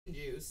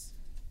juice.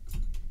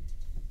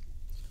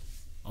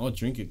 I'll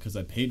drink it because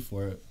I paid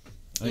for it.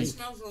 It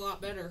smells a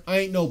lot better. I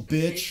ain't no It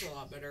bitch. tastes a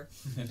lot better.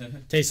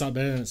 Tastes a lot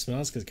better than it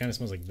smells because it kind of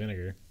smells like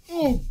vinegar.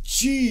 Oh,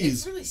 It's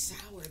jeez. really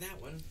sour, that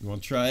one. You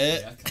want to try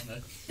it? Yeah, kind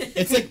of.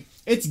 It's like,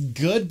 it's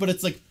good, but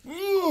it's like,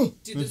 Dude,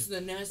 this is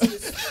the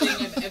nastiest thing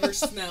I've ever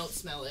smelled.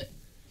 Smell it.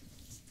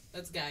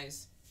 That's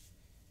guys.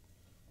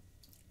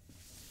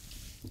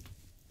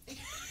 I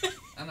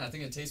don't know. I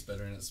think it tastes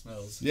better and it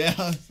smells. yeah.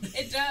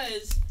 It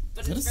does,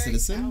 but Is that it's a very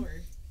Citizen?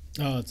 sour.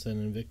 Oh, it's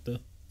an Invicta.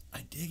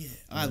 I dig it.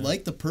 I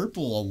like the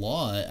purple a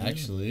lot,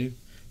 actually.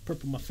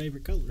 Purple, my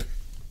favorite color.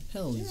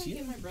 Hell Did I yeah.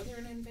 get my brother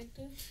an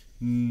Invicta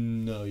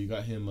No, you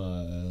got him,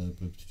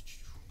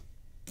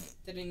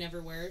 that he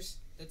never wears?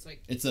 That's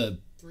like it's a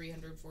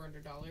 $300,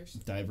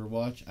 $400. diver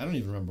watch. I don't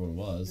even remember what it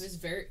It was. was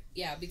very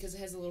because it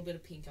has a little bit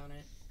of pink on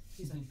it.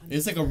 He's like,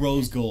 It's like a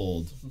rose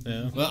gold.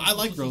 Yeah, Well, I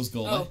like rose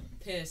gold. Oh,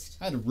 pissed.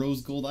 I had a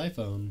rose gold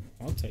iPhone.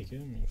 I'll take it.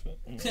 I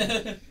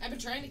mean, I've been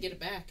trying to get it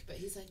back, but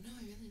he's like, no,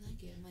 I really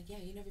like it. I'm like, yeah,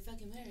 you never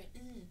fucking wear it.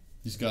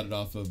 Just got it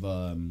off of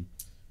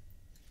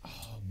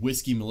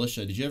Whiskey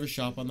Militia. Did you ever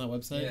shop on that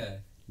website? Yeah.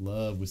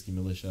 Love Whiskey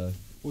Militia.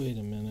 Wait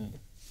a minute.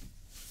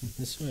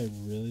 This is what I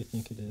really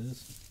think it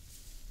is.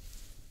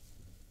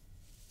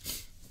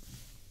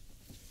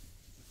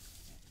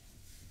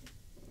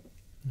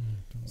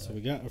 So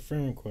we got a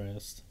friend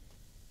request,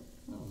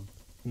 Oh.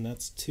 and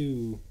that's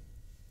 2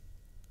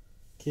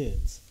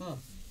 kids. Huh.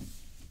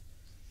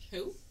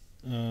 Who?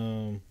 I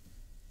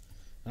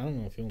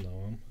don't know if you'll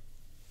know him.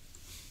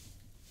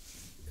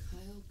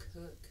 Kyle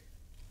Cook.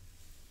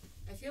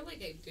 I feel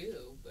like I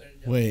do, but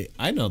I don't. Wait,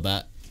 I know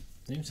that.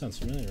 Name sounds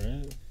familiar,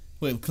 right?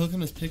 Wait, click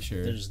on his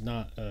picture. There's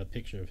not a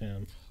picture of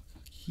him.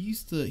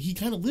 He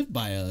kind of lived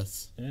by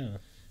us. Yeah,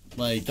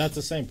 Like, that's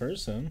the same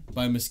person.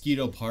 by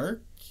Mosquito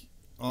Park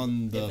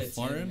on the If it's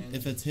far him, end. yeah.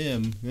 If it's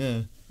him,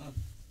 yeah. Huh.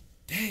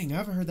 Dang, I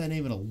haven't heard that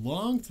name in a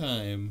long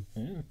time.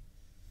 Yeah.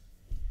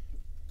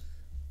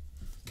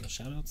 Well,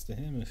 shout outs to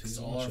him if he's Because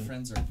all our watching.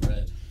 friends are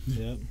bred.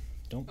 Yep.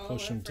 Don't All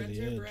push our him to friends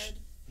the are edge.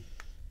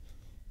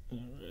 bred.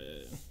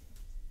 Alright.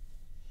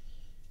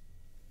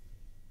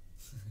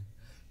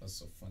 That's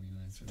so funny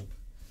when I threw up.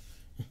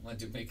 I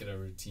might make it a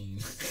routine.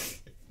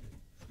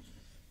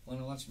 Want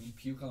to watch me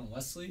puke on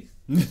Wesley?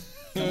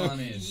 Come on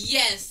in.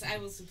 Yes, I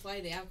will supply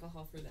the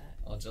alcohol for that.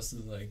 I'll just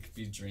like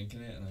be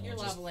drinking it and then Your I'll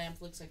lava just.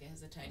 lamp looks like it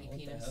has a tiny What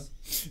the hell?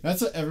 penis.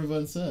 That's what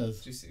everyone says.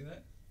 Did you see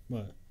that?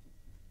 What?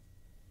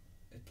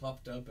 It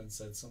popped up and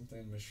said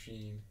something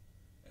machine,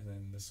 and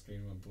then the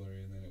screen went blurry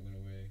and then it went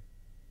away.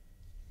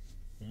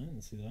 I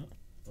didn't see that.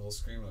 The whole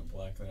screen went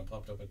black, and then it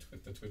popped up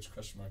with the Twitch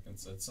question mark and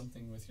said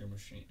something with your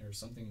machine or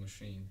something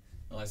machine.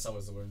 All I saw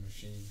was the word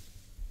machine.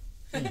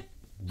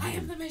 I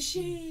am the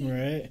machine.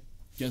 Right?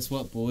 Guess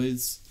what,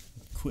 boys?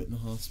 Quitting the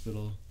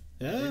hospital.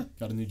 Yeah?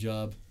 Got a new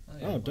job.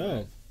 Oh,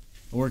 dope.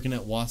 Working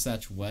at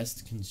Wasatch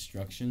West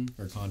Construction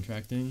or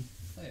Contracting.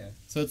 Oh yeah.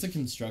 So it's a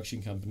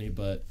construction company,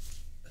 but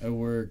I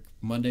work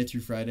Monday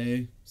through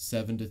Friday,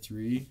 7 to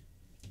 3.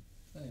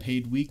 Oh, yeah.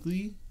 Paid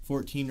weekly,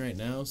 14 right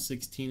now,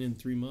 16 in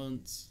 3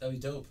 months. That'd be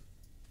dope.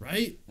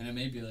 Right? And it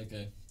may be like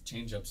a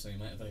change up, so you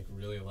might like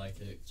really like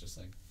it. Just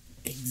like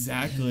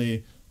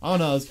Exactly. I don't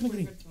know. I was kind Wear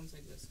of getting, headphones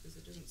like this because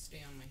it doesn't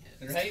stay on my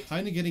head. right.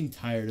 kind of getting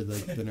tired of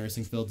the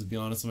nursing field, to be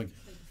honest. I'm like,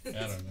 I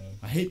don't know.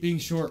 I hate being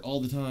short all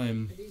the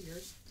time. Are these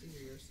yours? These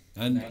are yours.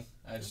 And No,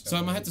 I just so I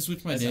don't might know. have to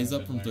switch my I just days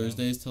haven't up from been learning.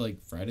 Thursdays to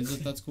like Fridays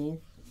if that's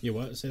cool. You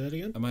what? Say that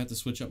again? I might have to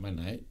switch up my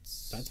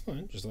nights. That's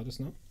fine. Just let us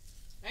know.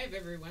 I have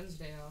every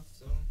Wednesday off,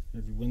 so.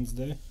 Every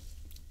Wednesday.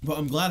 But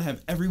I'm glad I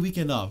have every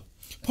weekend off.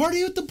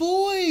 Party with the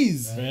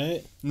boys!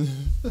 Right?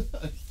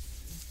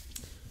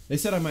 They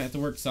said I might have to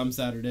work some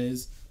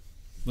Saturdays,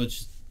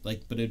 which but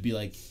it'd be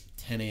like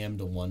 10 a.m.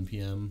 to 1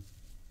 p.m.,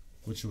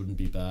 which wouldn't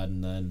be bad.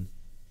 And then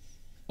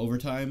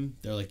overtime,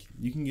 they're like,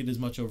 you can get as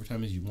much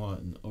overtime as you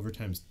want, and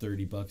overtime's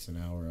 $30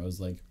 an hour. I was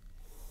like,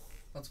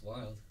 That's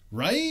wild.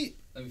 right?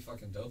 That'd be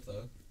fucking dope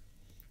though.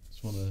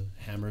 Just want to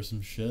hammer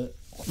some shit.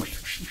 A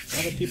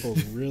lot of people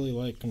really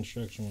like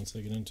construction once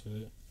they get into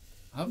it.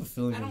 I have a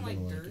feeling I I'm don't gonna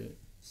like like dirt. it.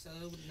 So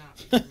it would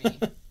not be for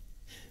me.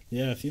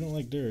 Yeah, if you don't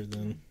like dirt,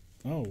 then...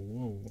 Oh,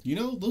 whoa. You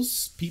know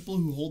those people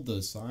who hold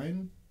the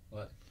sign?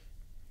 What?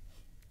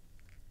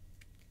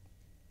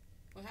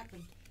 What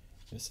happened?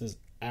 It says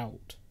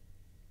out.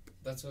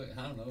 That's what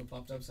I don't know. It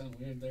popped up something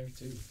weird there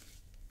too.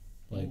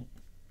 Like, Oh.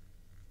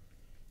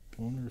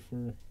 I wonder if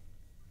we're...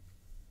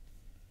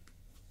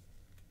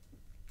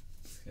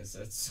 It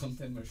said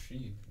something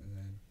machine, and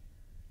then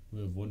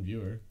we have one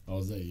viewer. Oh,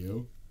 is that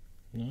you?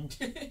 No?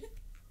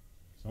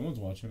 Someone's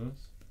watching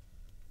us.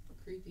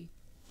 Creepy.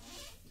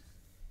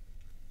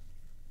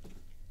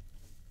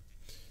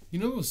 You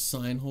know those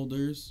sign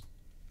holders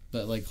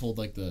that like hold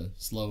like the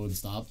slow and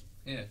stop?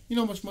 yeah. You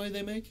know how much money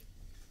they make?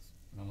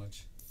 How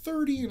much?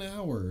 $30 an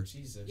hour.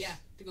 Jesus. Yeah,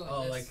 to go like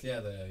Oh, this.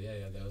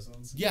 like those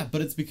ones. Yeah,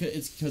 but it's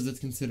because it's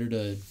considered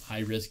a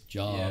high risk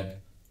job. Yeah.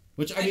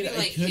 Which I I'd mean, be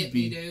like, it could hit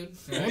be. me, dude.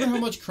 I wonder how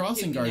much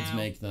crossing Hit me guards now.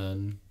 make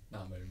then.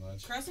 Not very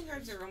much. Crossing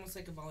guards are almost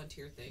like a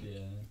volunteer thing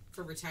Yeah.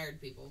 for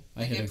retired people.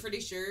 I Like, hit I'm a- pretty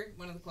sure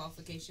one of the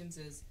qualifications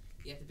is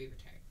You have to be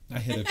retired. I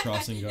hit a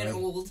crossing And guard.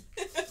 old.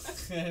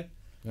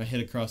 I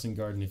hit a crossing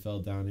guard and he fell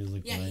down. He was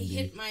like Yeah, 90. he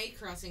hit my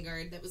crossing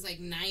guard that was like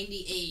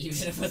 98. You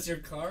hit him with your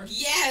car?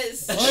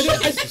 Yes!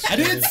 Oh, I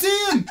didn't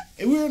see him.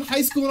 And we were in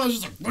high school and I was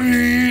just like,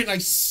 and I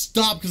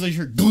stopped because I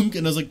heard gunk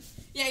and I was like,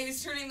 Yeah, he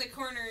was turning the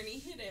corner and he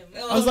hit him.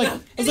 I was like,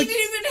 and he didn't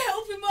even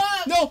help him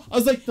up! no, I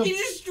was like, He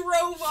just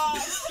drove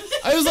off.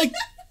 I was like,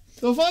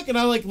 the fuck? And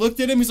I like looked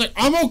at him. He's like,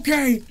 I'm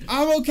okay.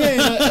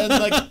 And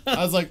like,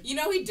 I was like, You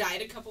know he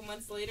died a couple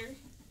months later?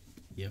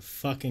 You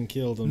fucking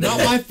killed him. not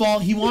my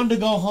fault. He wanted to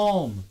go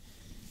home.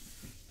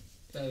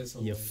 That is You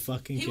hilarious.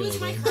 fucking He killed was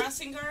my him.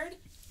 crossing guard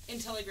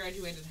until I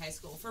graduated high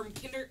school. From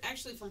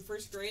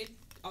first grade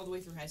all the way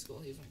through high school,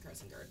 he was my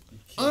crossing guard.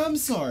 I'm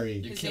sorry.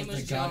 You His killed name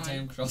the was John.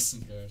 goddamn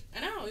crossing guard. I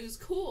know, he was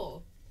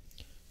cool.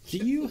 Do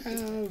you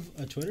have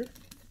a Twitter?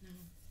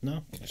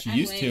 No. She I'm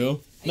used lame. to.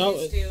 I No,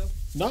 used to.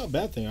 Not a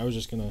bad thing. I was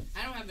just gonna.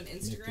 I don't have an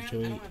Instagram. I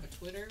tweet. don't have a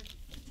Twitter.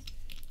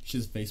 She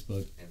has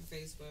Facebook. I have a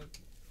Facebook.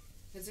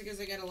 It's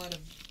because I got a lot of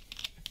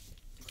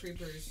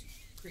creepers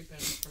creeping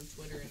from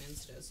Twitter and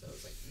Insta, so I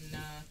was like, nah.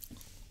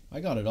 I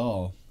got it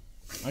all.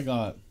 I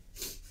got.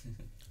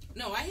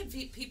 No, I had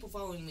people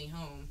following me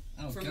home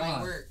Oh, from God.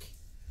 my work.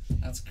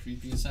 That's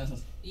creepy as hell.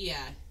 Yeah,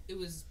 it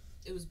was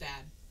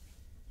bad.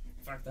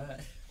 Fuck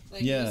that.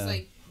 Like, it Yeah. was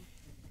like,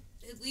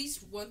 at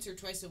least once or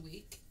twice a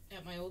week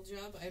at my old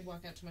job, I'd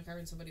walk out to my car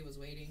and somebody was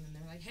waiting, and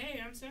they're like, hey,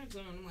 I'm so-and-so,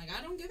 and I'm like,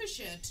 I don't give a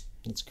shit.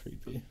 That's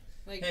creepy.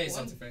 Like, Hey, one-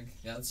 something Frank.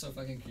 Yeah, that's so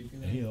fucking creepy.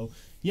 Man. Heyo.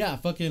 Yeah,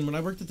 fucking. When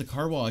I worked at the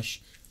car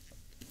wash,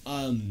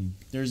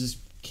 there's this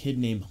kid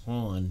named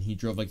Han. He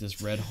drove like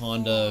this red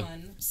Honda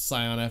Han.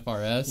 Scion He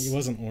FRS.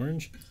 wasn't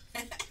orange.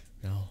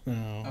 No.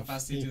 No. How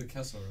fast do you do the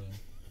Kessel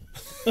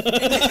Run?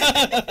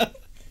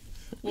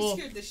 We Well-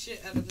 scared the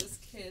shit out of this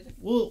kid.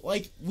 Well,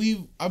 like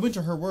I went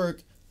to her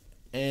work,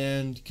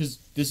 and because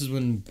this is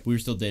when we were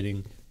still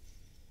dating,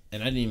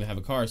 and I didn't even have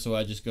a car, so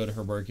I just go to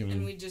her work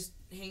And we just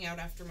hang out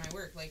after my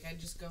work. Like, I'd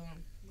just go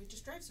and we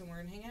just drive somewhere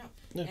and hang out.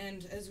 Yeah.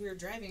 And as we were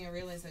driving, I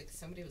realized, like,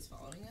 somebody was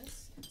following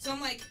us. So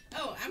I'm like,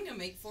 oh, I'm going to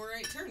make 4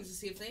 right turns to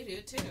see if they do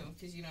it, too.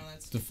 Because, you know,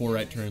 that's... the 4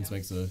 right my turns house.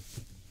 makes a.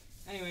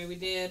 Anyway, we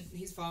did.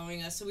 He's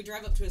following us. So we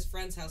drive up to his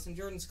friend's house, and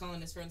Jordan's calling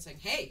his friend saying,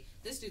 hey,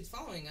 this dude's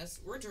following us.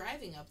 We're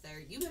driving up there.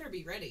 You better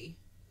be ready.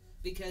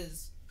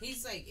 Because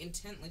he's, like,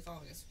 intently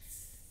following us.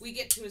 We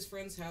get to his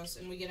friend's house,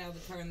 and we get out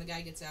of the car, and the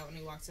guy gets out, and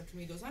he walks up to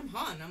me. He goes, I'm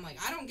Han. I'm like,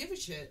 I don't give a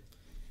shit.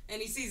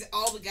 And he sees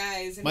all the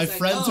guys, and My he's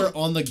friends like, are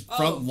on the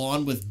front oh.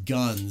 lawn with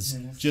guns,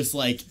 Yeah. just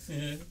like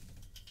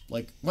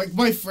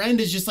my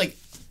friend is just like,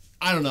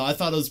 I don't know. I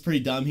thought it was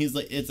pretty dumb. He's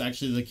like, it's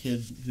actually the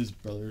kid whose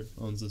brother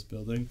owns this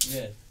building.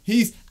 Yeah.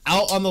 He's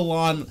out on the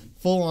lawn,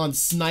 full on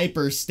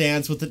sniper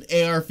stance with an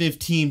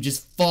AR-15,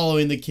 just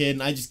following the kid.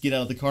 And I just get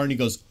out of the car, and he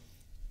goes,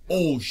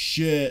 "Oh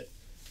shit."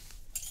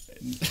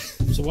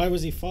 So why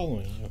was he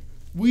following you?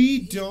 We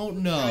don't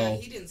know.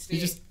 He didn't stay.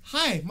 He just,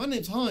 hi, my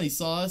name's Han. He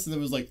saw us, and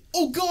then was like,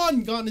 oh god,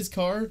 and got in his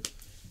car.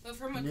 But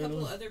from a Right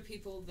couple on. other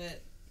people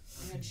that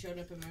had showed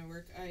up at my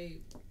work,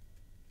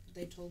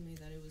 they told me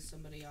that it was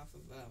somebody off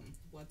of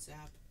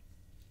WhatsApp.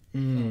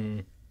 Hmm.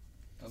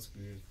 That's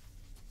weird.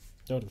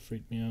 That would have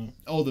freaked me out.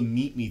 Oh, the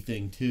meet me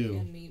thing too.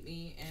 And meet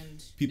me,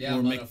 and People Yeah,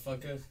 were making.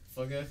 motherfucker.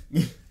 Fucker.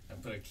 I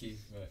put a key,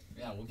 but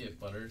yeah, we'll get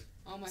buttered.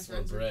 all my So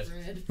friends bread.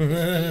 were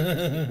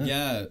bread.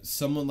 Yeah,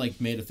 someone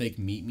like made a fake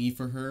meet me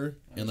for her,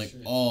 and like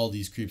shit. all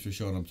these creeps were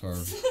showing up to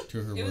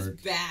her It was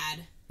work. bad.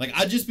 Like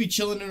I'd just be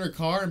chilling in her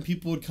car, and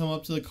people would come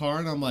up to the car,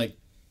 and I'm like,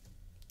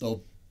 "The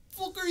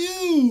fuck are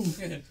you?"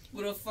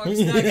 What the fuck's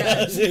that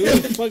guy? Who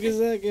the fuck is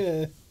that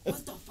guy?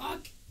 What the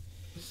fuck?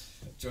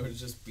 George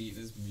just beat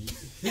his meat.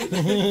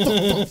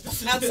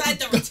 Outside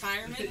the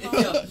retirement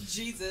home?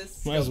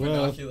 Jesus. Might as Got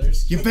well.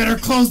 binoculars. You better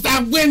close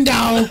that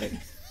window.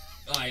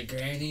 Alright,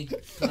 Granny.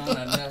 Put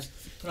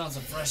on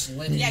some fresh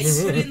linen. Yeah,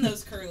 you put in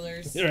those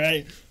curlers. You're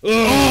right.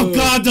 Oh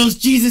god, those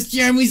Jesus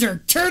Jeremys are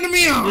turning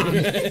me on.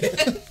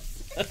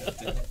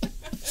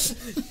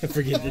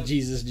 Forget the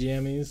Jesus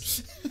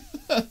jammies.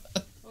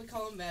 We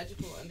call them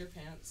magical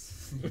underpants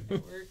at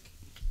work.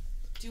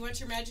 Do you want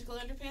your magical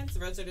underpants? The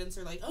residents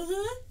are like,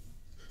 uh-huh.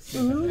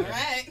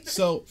 Alright.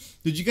 So,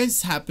 did you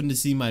guys happen to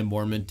see my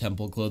Mormon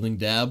temple clothing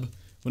dab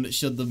when it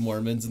showed the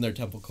Mormons in their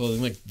temple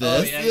clothing like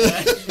Oh, this? yeah,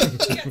 yeah.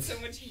 We got so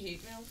much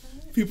hate mail from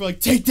it. People are like,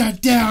 take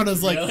that down. I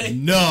was like, Really?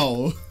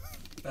 no.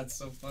 That's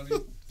so funny.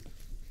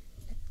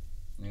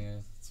 Yeah,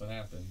 that's what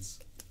happens.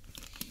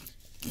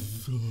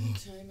 What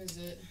time is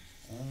it?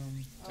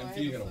 Time I for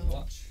you have to a get a phone.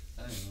 watch.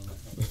 I don't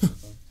know.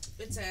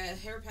 It's a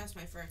hair past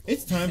my freckles.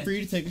 It's time for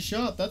you to take a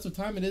shot. That's what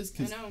time it is,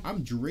 because I know.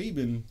 I'm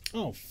dreaming.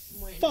 Oh,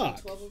 I'm waiting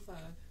fuck. till 12:05.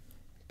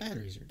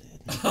 Batteries are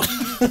dead.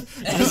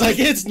 I was like,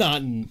 it's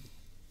not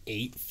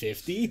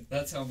 8:50.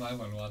 That's how my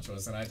one watch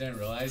was, and I didn't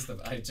realize that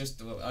I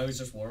was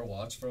just wore a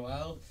watch for a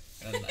while,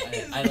 and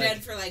It's I dead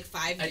like for like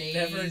 5 I days.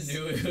 never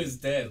knew it was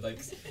dead. Like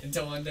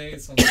until one day,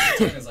 someone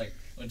was like,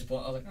 went to pull.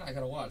 I was like, oh, I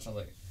got a watch. I was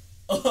like,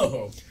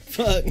 oh,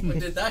 Fuck. when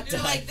did that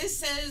You're die? like, this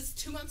says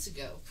 2 months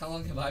ago. How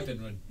long have I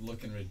been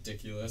looking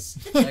ridiculous?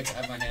 Like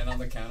I have my hand on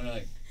the counter,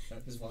 like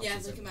His watch Yeah,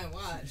 is look at my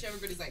watch.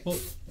 Everybody's like, Well,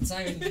 It's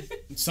not even.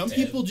 Some Dead.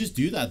 people just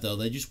do that though.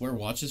 They just wear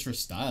watches for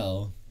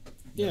style.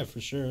 Yeah, for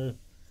sure.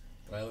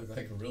 I look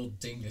like a real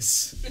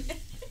dingus.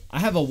 I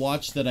have a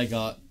watch that I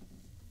got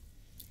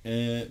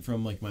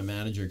from like my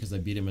manager because I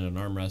beat him in an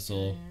arm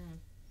wrestle.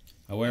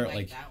 I wear I it like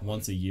like that one.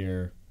 once a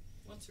year.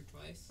 once or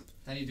twice.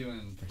 How you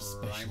doing, For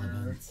special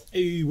primer? events.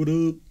 Hey, what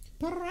up?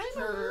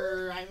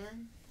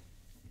 Primer.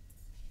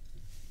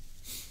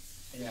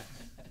 Yeah.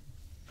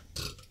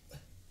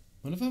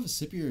 What if I have a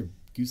sip of your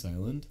Goose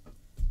Island?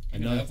 I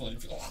You know. have one.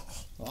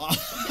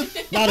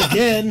 Not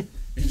again.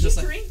 You're Did just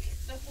you like. drink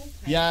the whole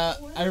Yeah,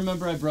 pineapple one? I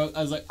remember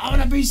I was like, I'm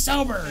gonna be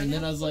sober, and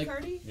then I was like,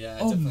 Bacardi? Yeah, I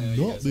oh, definitely know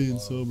you not guys being have all-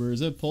 sober. Is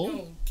it pull?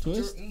 No,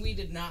 Twist? we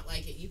did not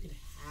like it. You could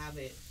have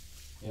it.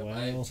 Yeah,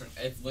 but Wow.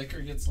 if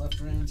liquor gets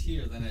left around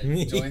here, then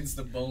it joins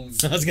the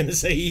bones. I was gonna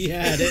say he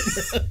had it.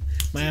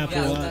 My Apple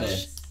Yeah, Watch.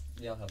 that-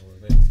 Yeah, I'll have a little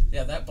bit.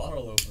 Yeah, that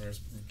bottle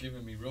opener's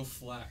giving me real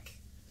flack.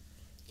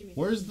 Give me,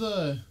 Where's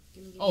the?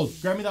 give me, Oh,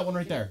 grab me that one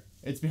right there.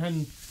 It's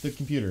behind the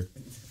computer.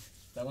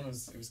 That one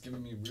was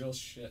giving me real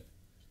shit.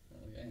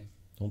 Okay,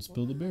 Don't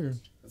spill the beer.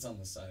 it's on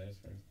the side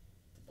or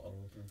the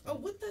bottle opener. Oh,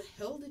 what the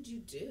hell did you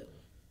do?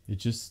 It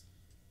just.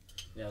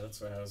 Yeah,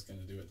 that's why I was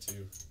gonna do it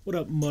too. What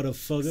up, This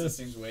motherfucker?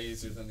 seems way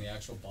easier than the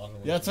actual bottle.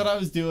 Yeah, that's what I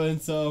was doing.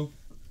 So,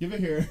 give it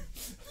here.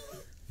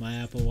 My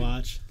Apple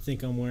Watch.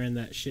 Think I'm wearing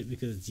that shit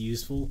because it's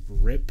useful?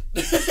 Rip.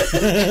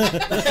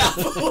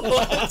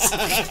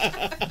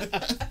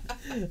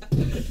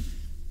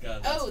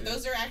 God, that's Oh, weird.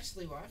 those are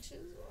actually watches?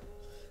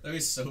 That'd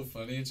be so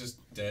funny. It's just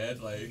dead.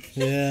 Like,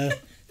 Yeah.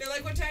 They're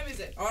like, what time is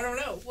it? Oh, I don't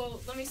know.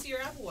 Well, let me see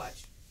your Apple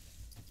Watch.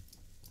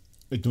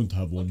 I don't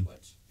have one.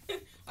 Watch.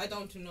 I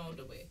don't know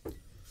the way.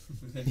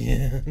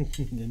 Yeah.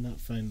 Did not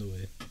find the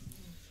way.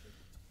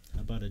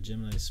 I bought a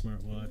Gemini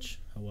smartwatch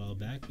a while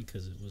back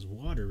because it was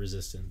water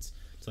resistant.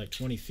 It's like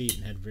 20 feet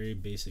and had very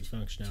basic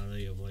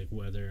functionality of like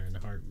weather and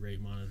heart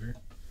rate monitor.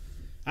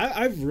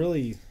 I've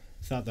really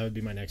thought that would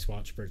be my next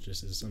watch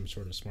purchase is some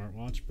sort of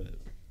smartwatch, but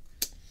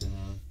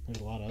there's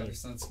a lot of other ever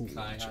since cool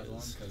Kai had one,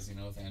 watches. because you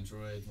know with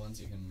Android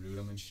ones you can root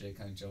them and shit,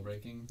 kind of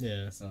jailbreaking.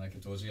 Yeah. So like I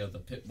told you, the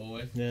Pit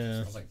Boy. Yeah.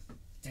 I was like,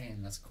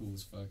 damn, that's cool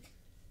as fuck.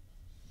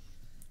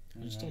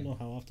 I just don't know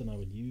how often I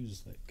would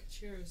use like.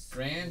 Cheers.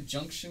 Grand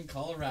Junction,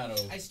 Colorado.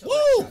 I stole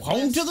Woo! that shot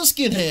Home glass. to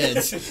the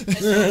skinheads. I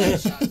stole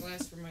that shot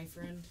glass from my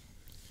friend.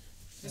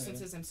 This one Yeah.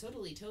 says I'm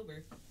totally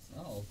tober.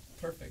 Oh,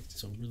 perfect.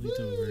 So really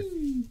over.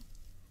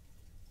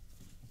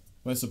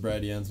 My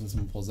sobriety ends when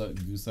someone pulls out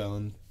Goose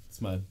Island.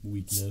 It's my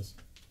weakness.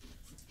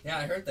 Yeah,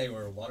 I heard they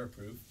were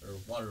waterproof or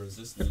water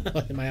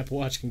resistant. My Apple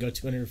Watch can go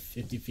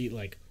 250 feet.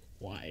 Like,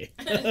 why?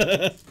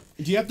 Do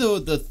you have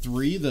the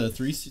three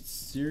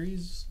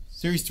series?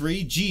 Series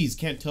 3? Jeez,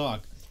 can't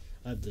talk.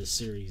 I have the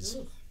Series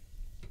Ugh.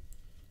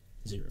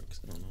 0 because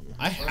I don't know.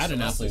 I had an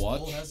Apple Leslie's Watch.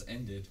 poll has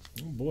ended.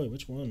 Oh boy,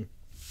 which one?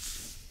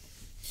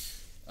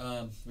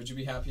 Would you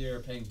be happier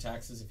paying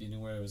taxes if you knew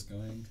where it was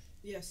going?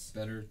 Yes.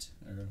 Better,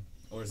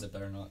 or is it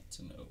better not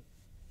to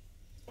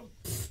know?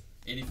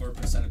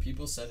 84% of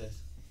people said it.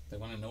 They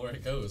want to know where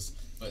it goes,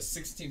 but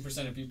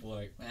 16% of people are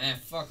like,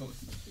 fuck 'em.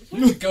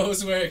 It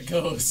goes where it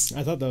goes.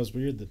 I thought that was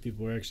weird that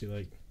people were actually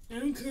like, I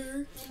don't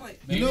care. I'm like,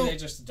 Maybe You know- they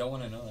just don't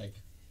want to know, like,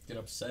 get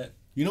upset.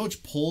 You know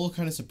which poll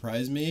kind of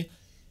surprised me?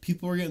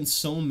 People were getting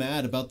so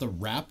mad about the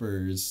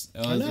rappers.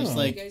 I was know. just you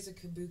like, guys a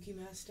kabuki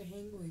mask to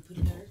hang? Will you put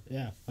it there?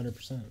 yeah,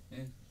 100%. Yeah.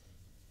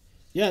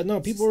 Yeah, no,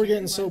 people were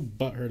getting so Stand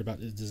butthurt about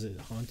it. Does it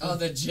haunt you? Oh,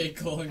 the J.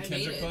 Cole and I made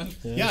Kendrick it. one?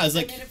 yeah, I was I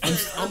like, made it for an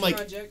I'm art like,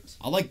 project.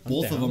 I like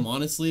both of down. them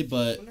honestly,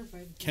 but Wonder if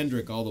I-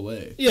 Kendrick all the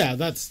way. Yeah,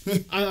 that's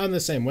I'm the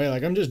same way.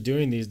 Like I'm just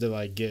doing these to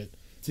like get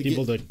To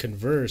people get, to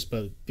converse,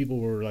 but people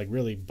were like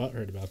really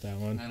butthurt about that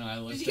one. I know, I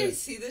Did looked you at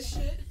guys see this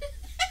shit?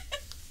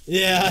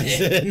 Yeah, I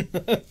did.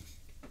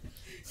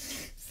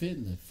 fit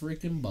in the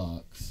freaking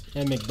box.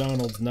 And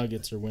McDonald's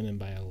nuggets are winning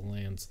by a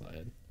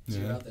landslide. Did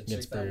you Yeah. about the chick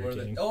It's that Burger wore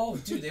the... King. Oh,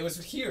 dude, it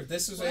was here.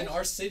 This was in What?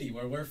 our city,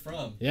 where we're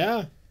from.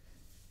 Yeah,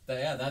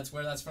 Yeah, that's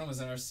where that's from,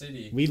 is in our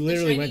city. we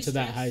literally went Chinese to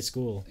that dress? high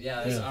school.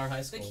 Yeah, it's Yeah. our high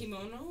The school.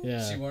 kimono?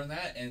 Yeah, She wore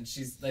that, and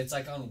it's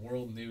like on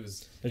world news.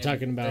 They're And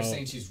talking about- They're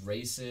saying she's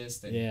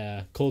racist. And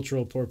yeah,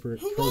 cultural Who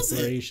was it?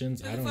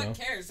 corporations. I Who don't the know.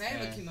 fuck cares? I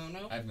have Yeah. a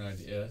kimono. I have no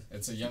idea.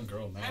 It's a young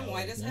girl now. I'm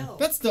white as Yeah. hell.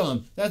 That's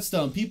dumb. That's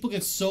dumb. People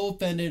get so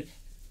offended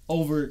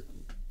over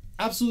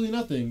absolutely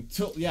nothing.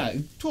 Yeah,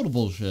 total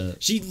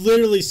bullshit. She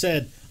literally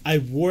said, "I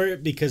wore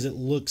it because it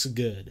looks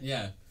good."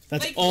 Yeah.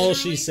 That's Like, all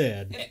she literally,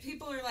 said. If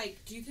people are like,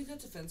 "Do you think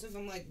that's offensive?"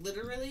 I'm like,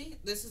 literally,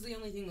 this is the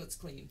only thing that's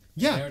clean.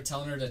 They Yeah, were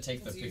telling her to take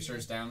the That's pictures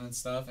usual. down and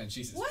stuff, and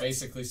she What?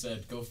 basically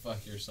said, "Go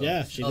fuck yourself."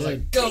 Yeah, she I was did.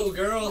 like, "Go,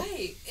 girl."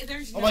 Wait,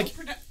 there's I'm no like-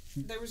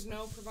 there was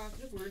no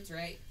provocative words,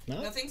 right?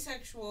 No? Nothing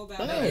sexual about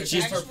No, it. No, It's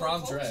she's her actual prom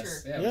culture.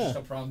 dress. Yeah, it Yeah. was just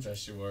a prom dress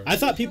she wore. I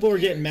thought people were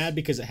getting cares? mad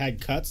because it had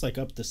cuts like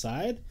up the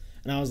side.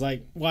 And I was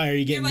like, why are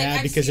you getting like, mad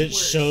I've because seen it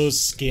worse. shows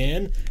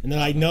skin? And they're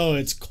like, no,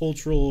 it's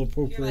cultural You're like,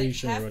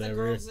 appropriation half or the whatever.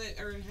 girls that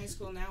are in high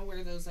school now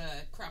wear those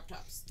crop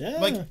tops. Yeah.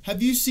 like,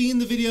 have you seen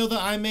the video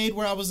that I made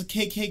where I was a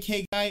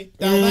KKK guy?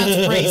 Now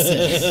that's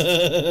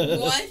racist.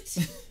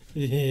 What?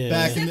 Yeah.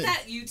 Back Is in that the-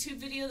 that YouTube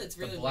video that's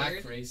really the black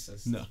weird?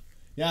 racist. No.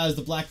 Yeah, it was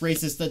the black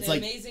racist that's The like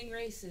amazing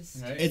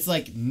racist. Right? it's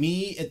like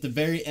me at the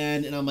very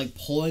end, and I'm like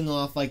pulling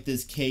off like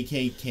this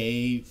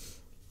KKK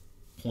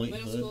point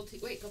Middle hood. school.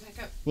 Wait, go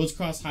back up. Woods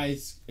Cross High.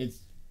 It's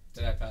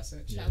Did I pass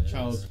it? Yeah.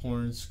 child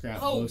porn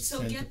scrapbooks Oh, so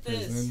sent to get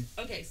this. prison.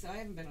 Okay, so I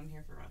haven't been on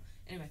here for a while.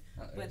 Anyway,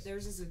 Oh, there it but is.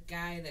 there's this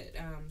guy that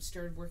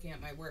started working at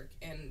my work,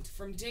 and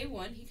from day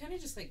one, he kind of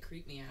just like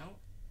creeped me out.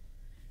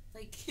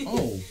 Like,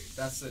 Oh,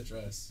 That's the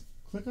dress.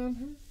 click on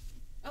her.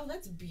 oh,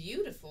 that's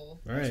beautiful.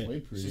 All That's right. way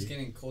pretty. She's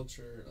getting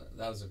culture.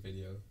 That was a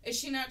video. Is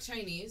she not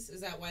Chinese?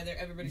 Is that why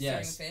everybody's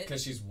Yes, throwing a fit?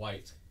 because she's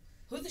white.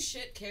 Who the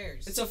shit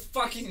cares? It's a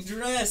fucking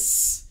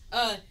dress.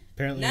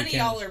 Apparently None we of can't.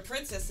 y'all are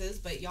princesses,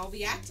 but y'all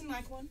be acting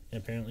like one.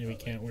 Apparently we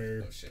can't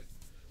wear. Oh shit.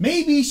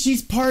 Maybe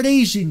she's part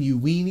Asian, you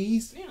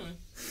weenies. Yeah,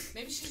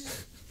 maybe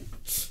she's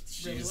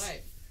just really She's-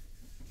 white.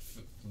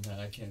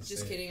 No, I can't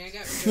Just say. kidding. I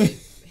got really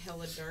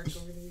hella dark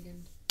over the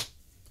weekend.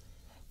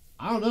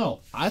 I don't know.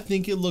 I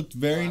think it looked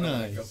very Go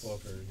nice. pull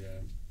up her. Yeah.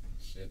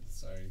 Shit.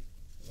 Sorry.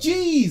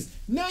 Jeez,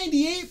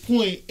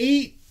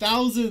 98.8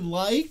 thousand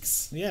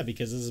likes. Yeah,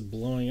 because this is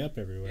blowing up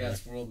everywhere. Yeah,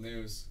 it's world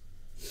news.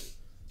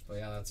 But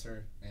yeah, that's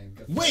her. And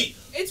good for Wait,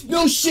 It's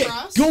no Woods shit.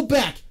 Cross. Go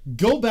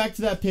back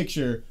to that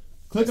picture.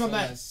 Click That's on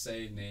not that. a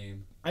say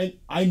name.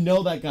 I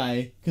know that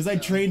guy because I Yeah.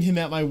 trained him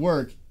at my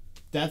work.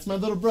 That's my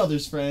little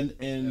brother's friend,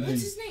 and Yeah.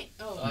 What's his name?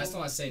 Oh, Oh, I just don't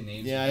want to say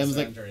names. Yeah, I because was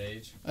they're like-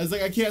 underage. I was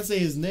like, I can't say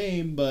his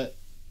name, but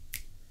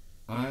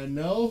I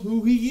know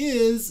who he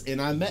is,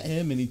 and I met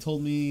him, and he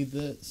told me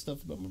the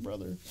stuff about my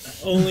brother.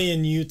 Only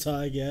in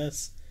Utah, I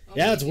guess. Only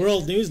Yeah, it's in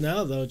world Utah. news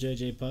now, though,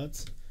 JJ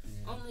Putz.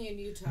 Only in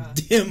Utah.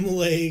 Dim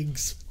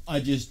legs. I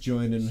just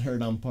joined and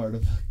heard I'm part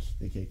of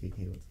the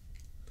KKK.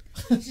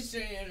 Just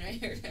doing it right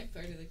here. I'm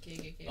part of the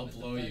KKK. I'll What the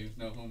blow fuck? you.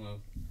 No homo.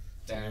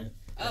 Damn.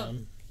 Oh,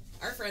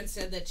 our friend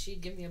said that she'd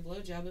give me a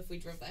blowjob if we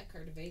drove that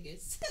car to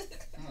Vegas.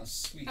 Oh,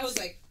 sweet. I was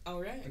like, all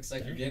right. Looks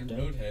like you're Damn,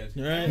 getting roadhead.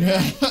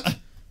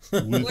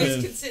 Right? Whip Boys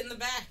it, can sit in the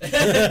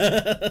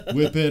back.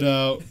 whip it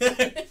out.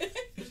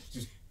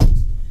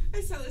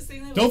 I saw this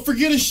thing that Don't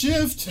forget a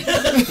shift.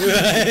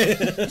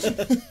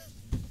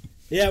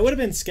 Yeah, it would have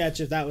been sketch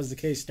if that was the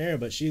case scenario,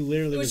 but she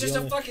literally It was the just a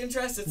only- fucking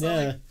dress. It's not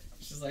Yeah, like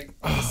she's like,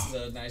 oh, this is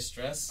a nice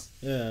dress,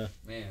 yeah.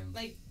 man.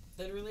 like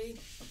literally.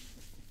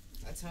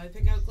 That's how I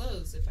pick out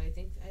clothes. If I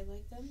think I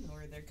like them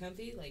or they're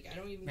comfy, like I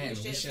don't even Man, give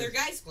a we shit. If should- they're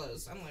guys'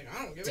 clothes, I'm like,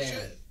 I don't give a Damn shit.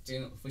 it. Do you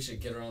know, we should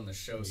get her on the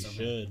show You somehow.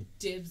 should.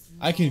 Dibs. and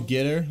I can all.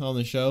 get her on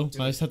the show.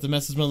 Do I it. just have to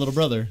message my little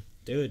brother.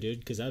 Do it, dude,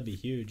 because that'd be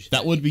huge.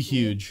 That would be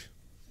huge.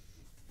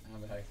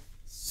 I'm like,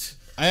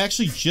 I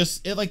actually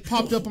just it like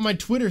popped up on my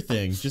Twitter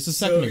thing just a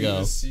second so ago.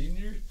 You're a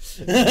senior?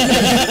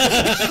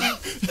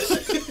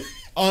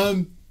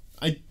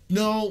 I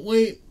no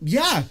wait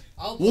yeah.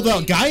 I'll Well, blow the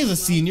you guy is a up.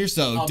 senior,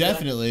 so I'll be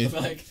definitely. Like,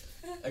 I'll be like,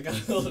 I got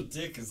a little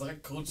dick. Is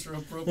that cultural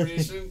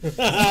appropriation? Somebody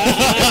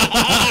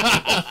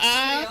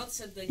else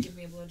said they'd give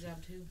me a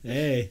blowjob too.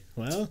 Hey,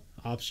 well,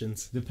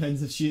 options.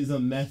 Depends if she's a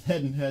meth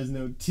head and has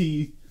no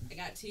teeth. I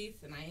got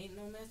teeth and I ain't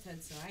no meth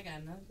head, so I got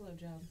another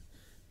blowjob.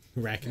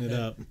 Racking it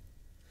up.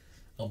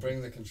 I'll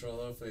bring the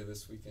controller hopefully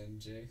this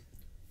weekend, Jay.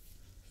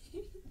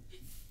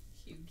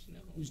 Huge no.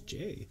 Who's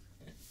Jay?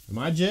 Am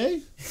I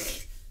Jay?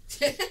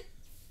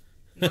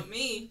 Not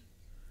me.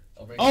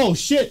 I'll bring Oh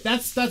shit,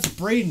 that's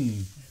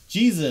Braden.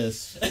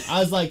 Jesus. I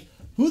was like,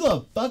 who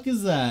the fuck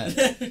is that?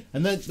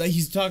 And then like,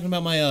 he's talking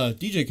about my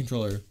DJ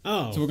controller.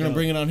 Oh, So we're gonna dope.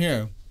 bring it on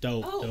here.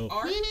 Dope, Oh, dope.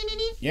 Art?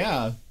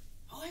 Yeah.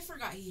 Oh, I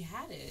forgot he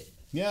had it.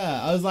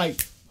 Yeah. I was like,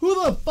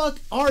 who the fuck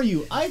are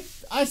you? I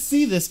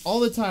see this all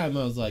the time.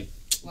 I was like,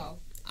 Well,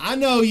 I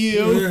know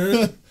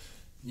you.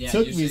 Yeah,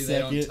 Took me usually a they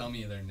don't second. tell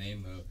me their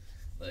name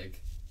though. Like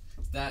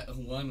that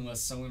one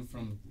was someone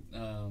from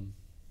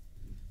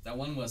that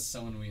one was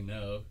someone we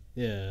know,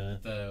 Yeah,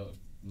 the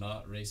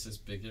not racist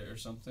bigot or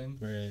something.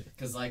 right.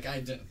 Cause like I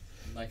didn't,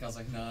 like I was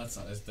like, no, that's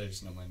not. They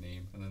just know my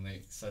name. And then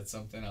they said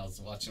something. I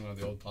was watching one of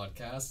the old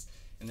podcasts,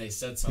 and they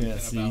said something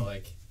see. about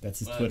like That's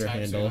his one of the Twitter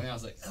types handle. of- I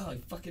was like, oh, I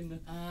fucking.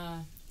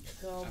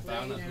 go I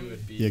don't know who it Brayden.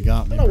 would be. You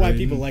got I me. don't know why Braden.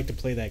 people like to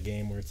play that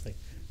game where it's like,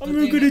 But I'm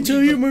then not gonna we-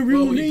 tell you my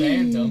real well, we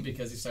banned him name.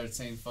 because he started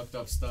saying fucked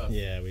up stuff.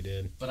 Yeah, we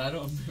did. But I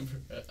don't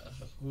remember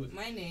who.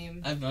 My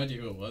name. I have no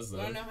idea who it was though.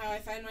 Want to know how I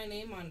find my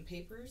name on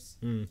papers?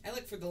 Hmm. I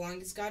look for the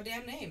longest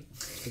goddamn name.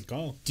 Good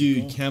call. Dude,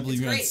 Good call. can't believe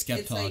It's you're on great. Skep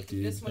It's Talk, like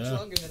dude. this much Yeah.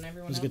 longer than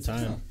everyone It was a else.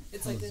 good time.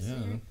 It's like this. Yeah.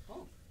 here.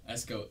 Oh.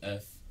 Let's go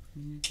F.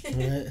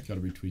 It Gotta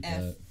retweet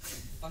F.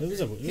 that. was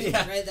a,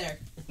 Yeah. Right there.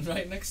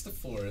 Right next to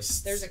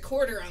Forest. There's a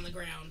quarter on the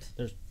ground.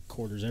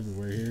 quarters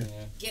everywhere here.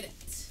 Yeah. Get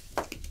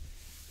it.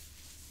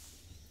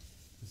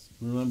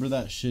 Remember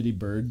that shitty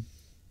bird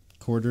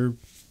quarter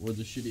or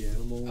the shitty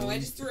animal? Oh, I one?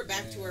 just threw it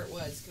back to Yeah. where it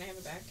was. Can I have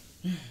it back?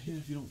 Yeah,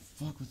 if you don't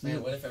fuck with Man,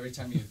 it. what if every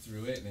time you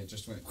threw it and it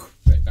just went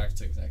right back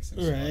to exact same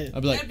spot? Right.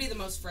 I'd be like, That'd be the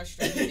most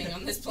frustrating thing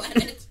on this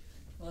planet.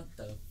 What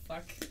the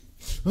fuck?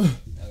 Not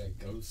a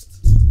ghost.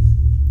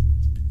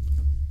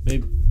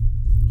 babe,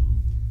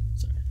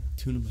 Sorry.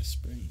 tune in my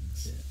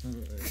springs.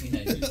 Yeah,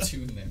 you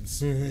tune them.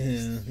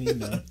 Yeah, you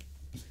know.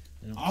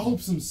 I hope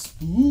some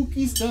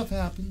spooky stuff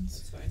happens.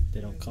 It's fine.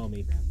 They don't call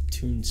me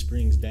Toon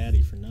Springs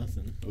Daddy for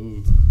nothing.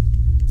 Ooh.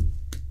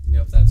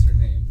 Yep, that's her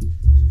name.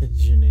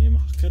 Is your name?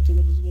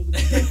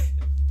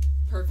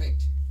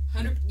 Perfect.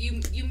 100.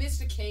 You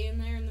missed a K in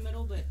there in the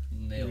middle, but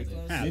Nailed pretty it.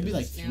 close. Ah, Maybe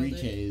like Nailed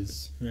 3 it.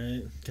 Ks.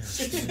 Right?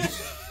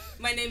 Gosh,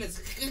 My name is.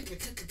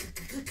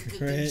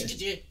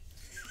 Right.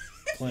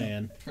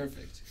 Plan.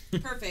 Perfect.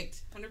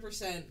 Perfect.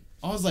 100%.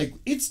 I was like,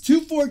 it's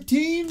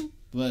 214,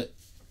 but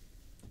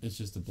it's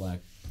just a black.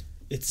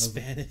 It's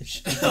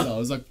Spanish. I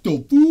was like, the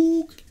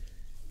fuck.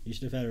 You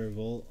should have had a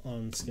revolt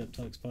on Skep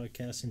Talks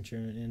podcast and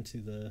turn it into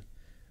the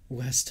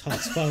West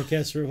Talks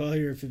podcast for a while.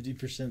 You're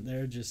 50%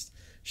 there, just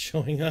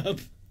showing up.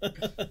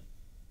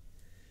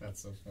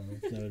 That's so funny.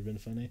 That would have been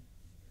funny.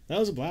 That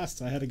was a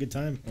blast. I had a good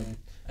time.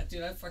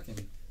 Dude, I fucking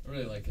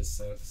really like his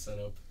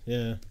setup.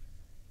 Yeah,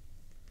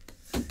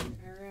 All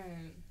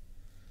right.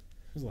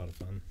 it was a lot of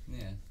fun.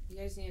 Yeah. You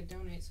guys need to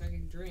donate so I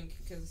can drink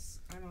because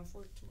I'm off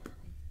work tomorrow.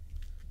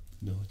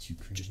 No, it's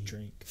Ukraine. Just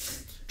drink.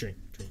 Drink,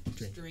 drink,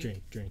 drink, Drink.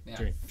 drink, drink, Yeah.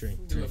 drink, drink,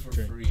 Do drink, it for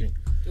drink, free. drink.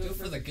 Do it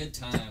for the good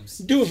times.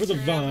 Do it for the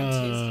Turn it up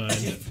on Tuesday.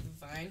 vine. Do it for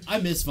the Vine. I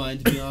miss Vine,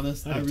 to be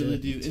honest. I I really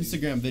do. do.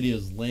 Instagram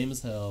videos, lame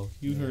as hell.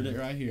 You heard Yeah. it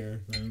right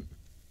here. Right.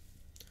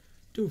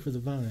 Do it for the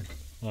vine.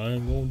 I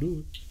ain't gonna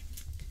do it.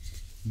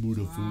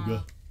 Mudafuga.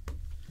 Wow.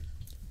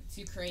 It's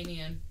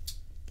Ukrainian.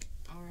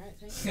 All right,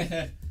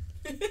 thank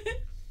you.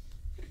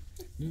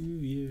 New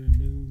year,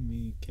 new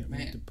me. Can't wait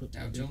to Man, put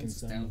Dow my dick Jones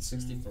is inside down my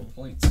 64 phone.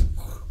 points.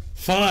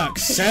 Fuck,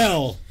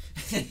 sell.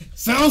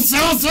 Sell,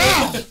 sell,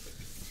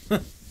 sell!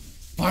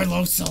 Buy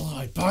low, sell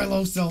high. Buy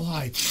low, sell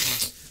high.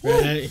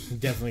 Right?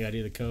 Definitely gotta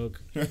do the coke.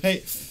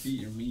 Right? Eat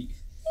your meat.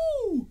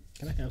 Woo!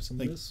 Can I have some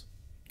Like- of this?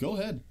 Go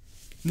ahead.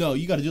 No,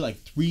 you gotta do like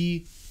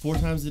 3-4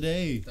 times a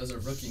day. Those are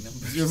rookie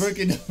numbers. You're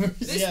working numbers.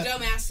 This Yeah.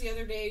 dumbass the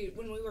other day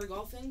when we were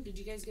golfing, did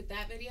you guys get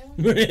that video?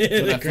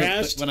 The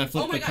crashed? When I Oh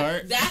flipped my the god,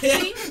 cart. that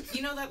thing,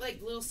 you know that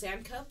like little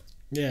sand cup?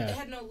 It Yeah.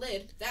 had no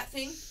lid. That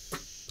thing,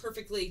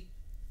 perfectly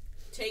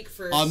take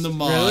first. On the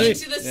mod. Really?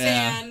 Into the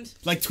Yeah. sand.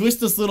 Like twist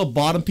this little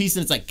bottom piece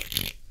and it's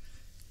like.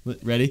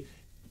 Ready?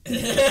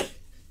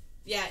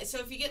 Yeah, so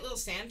if you get little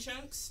sand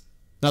chunks,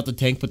 Not the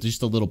tank, but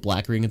just a little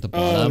black ring at the Oh,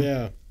 bottom.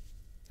 yeah.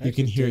 You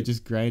can hear it just.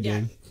 just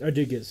grinding. I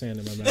did get sand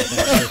in my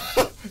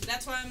mouth.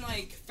 that's why I'm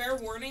like, fair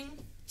warning.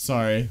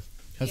 Sorry.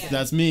 Yeah.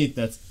 That's me.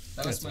 That's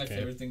That was That's my okay.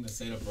 favorite thing to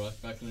say to Brock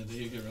back in the day.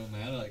 He'd get real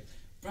mad. Like,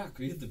 Brock,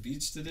 we hit the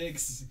beach today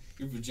because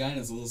your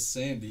vagina's a little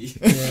sandy.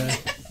 Yeah.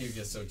 He'd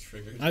get so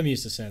triggered. I'm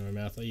used to sand in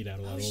my mouth. I eat out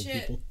a lot Oh, of old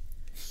shit. people.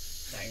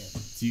 Dang it.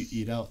 do you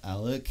eat out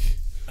Alec?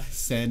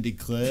 Sandy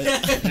clit.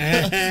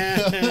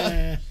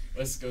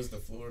 West Coast to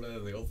Florida,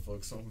 the old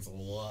folks' home's a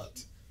lot.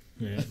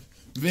 Yeah.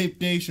 Vape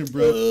Nation,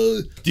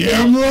 bro.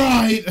 Damn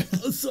right.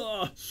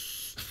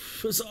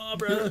 What's up,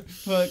 bro?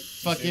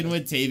 Fucking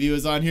when Tavy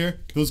was on here,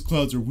 those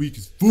clouds are weak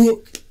as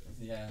fuck.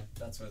 Yeah,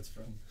 that's what it's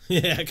from.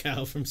 Yeah,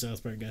 Kyle from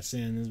South Park got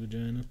sand in his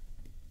vagina.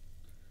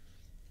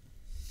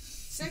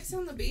 Sex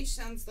on the beach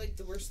sounds like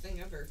the worst thing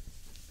ever.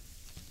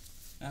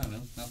 I don't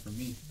know, not for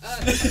me.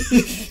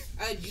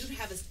 You'd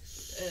have a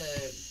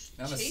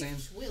Not a chafed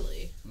sand.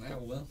 willy. Yeah,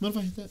 well. What if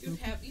I hit that? You'd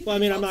have. You'd Well, I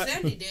mean, be I'm called not-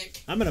 Sandy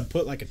Dick. I'm gonna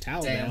put like a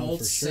towel Damn down old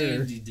for sure.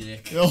 sandy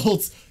dick. The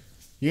old,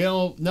 you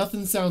know,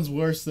 nothing sounds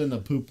worse than a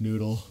poop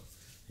noodle.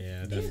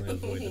 Yeah, definitely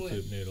avoid the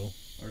poop noodle.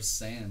 Or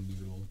sand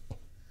noodle.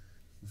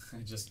 I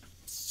just.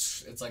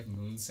 It's like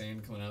moon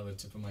sand coming out of the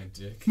tip of my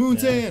dick. Moon Yeah.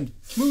 sand.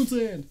 Moon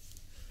sand.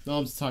 No,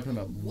 I'm just talking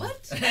about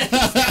What?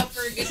 Stop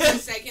for a good 2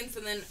 seconds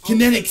and then. all of a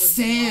kinetic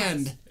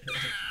sudden was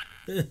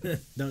sand.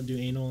 Don't do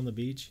anal on the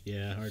beach.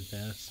 Yeah, hard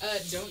pass.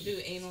 lost. Don't do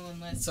anal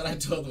unless. That's what I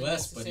told absolutely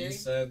Wes, but he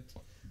necessary. said.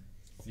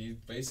 He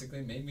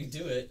basically made me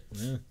do it.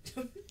 Yeah,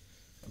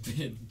 I've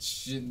been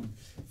shitting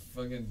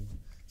fucking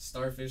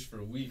starfish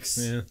for weeks.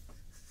 yeah.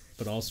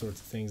 Put all sorts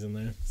of things in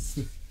there.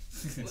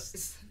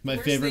 My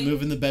Worst favorite thing-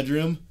 move in the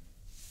bedroom,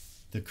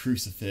 the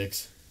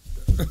crucifix.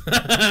 I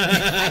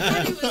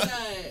thought he was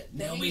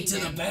Nail me to the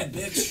hanging bed,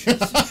 bitch.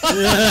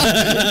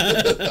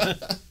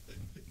 man.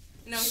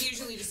 No, he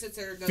usually just sits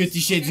there and goes. 50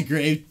 Shades okay. of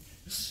Grey,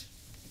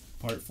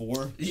 Part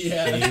 4.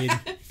 Yeah. Aid.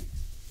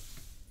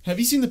 Have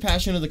you seen The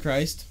Passion of the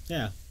Christ?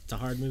 Yeah, it's a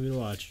hard movie to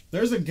watch.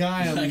 There's a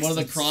guy on one of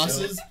the It's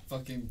crosses, so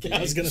fucking I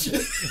was gay. gonna say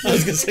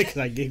because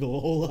I giggle a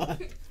whole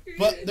lot.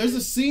 but there's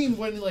a scene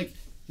when like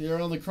they're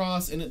on the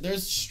cross and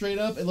there's straight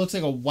up it looks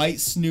like a white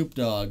Snoop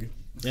Dogg.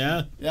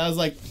 Yeah, Yeah, I was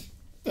like,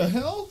 the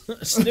hell?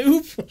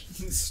 Snoop.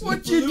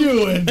 What you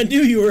doing? I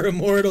knew you were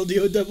immortal.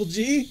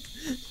 D-O-double-G.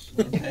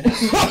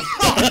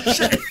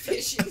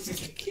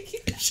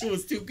 Shit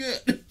was too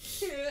good.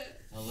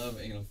 I love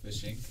anal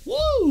fishing. Woo!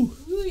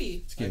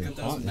 Ooh-wee. It's I getting got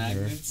hot those in here.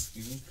 magnets.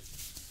 You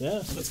know, Yeah.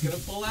 what's gonna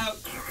pull out?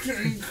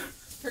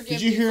 Forgive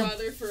Did you me, hear-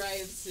 Father, for I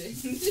have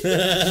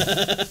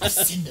sinned. I've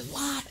sinned a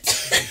lot.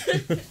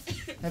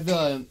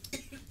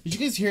 Did you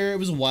guys hear? It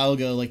was a while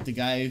ago. Like the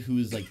guy who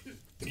was like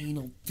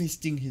anal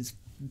fisting his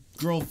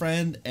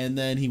girlfriend, and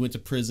then he went to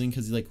prison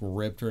because he like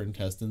ripped her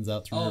intestines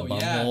out through her Oh,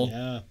 yeah. bumhole.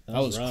 Yeah, That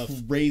was rough.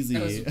 crazy.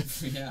 That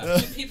was, yeah.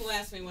 When people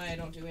ask me why I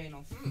don't do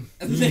anal.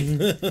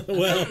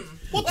 Well,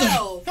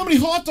 Well, How many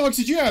hot dogs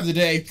did you have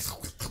today?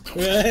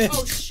 right?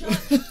 oh, shut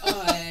up.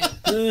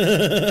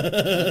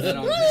 That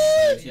on his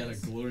side, he had a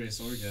glorious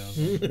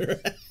orgasm.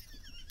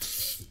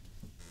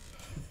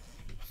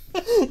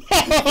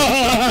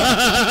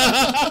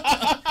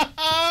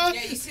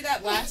 Yeah, you see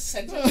that last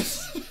sentence?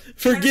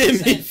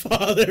 Forgive me, 100%.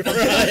 Father, for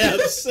I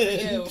have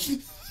sinned.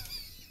 Ew.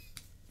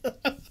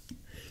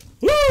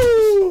 Woo!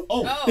 Oh,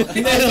 Oh,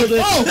 Nailed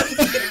it.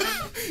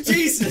 oh!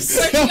 Jesus!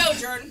 where'd you go,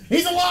 Jordan?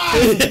 He's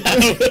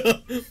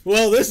alive!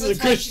 Well, this is Let's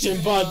a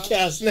Christian watch you,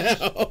 podcast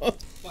now.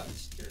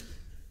 Watch, Jordan.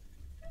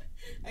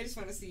 I just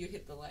want to see you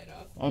hit the light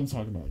off. I'm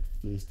talking about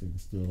fisting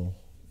still.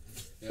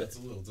 Yeah, it's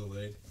a little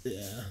delayed.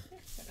 Yeah.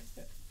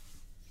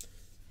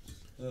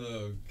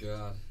 Oh,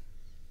 God.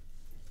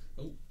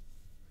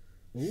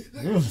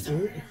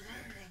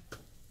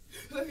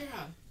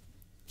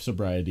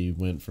 Sobriety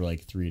went for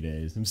like 3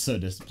 days. I'm so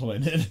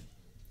disappointed.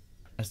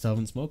 I still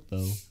haven't smoked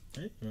though.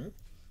 Hey, well.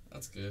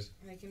 That's good.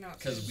 I cannot.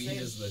 Because say weed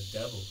it. is the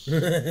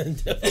devil.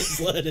 Devil's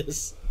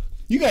lettuce.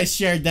 You guys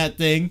shared that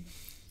thing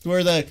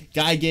where the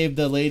guy gave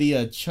the lady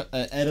a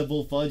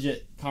edible fudge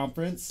at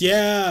conference.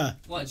 Yeah.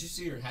 What, did you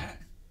see your hat?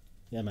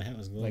 Yeah, my hat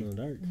was glowing in the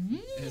dark.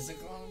 Is it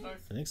glowing in the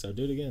dark? I think so.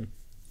 Do it again.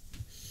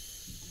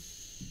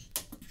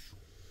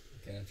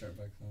 Okay, I'll try it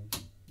back home.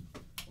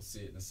 We'll see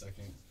it in a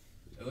second.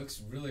 It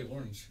looks really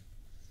orange.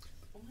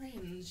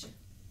 Orange.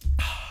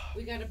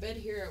 We got a bed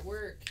here at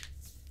work.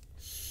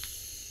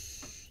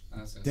 I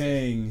was gonna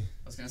Dang.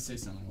 say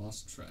something. I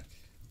lost track.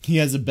 He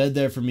has a bed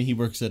there for me. He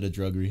works at a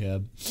drug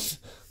rehab.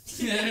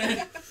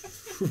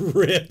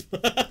 Rip.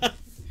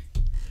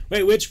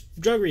 Wait, which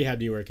drug rehab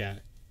do you work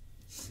at?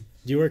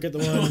 Do you work at the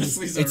one?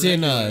 Leslie's a It's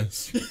in regular. I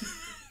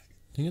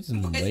think it's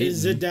in What? Layton.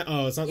 Is it down?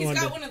 Oh, it's not the He's one.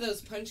 got one of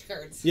those punch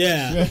cards.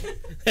 Yeah.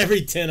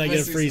 Every 10 I get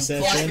a free Leslie's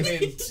session.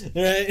 clocking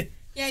in. Right?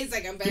 Yeah, he's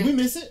like, I'm back. Did we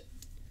miss it?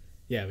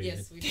 Yeah, we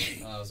Yes, did. we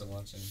did. Oh, I wasn't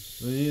watching.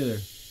 Me either.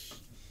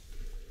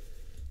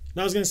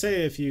 No, I was gonna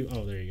say if you.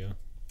 Oh, there you go.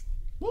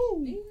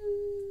 Woo!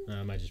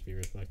 I might just be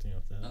reflecting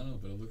off I that. don't know,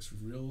 but it looks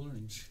real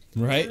orange.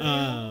 Right?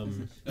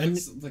 And It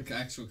looks like the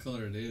actual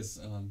color it is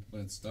when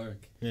it's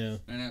dark. yeah,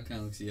 Right now it kind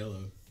of looks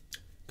yellow.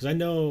 because I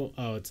know.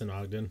 Oh, it's in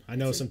Ogden. I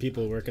know some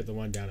people who work at the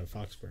one down in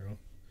Foxborough.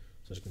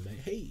 So it's gonna be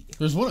like, hey.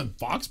 There's one in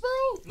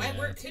Foxborough? My Yeah.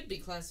 work could be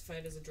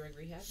classified as a drug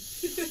rehab.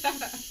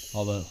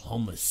 All the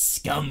homeless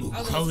scum who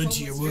All call those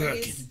into your homeless work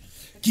druggies.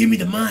 and give me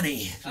the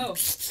money. Oh,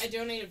 I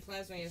donated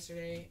plasma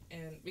yesterday,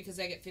 and because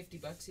I get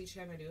 $50 each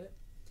time I do it.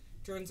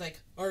 Jordan's like,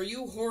 "Are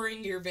you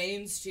whoring your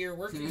veins to your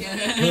work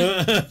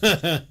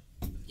again?"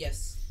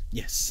 Yes,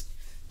 Yes.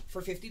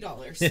 for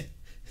 $50.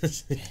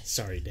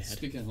 Sorry, Dad.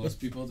 Speaking of homeless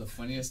people, the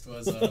funniest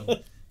was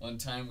one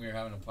time we were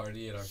having a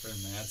party at our friend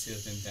Matt's. He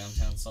lived in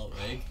downtown Salt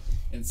Lake,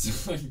 and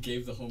someone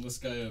gave the homeless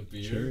guy a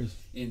beer, Cheers.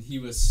 and he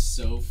was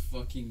so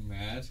fucking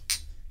mad.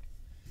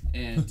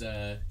 And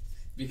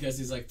because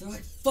he's like, they're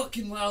like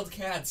fucking wild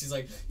cats. He's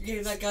like, you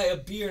gave that guy a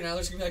beer, now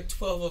there's gonna be like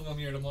 12 of them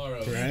here tomorrow.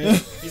 Right?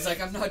 He's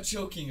like, I'm not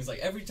joking. He's like,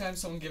 every time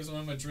someone gives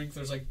him a drink,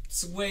 there's like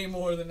way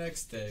more the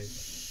next day.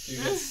 He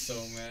gets so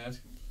mad.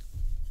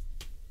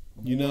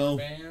 You More know-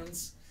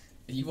 bands?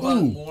 You want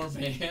Ooh. more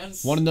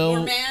bands? Want to More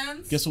know?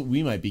 mans. Guess what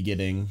we might be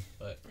getting?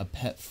 What? A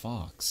pet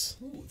fox.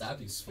 Ooh, that'd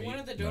be sweet. One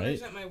of the donors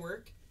Right? at my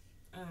work,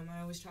 I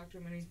always talk to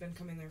him, and he's been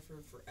coming there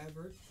for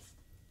forever.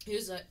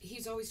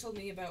 He's always told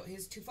me about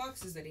his 2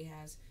 foxes that he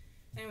has.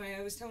 Anyway,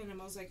 I was telling him,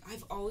 I was like,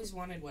 I've always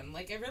wanted one.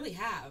 Like, I really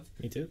have.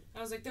 Me too.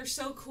 I was like, they're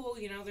so cool,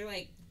 you know, they're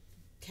like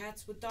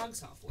cats with dog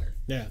software.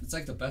 Yeah. It's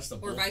like the best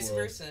of Or both vice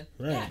worlds. versa.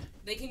 Right. Yeah,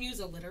 they can use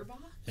a litter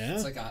box. Yeah.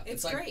 It's like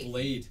It's like great.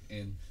 Blade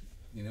in,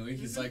 you know,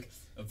 he's like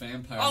a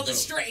vampire. All the but-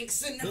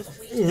 strengths and Right,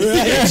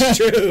 it's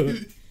true.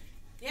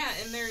 yeah,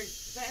 and they're.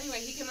 But anyway,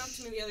 he came up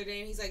to me the other day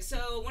and he's like,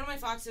 "So one of my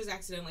foxes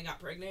accidentally got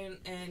pregnant,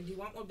 and do you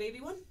want one baby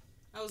one?"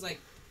 I was like,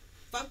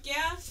 "Fuck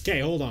yeah!" Okay,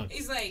 hold on.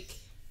 He's like,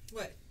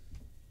 "What?"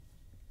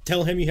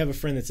 Tell him you have a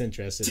friend that's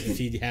interested if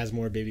he has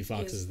more baby He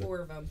foxes. has Than... 4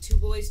 of them, 2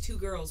 boys, 2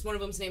 girls. One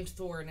of them's named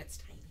Thor, and it's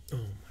tiny. Oh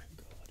my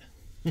god.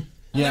 And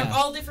they're Yeah.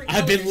 all different.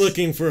 I've been colors.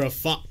 looking for a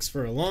fox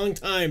for a long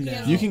time now.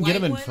 Yeah. You can get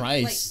them in White one,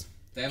 price.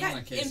 They have Yeah, them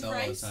on in KSL all the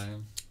price.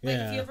 time. Like,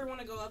 Yeah. if you ever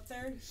want to go up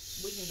there,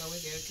 we can go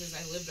with you, because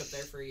I lived up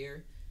there for a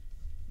year.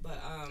 But,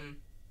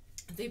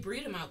 they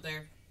breed them out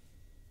there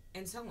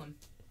and sell them.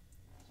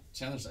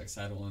 Chandler's X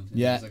had one.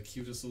 Yeah. It was the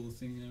cutest little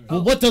thing ever.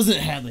 Well, what doesn't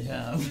Hadley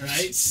have?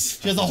 Right?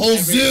 She has a whole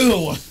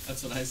zoo.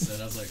 That's what I said.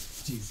 I was like,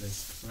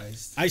 Jesus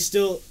Christ. I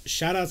still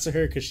shout outs to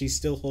her because she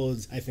still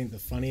holds, I think, the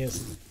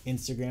funniest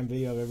Instagram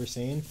video I've ever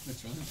seen.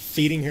 Which one?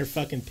 Feeding her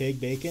fucking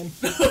pig bacon.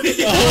 Oh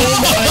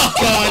my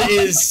god,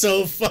 it is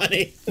so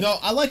funny. No,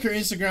 I like her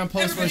Instagram post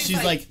where Everybody's she's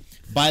like- like,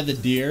 by the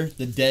deer,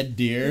 the dead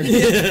deer.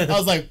 Yeah. I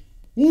was like,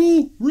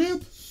 woo,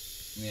 rip.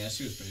 Yeah,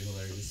 she was pretty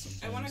hilarious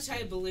sometimes. I want to tie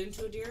a balloon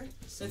to a deer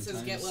that says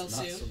Sometimes, "Get well not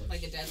soon," so much.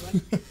 like a dead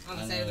one, on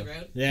the I side of the know.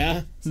 road.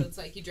 Yeah. So it's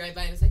like you drive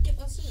by and it's like "Get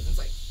well soon." It's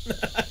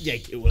like Yeah,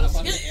 it I was.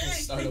 want to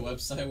start a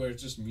website where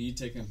it's just me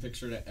taking a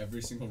picture to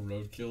every single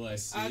roadkill I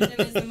see. Ogden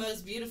is the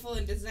most beautiful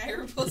and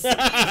desirable city in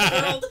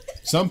the world.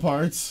 Some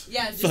parts,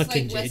 Yeah, just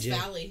Fucking like West JJ.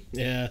 Valley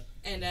Yeah,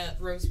 and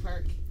Rose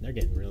Park. they're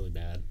getting really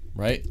bad.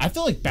 right? I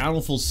feel like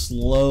Bountiful's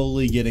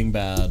slowly getting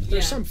bad.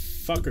 There's Yeah. some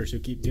fuckers who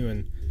keep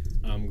doing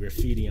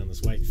graffiti on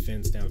this white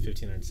fence down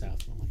 1500 South.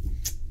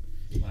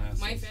 I'm like,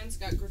 My fence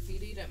got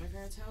graffitied at my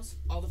parents' house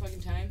all the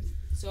fucking time.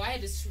 So I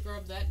had to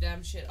scrub that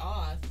damn shit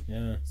off.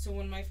 yeah. So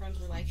when my friends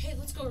were like, "Hey,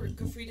 let's go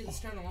graffiti this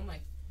tunnel," I'm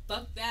like,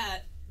 "Fuck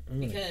that," I'm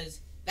gonna, because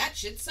that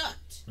shit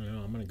sucked. I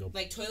know, I'm gonna go.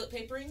 Like toilet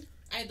papering,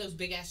 I had those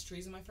big ass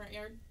trees in my front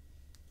yard.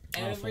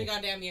 Awful. Every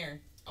goddamn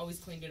year, always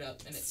cleaned it up,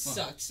 and it Fuck.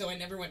 sucked. So I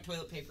never went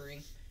toilet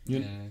papering.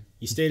 Yeah.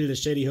 You stayed at a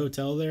shady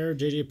hotel there,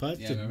 JJ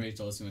Putt? Yeah, remember you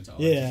told us we went to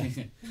Yeah.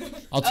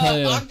 I'll tell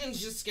you. Ogden's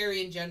just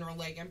scary in general.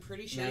 Like I'm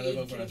pretty sure Nah, you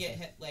they'll go can for get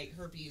us. like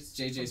herpes.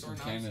 JJ's from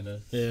doorknobs.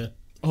 Canada. Yeah.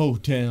 Oh,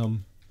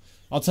 damn.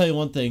 I'll tell you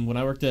one thing. When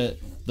I worked at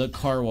the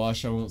car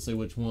wash, I won't say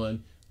which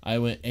one, I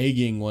went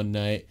egging one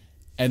night,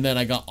 and then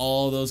I got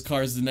all those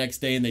cars the next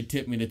day, and they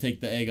tipped me to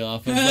take the egg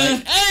off. I was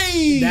like,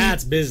 hey!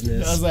 That's I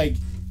business. was like,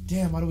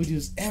 damn, why do we do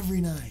this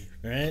every night?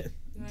 Right?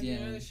 You want to Yeah.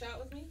 do another shot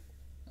with me?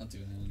 I'll do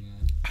it.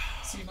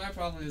 See, my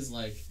problem is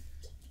like,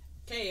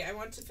 Okay, I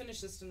want to finish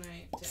this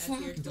tonight. To add to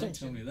fuck, your don't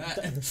tell collection. me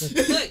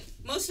that. Look,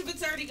 most of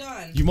it's already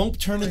gone. You won't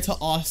turn into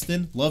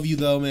Austin. Love you,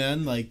 though,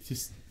 man. Like,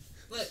 just...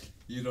 Look,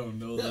 You don't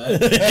know look.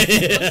 that. Most of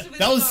it's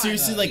That was gone.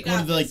 seriously, We like, got one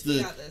of the, like, this, we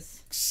the got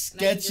this.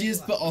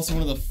 sketchiest, but also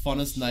one of the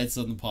funnest nights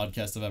on the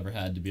podcast I've ever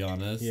had, to be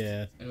honest.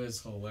 Yeah. It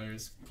was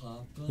hilarious.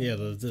 Papa. Yeah,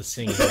 the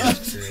singing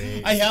was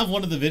great. I have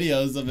one of the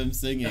videos of him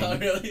singing. Oh,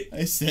 really?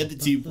 I sent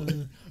it to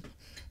you.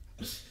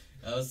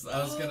 I was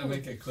gonna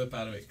make a clip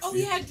out of it. Oh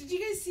yeah, did you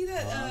guys see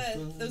that? Papa.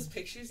 Those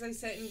pictures I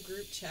sent in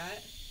group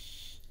chat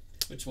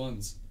Which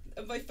ones?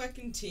 of my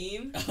fucking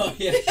team. Oh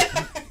yeah.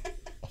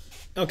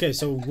 Okay,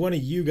 so one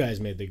of you guys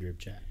made the group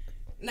chat.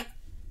 No.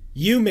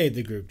 You made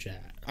the group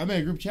chat. I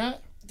made a group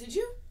chat. Did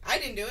you? I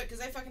didn't do it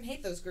because I fucking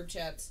hate those group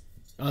chats.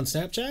 On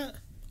Snapchat?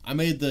 I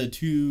made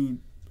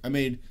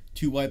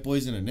two white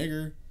boys and a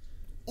nigger.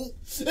 Oh.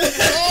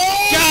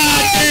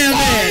 God damn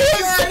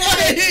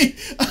it!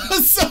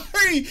 I'm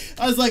sorry.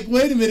 I was like,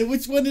 wait a minute,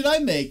 which one did I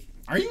make?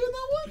 Are you in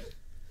that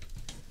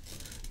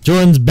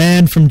Jordan's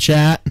banned from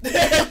chat.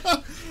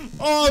 one?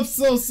 Oh, I'm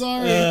so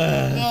sorry.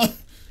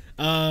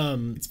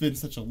 Um, It's been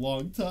such a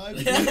long time.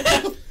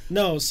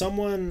 no,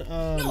 someone.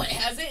 No, it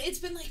hasn't. It's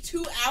been like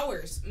 2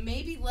 hours,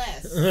 maybe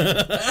less.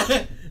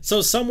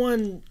 So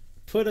someone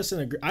put us in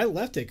a group. I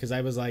left it because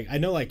I was like, I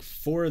know like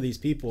 4 of these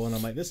people, and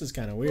I'm like, this is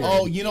kind of weird.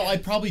 Oh, you know, I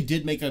probably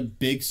did make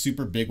a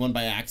super big one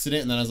by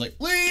accident, and then I was like,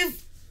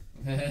 leave.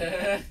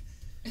 Time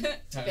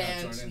out,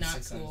 Banned, Jordan, not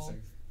 600 cool.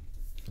 seconds.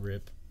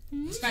 Rip.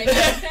 I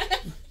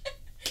know.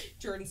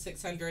 Jordan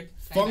 600.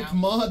 Funk Timeout.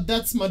 mod,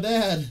 that's my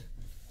dad.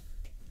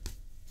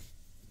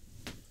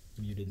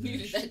 Muted.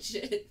 Muted that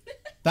shit.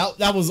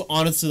 That was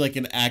honestly like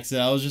an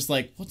accident. I was just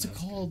like, what's it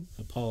called?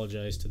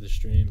 Apologize to the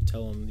stream.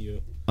 Tell them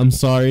you. I'm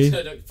sorry.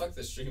 Fuck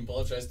the stream.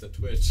 Apologize to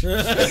Twitch.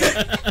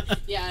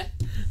 Yeah.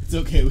 It's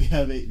okay, we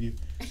have 8 of you.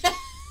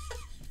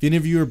 If any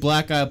of you are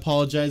black, I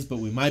apologize, but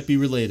we might be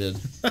related.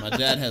 My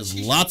dad has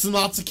lots and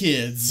lots of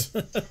kids.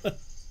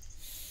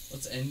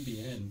 What's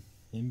NBN?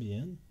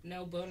 NBN?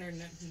 No boner,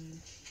 no,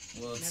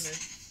 Well, it's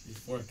never.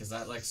 before, because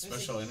that like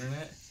special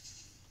internet.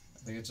 I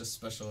think it's just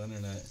special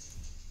internet.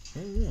 I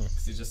don't know.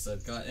 Because he just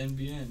said, got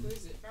NBN.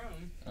 Where's it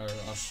from? Or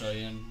I'll show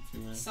you if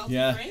you want. Salty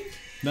Yeah. Frank?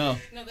 No,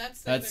 No,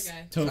 that's the that's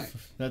other guy.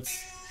 that's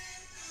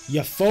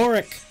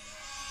Euphoric.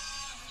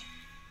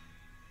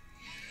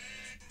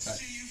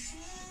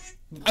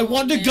 I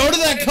wanted to go to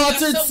that man,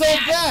 concert that's so so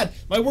bad.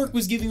 My work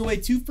was giving away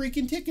 2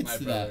 freaking tickets My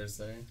to that. brother's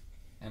there.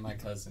 And my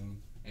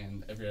cousin.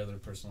 And every other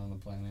person on the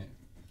planet.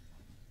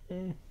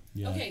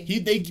 Yeah. Okay.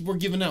 They were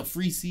giving out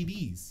free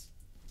CDs.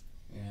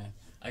 Yeah.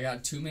 I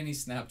got too many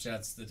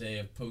Snapchats today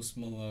of Post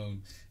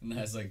Malone. And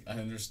I was like, I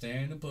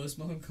understand the Post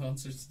Malone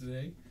concerts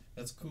today.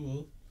 That's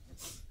cool.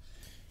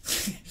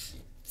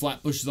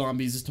 Flatbush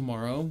Zombies is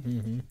tomorrow.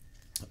 Mm-hmm.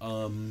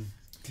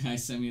 Can I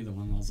send you the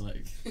one I was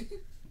like,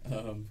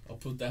 I'll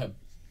put that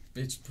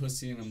bitch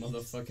pussy in a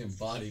motherfucking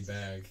body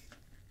bag.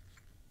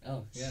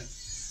 Oh, yeah.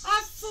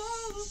 I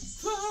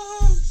fall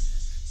apart.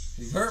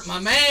 You hurt my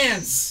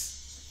mans!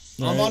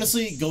 I'm Right.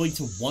 honestly going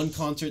to one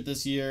concert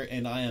this year,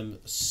 and I am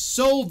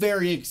so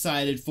very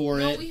excited for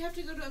No, it. we have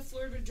to go to a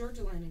Florida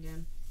Georgia line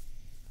again.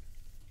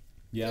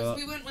 Yeah, 'Cause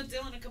we went with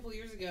Dylan a couple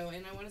years ago,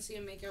 and I want to see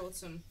him make out with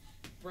some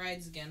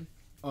brides again.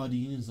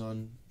 Audine is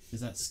on. Is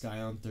that Sky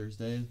on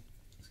Thursday?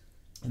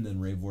 And then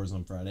Rave Wars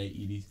on Friday.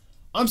 EDC.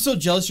 I'm so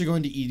jealous you're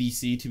going to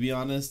EDC. To be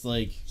honest,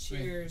 like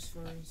Cheers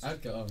for us.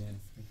 I'd go, oh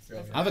man.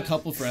 I have a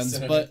couple friends,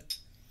 but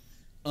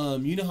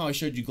you know how I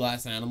showed you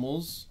Glass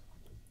Animals?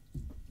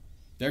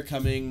 They're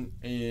coming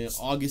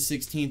August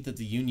 16th at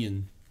the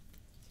Union.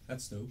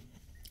 That's dope.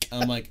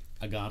 I'm like,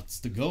 I got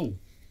to go.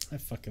 I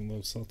fucking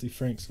love Salty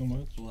Frank so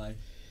much. Why?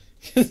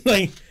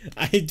 Like,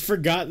 I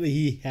forgot that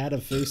he had a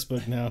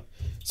Facebook now.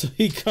 So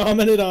he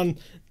commented on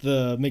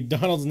the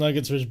McDonald's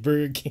nuggets versus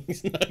Burger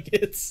King's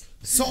nuggets.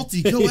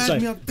 Salty, go He's add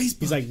like- me on Facebook.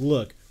 He's like,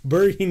 look,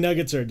 Burger King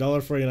nuggets are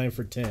 $1.49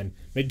 for 10.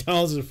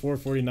 McDonald's is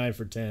 $4.49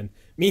 for 10.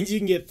 Means you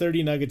can get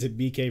 30 nuggets at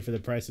BK for the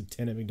price of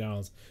 10 at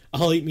McDonald's.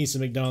 I'll eat me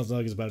some McDonald's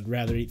nuggets, but I'd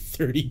rather eat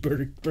 30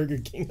 Burger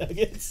King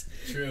nuggets.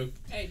 True.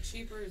 Hey,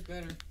 cheaper is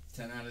better.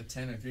 10 out of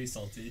 10 agree,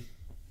 Salty.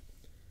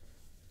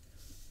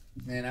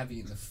 Man, I've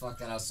eaten the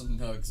fuck out of some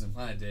nugs in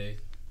my day.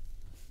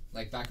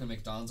 Like back when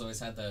McDonald's always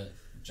had the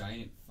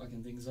giant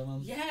fucking things of them.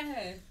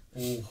 Yeah.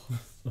 Oh,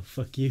 Oh,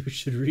 fuck you.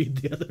 Should read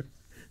the other.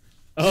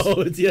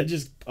 Oh, it's, yeah,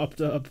 just popped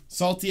up.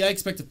 Salty, I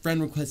expect a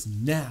friend request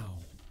now.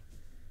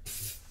 I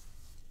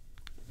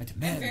I'm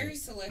demand very it.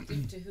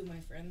 selective to who my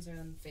friends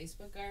on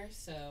Facebook are,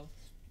 so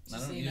I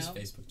just so don't you use know.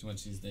 Facebook too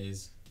much these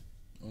days.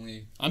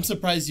 Only I'm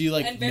surprised you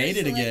like I'm very made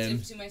it selective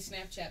again. to my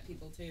Snapchat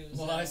people too.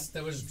 well, So.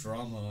 there was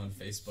drama on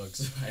Facebook,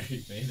 so I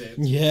already made it.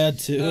 Yeah,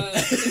 too.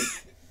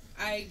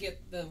 I get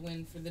the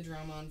win for the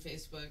drama on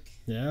Facebook.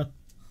 Yeah.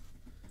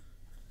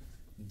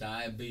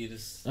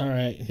 Diabetes. All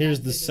right, here's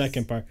the Goodness.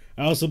 second part.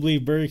 I also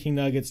believe Burger King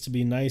nuggets to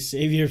be nice,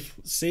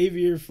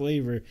 savior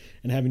flavor,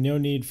 and having no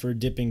need for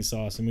dipping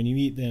sauce. And when you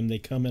eat them, they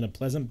come in a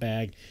pleasant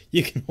bag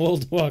you can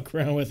hold to walk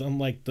around with,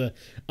 unlike the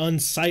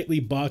unsightly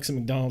box that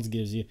McDonald's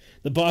gives you.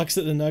 The box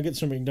that the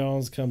nuggets from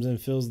McDonald's comes in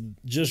feels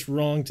just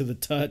wrong to the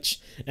touch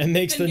and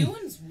makes The the new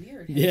one's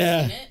weird. Have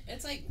Yeah. you seen it?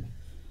 It's like,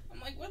 I'm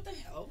like, what the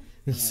hell?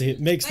 see it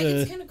makes Like,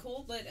 it's the kind of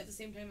cool, but at the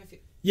same time, I feel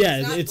yeah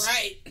it's not it's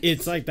right.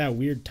 it's like that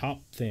weird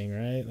top thing,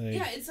 right? Like,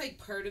 Yeah, it's like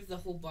part of the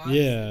whole box.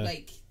 Yeah.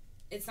 Like,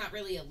 it's not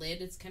really a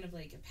lid. It's kind of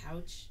like a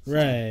pouch.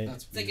 right.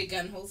 That's It's like a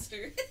gun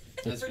holster.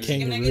 That's for weird.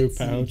 chicken Kangaroo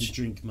nuggets. I need pouch. to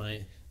drink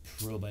my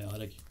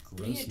probiotic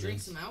You need to drink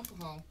grossness. some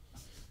alcohol.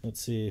 Let's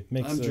see.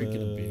 Makes I'm the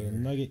drinking a beer.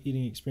 nugget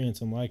eating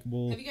experience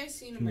unlikable. Have you guys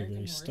seen From the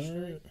American very Horror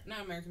Story? start.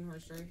 Not American Horror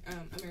Story.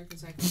 American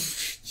Psycho.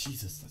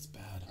 Jesus, that's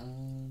bad.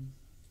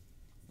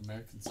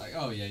 American Psycho.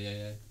 Oh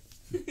yeah.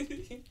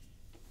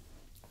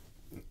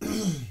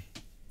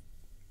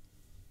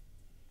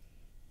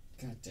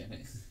 God damn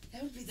it.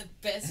 That would be the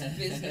best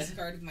business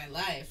card of my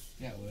life.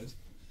 Yeah, it would. Do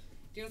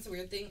you know what's the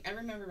weird thing? I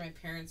remember my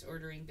parents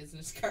ordering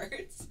business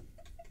cards.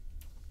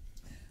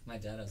 My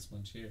dad has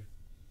one here.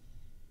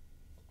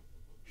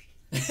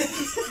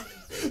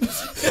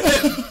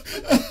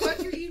 What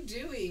are you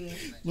doing?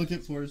 Look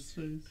at Forrest's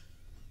face.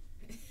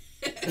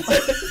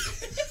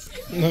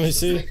 Let me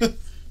see. My dad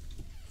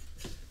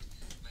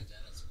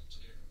has one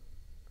here.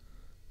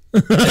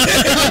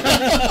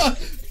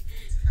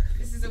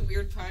 This is a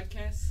weird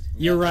podcast.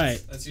 You're right.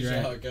 That's You're usually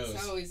right. how it goes.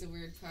 It's always a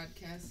weird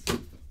podcast.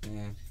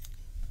 Yeah.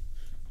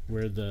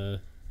 We're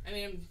the I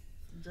mean,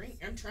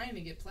 I'm trying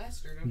to get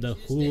plastered on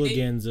Tuesday.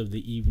 hooligans of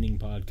the evening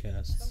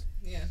podcast.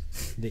 Yeah.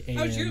 The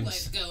How's your AMs.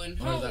 life going?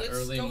 Or Oh, the it's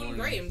early going morning.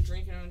 great. I'm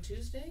drinking on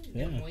Tuesday.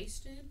 Yeah. I'm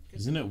wasted.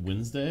 'Cause- Isn't it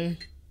Wednesday?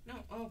 No.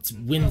 Oh. It's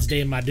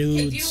Wednesday, my Hey, do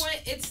you dudes. know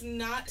what? It's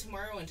not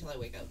tomorrow until I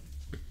wake up.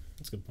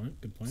 That's a good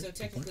point. Good point. So good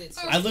technically, point. it's.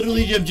 I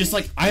literally am just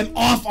like, I'm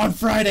off on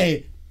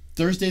Friday.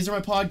 Thursdays are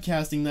my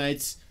podcasting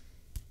nights.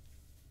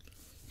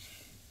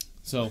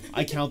 So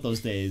I count those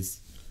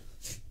days.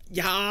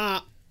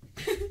 Yeah.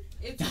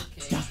 It's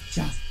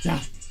okay.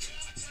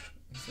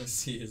 Let's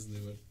see his new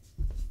one.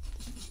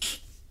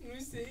 Let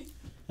me see.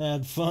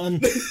 Had fun.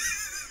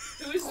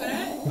 Who's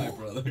that? My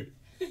brother.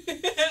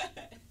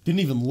 Didn't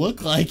even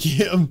look like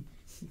him.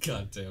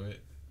 God damn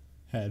it.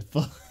 Had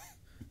fun.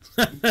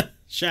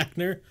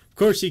 Shackner. Of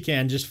course you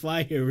can. Just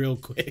fly here real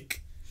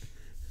quick.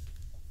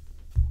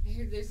 I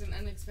heard there's an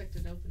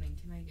unexpected opening.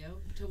 Can I go?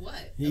 To what?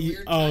 A You-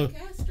 weird oh.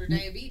 podcast or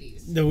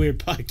diabetes? The weird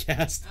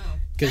podcast. Oh.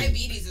 'Cause-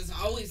 Diabetes is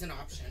always an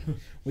option.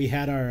 We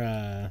had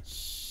our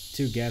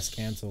two guests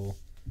cancel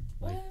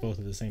like What? both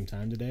at the same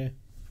time today.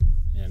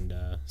 And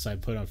so I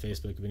put on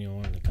Facebook if anyone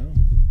wanted to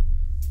come.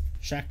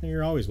 Shackner,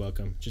 you're always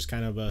welcome. Just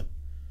kind of a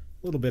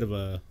little bit of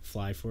a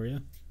fly for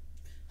you.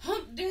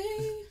 Hump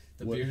day.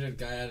 The What? bearded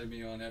guy added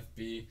me on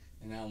FB,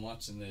 and now I'm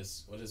watching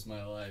this. What is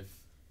my life?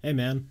 Hey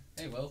man,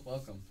 Hey, well,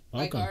 welcome.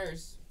 Like welcome.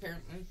 ours,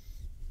 apparently.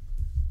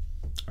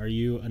 Are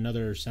you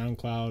another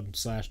SoundCloud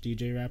 /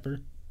 DJ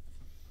rapper?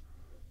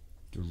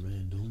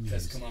 Durando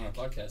Guys, come on our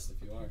podcast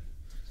if you are.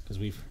 Because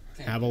we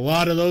Can't have a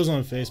lot of those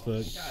on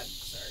Facebook. God,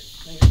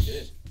 sorry. No, you're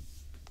good.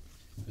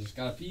 I just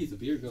gotta pee. The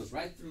beer goes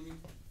right through me.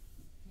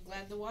 I'm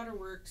glad the water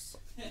works.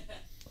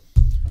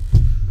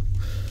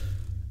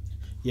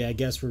 Yeah, I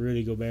guess for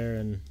Rudy Gobert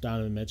and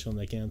Donovan Mitchell, and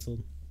they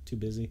canceled. Too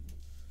busy.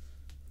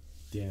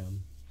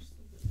 Damn.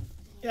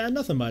 Yeah,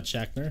 nothing much,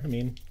 Shackner. I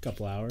mean, a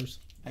couple hours.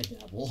 I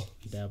dabble.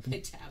 You dabble. I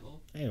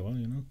dabble. Hey, well,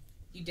 you know.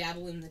 You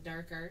dabble in the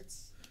dark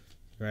arts.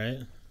 Right?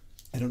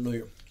 I don't know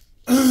your.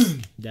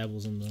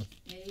 Dabbles in the...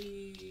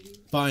 Hey.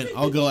 Fine,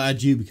 I'll go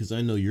add you because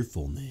I know your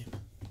full name.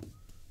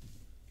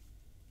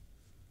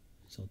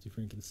 Salty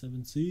Frank of the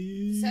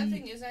 7C. Sad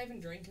thing is, I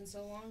haven't drank in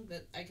so long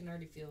that I can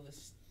already feel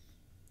this.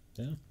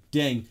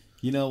 Dang,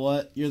 you know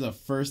what? You're the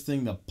first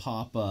thing to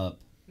pop up.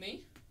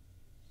 Me?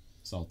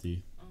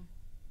 Salty.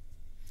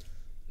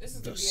 This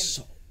is The gonna be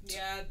salt.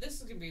 yeah, this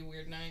is gonna be a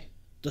weird night.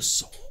 The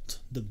salt.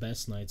 The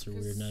best nights are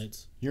weird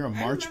nights. You're a I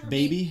March remember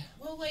baby.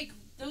 Well, like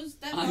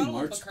that I'm bottle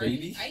March of Bacardi.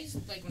 baby. I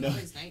used like when No, I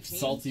was 19,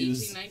 Salty 18,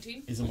 is-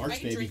 19. is a March I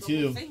could baby, drink the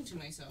too. whole thing to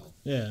myself.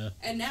 Yeah.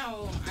 And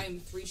now I'm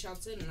 3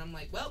 shots in, and I'm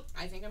like, well,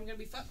 I think I'm gonna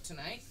be fucked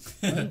tonight.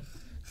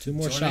 2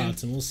 more Jordan.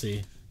 shots and we'll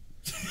see.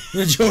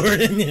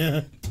 Jordan,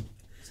 yeah.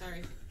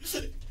 Sorry.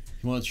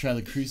 You want to try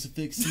the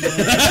crucifix?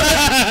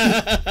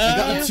 I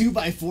got a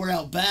 2x4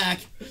 out back.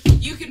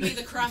 You can be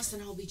the cross,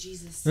 and I'll be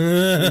Jesus. That's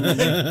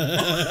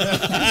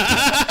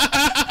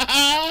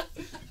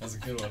a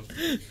good one.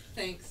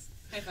 Thanks.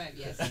 High five.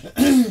 Yes.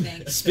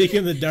 Thanks. Speaking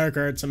of the dark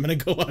arts, I'm gonna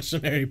go watch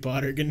some Harry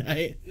Potter. Good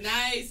night.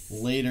 Nice.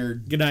 Later,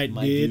 Good night,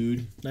 my dude.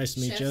 dude. Nice to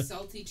meet Chef you.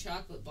 salty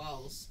chocolate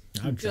balls.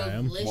 I'll try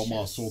them.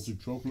 Delicious.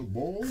 chocolate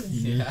ball.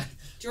 Yeah.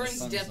 Jordan's That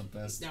sounds the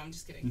definitely. best. No, I'm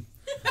just kidding.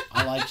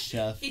 I like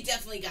Chef. He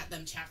definitely got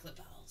them chocolate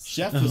balls.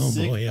 Chef was Oh,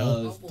 sick boy, yeah. of.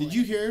 Oh, boy. Did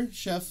you hear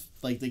Chef?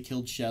 Like they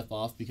killed Chef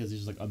off because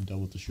he's just like, I'm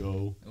done with the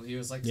show. Well, he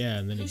was like, Yeah,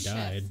 and then he Who's Chef?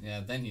 died. yeah,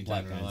 then he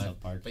Black died guy in alive. South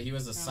Park. But he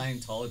was a Oh.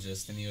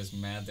 Scientologist, and he was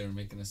mad they were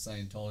making a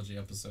Scientology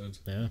episode.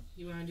 Yeah.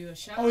 You want to do a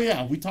shot? Oh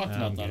yeah, we talked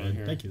I'm about that on good.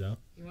 here. Thank you, though.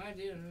 You want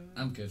to do?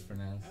 I'm good for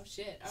now. Oh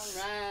shit! All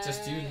right.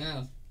 Just you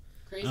now.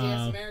 Crazy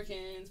ass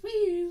Americans.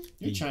 Woo!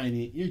 You're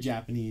Chinese. You're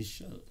Japanese.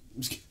 Shut up.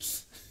 I'm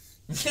just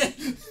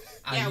kidding.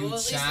 Are Yeah, you well at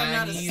least I'm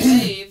not a Chinese?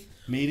 slave.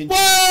 Made in. Whoa!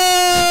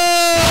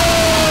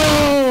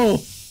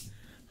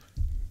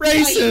 Oh,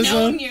 you Racism.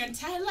 known your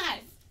entire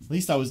life. At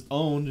least I was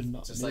owned and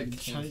not Just made like in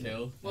King China.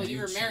 Hill. Well, Are you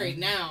you were married Chinese?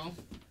 now.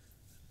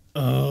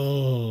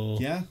 Oh.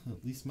 Yeah,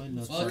 at least my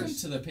nuts. Welcome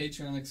first. to the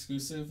Patreon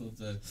exclusive of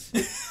the.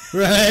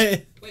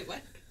 Right. Wait,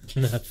 what?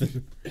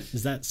 Nothing.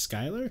 Is that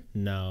Skylar?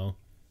 No.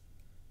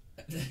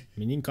 I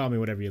mean, you can call me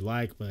whatever you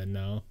like, but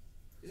no.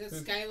 Is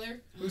that Skylar?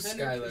 Who's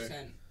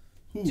 100%.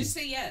 Who? Just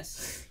say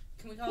yes.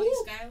 Can we call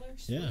you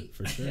Skylar? Yeah, Sweet.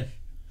 for sure.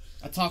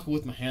 I talk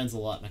with my hands a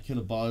lot, and it kind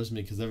of bothers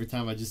me because every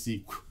time I just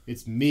see,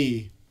 it's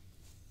me.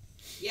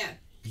 Yeah.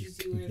 You 'cause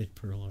you were- committed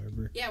Pearl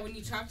Harbor. Yeah, when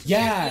you talk to me,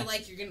 Yeah. I feel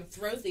like you're gonna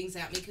throw things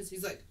at me because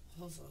he's like,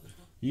 oh,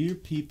 Your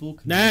people.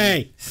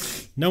 Nay!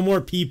 No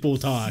more people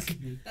talk.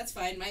 that's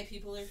fine. My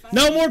people are fine.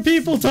 No more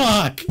people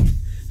talk!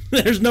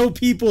 There's no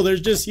people,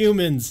 there's just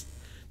humans.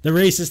 The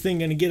racist thing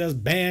gonna get us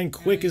banned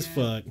quick as yeah.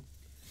 fuck.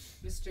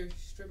 Mr.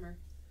 Strimmer,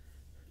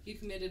 you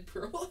committed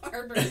Pearl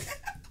Harbor.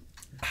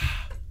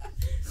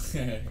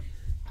 Fair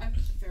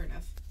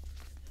enough.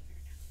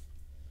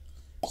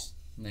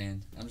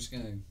 Man, I'm just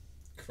gonna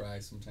cry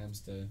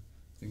sometimes to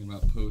thinking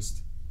about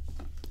Post.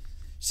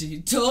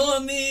 She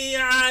told me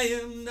I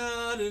am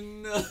not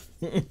enough.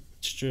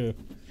 It's true.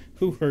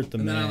 Who hurt the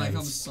And then man? I'm like,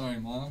 I'm sorry,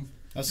 Mom.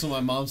 That's what my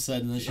mom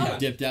said, and then she Yeah.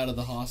 dipped out of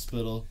the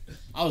hospital.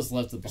 I was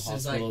left at the She's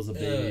hospital like, as a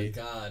baby.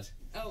 God.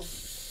 Oh,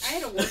 I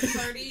had a work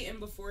party, and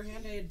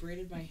beforehand I had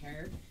braided my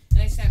hair.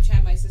 And I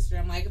Snapchat my sister.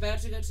 I'm like, about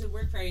to go to the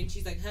work party, and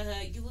she's like,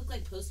 haha, you look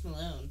like Post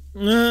Malone.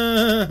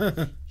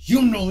 You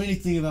don't know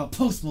anything about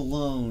Post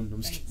Malone.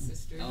 I'm just Thanks,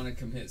 sister. I want to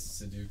commit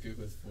Sudoku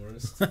with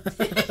Forrest.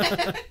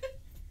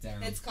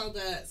 Damn. It's called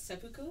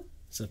seppuku.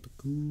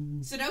 Seppuku.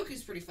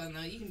 Sudoku's pretty fun,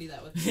 though. You can do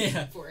that with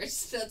Yeah.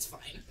 Forrest. That's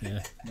fine.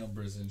 Yeah,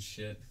 Numbers and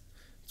shit.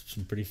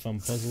 some pretty fun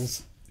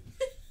puzzles.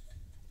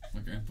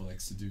 My grandpa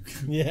likes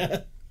Sudoku.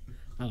 Yeah.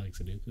 I like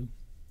Sudoku.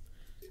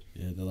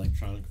 Yeah, the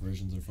electronic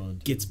versions are fun.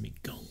 Too. Gets me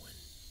going.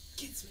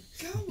 Gets me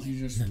going.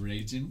 You're just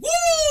raging. Woo!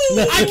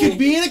 I could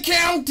be an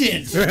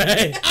accountant.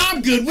 Right.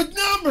 I'm good with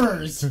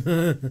numbers.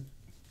 You're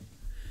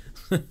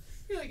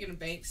like in a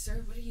bank,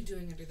 sir. What are you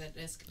doing under that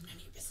desk? None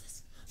of your business.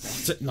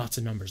 Lots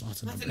of numbers,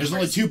 lots of Lots of numbers. There's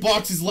only 2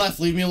 boxes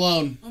left. Leave me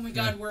alone. Oh my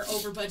god, we're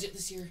over budget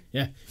this year.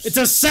 Yeah. It's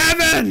a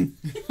 7!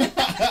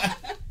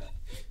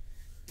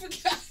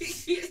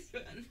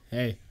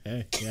 Hey,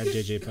 yeah,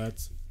 JJ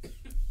Putz.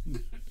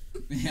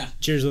 Yeah.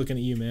 Cheers looking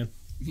at you, man.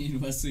 Me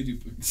and Wesley do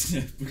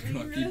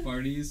bukkake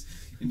parties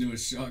into a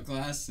shot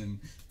glass, and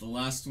the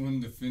last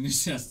one to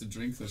finish has to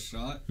drink the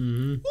shot.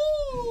 Mm-hmm.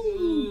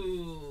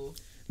 Ooh.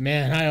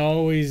 Man, I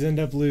always end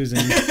up losing.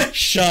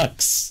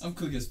 Shucks. I'm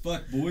quick as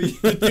fuck, boy.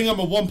 Good thing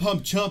I'm a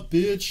 1-pump chump,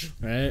 bitch.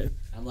 Right?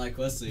 I'm like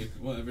Wesley.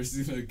 Ever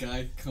seen a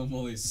guy come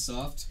while he's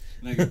soft?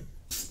 And I go,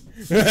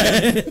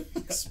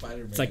 Right?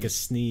 Spider-Man. It's like a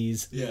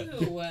sneeze. Yeah.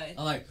 Ew, what?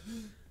 I'm like,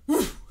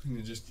 whew, and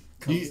it just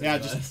comes Yeah,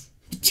 out. just-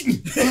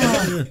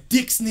 Ah,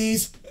 dick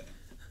sneeze.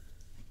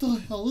 The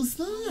hell is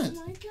Oh that?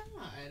 my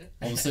god.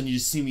 All of a sudden, you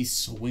just see me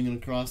swinging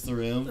across the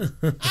room.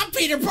 I'm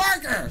Peter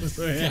Parker. God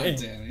Right?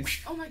 damn it.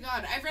 Oh my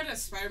god, I read a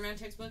Spider-Man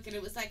textbook and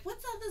it was like,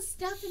 what's all the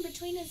stuff in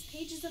between his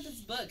pages of his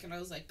book? And I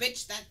was like,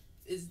 bitch, that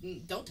is,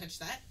 don't touch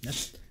that.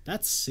 That's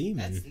That's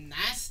semen.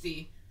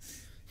 nasty.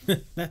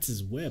 That's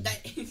his web.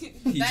 That, just-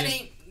 that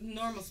ain't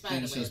normal Then spider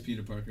it shows web.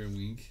 Peter Parker a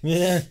wink.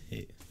 Yeah.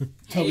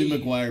 Toby Hey.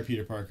 Maguire,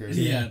 Peter Parker.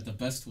 Yeah, the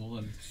best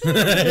one.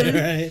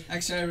 Right?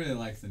 Actually, I really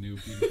like the new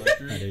Peter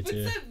Parker. I do What's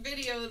too. that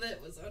video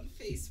that was on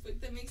Facebook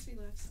that makes me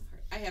laugh so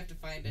hard? I have to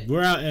find it.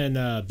 We're out in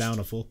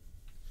Bountiful.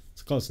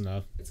 It's close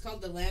enough. It's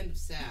called The Land of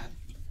Sad.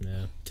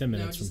 Yeah. 10 No,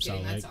 minutes just from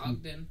kidding. Salt That's Lake.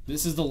 Ogden.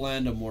 This is the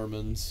land of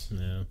Mormons.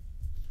 Yeah.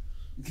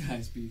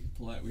 Guys, be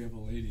polite. We have a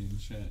lady in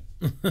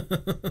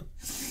chat.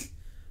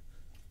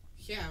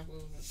 Yeah,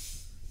 well.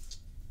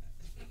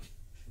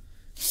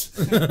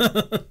 You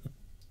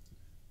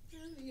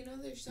know,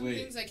 there's some Wait.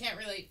 things I can't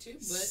relate to,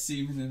 but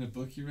Semen in a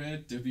book you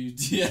read?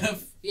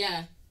 WTF?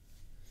 yeah.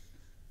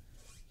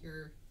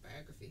 Your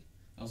biography.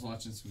 I was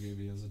watching some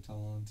videos of Tom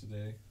Holland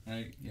today.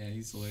 Right? Yeah,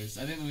 he's hilarious.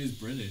 I didn't know he was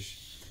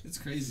British. It's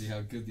crazy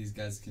how good these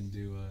guys can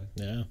do.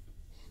 Yeah.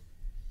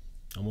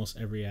 Almost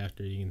every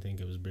actor you can think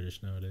of is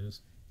British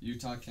nowadays.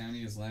 Utah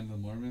County is land of the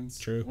Mormons.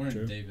 True, We're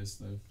true. in Davis,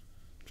 though.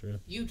 True.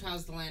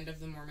 Utah's the land of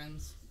the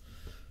Mormons.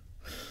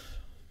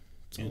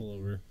 It's all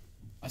over.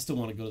 I still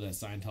want to go to that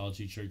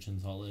Scientology church in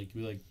Salt Lake.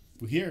 Be like,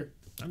 we're here.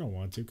 I don't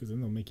want to because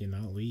then they'll make you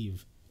not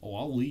leave. Oh,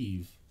 I'll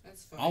leave.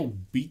 That's fine. I'll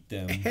beat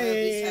them. Or at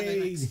least have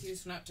an Hey!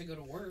 excuse not to go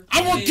to work.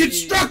 I want Hey.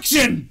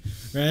 construction!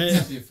 Right?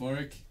 Happy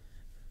euphoric.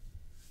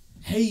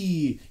 Hey,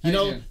 you Hey,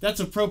 know, dude. that's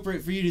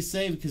appropriate for you to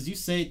say because you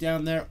say it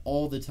down there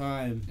all the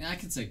time. Yeah, I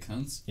could say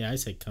cunts. Yeah, I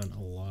say cunt a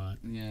lot.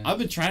 Yeah. I've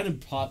been trying to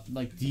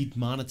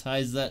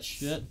demonetize that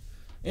shit.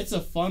 It's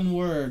a fun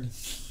word.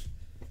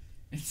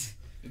 It's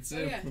Oh,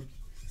 yeah.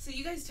 So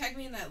you guys tag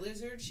me in that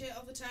lizard shit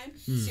all the time?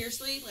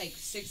 Seriously, like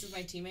 6 of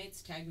my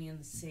teammates tag me in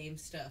the same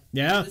stuff.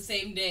 Yeah? The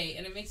same day,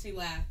 and it makes me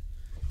laugh.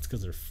 It's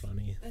because they're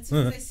funny. That's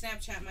because I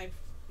Snapchat my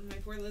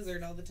poor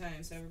lizard all the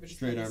time, so everybody's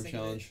Straight probably arm sick of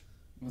it. challenge.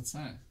 What's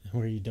that?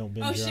 Where you don't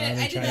bend Oh your shit, arm I and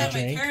did try that to at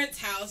my drink. parents'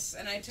 house,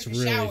 and I It's took a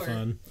really shower.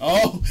 fun.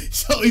 Oh,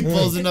 so he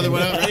pulls another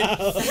one out,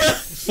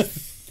 right?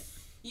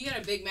 You got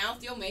a big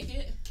mouth, you'll make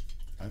it.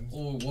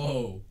 Oh,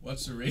 whoa.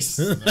 What's the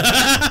racism?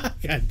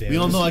 God damn We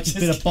all it. know I can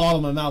fit a ball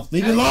in my mouth.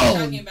 Leave I me was talking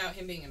alone! about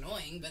him being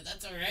annoying, but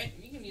that's alright.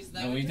 You can use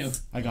that No, one. we know.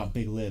 I got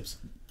big lips.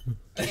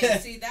 Okay,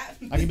 see that?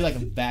 I can be like a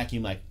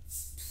vacuum, like,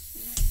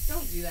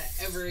 Don't do that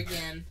ever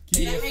again.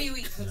 Can Is that you- how you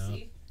eat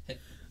pussy?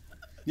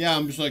 yeah,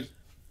 I'm just like,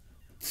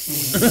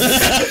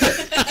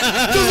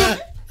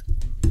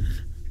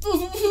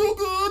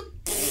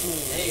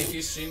 Hey, if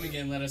you stream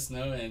again, let us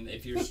know. And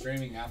if you're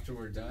streaming after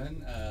we're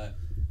done,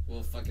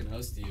 we'll fucking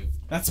host you.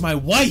 that's my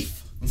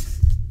wife!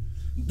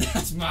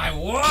 That's my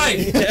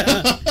wife!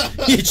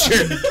 Get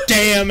your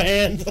damn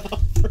hands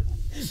off.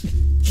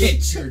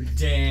 Get your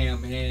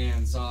damn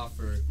hands off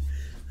her.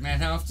 Man,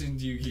 how often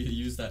do you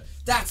use that?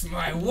 That's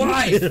my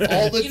wife!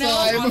 All the You know,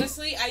 time!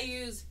 honestly, I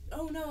use,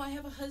 oh no, I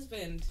have a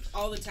husband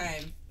all the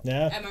time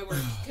Yeah? at my work.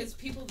 Because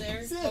people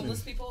there,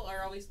 homeless people,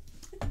 are always,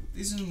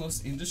 These are the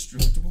most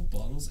indestructible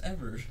bottles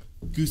ever.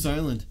 Goose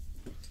Island.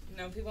 you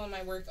know, people in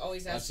my work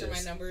always Watch ask for my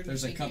this. number. and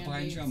There's a shake cup me on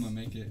behind you. I'm dates. gonna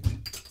make it.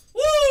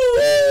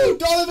 Woo!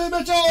 Donovan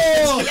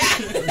Mitchell! Yeah!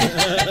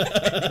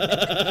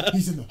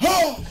 He's in the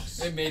house!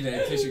 They made it,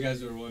 in case you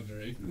guys were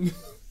wondering.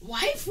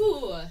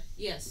 Waifu!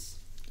 Yes.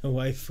 A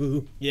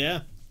waifu.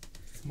 Yeah.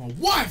 My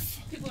wife!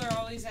 People are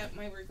always at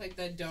my work, like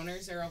the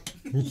donors are all,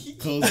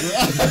 Close her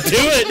up. Do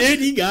it, dude.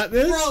 You got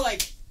this. we're all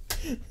like,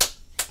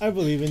 I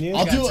believe in you.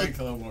 I'll Gotta do drink it.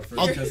 a little more first.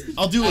 I'll, because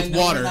I'll do it I with know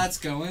water. where that's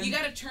going. you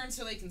gotta turn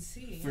so they can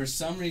see. For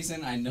some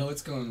reason, I know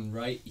it's going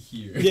right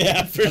here.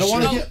 Yeah, for I don't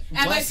want sure. to Oh, get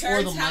at my wet or the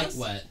parents' mic house?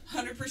 wet.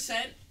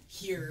 100%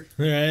 here.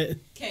 Right?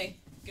 Okay,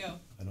 go.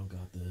 I don't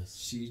got this.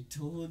 She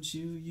told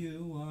you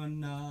you are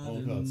not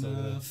Oh, God, so good.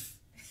 enough.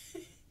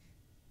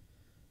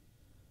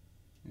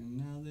 And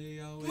now they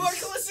always. More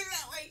closer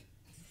that way.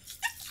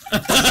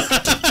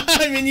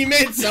 I mean, you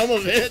made some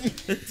of it.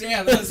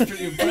 Damn, that was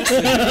pretty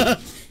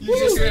impressive. You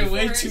just Woo! ran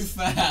way First. too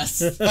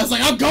fast. I was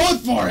like, I'm going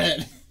for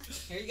it!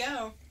 Here you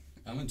go.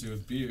 I'm into a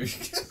beer.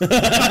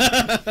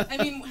 I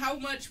mean, how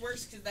much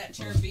worse could that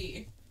chair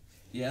be?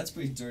 Yeah, it's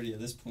pretty dirty at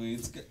this point.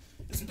 It's good.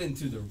 It's been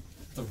through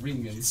the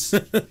ringings.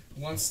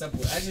 One step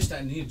away. I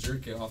need to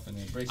jerk it off and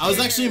it breaks. I was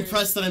Sure. actually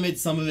impressed that I made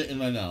some of it in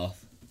my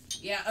mouth.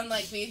 Yeah,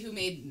 unlike me, who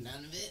made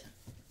none of it.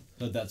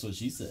 But that's what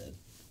she said.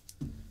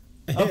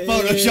 A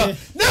Photoshop.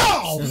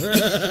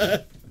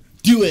 No!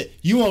 Do it.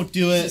 You won't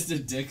do it. just a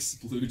dick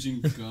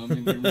splooging gum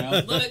in your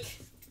mouth. Look.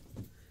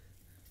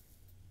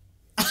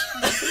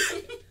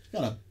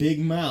 Got a big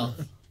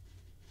mouth.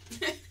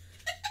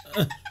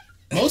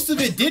 Most of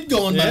it did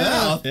go in my Yeah,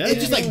 mouth. yeah, It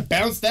just yeah. like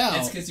bounced out.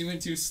 It's because you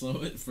went too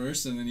slow at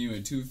first and then you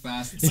went too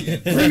fast at the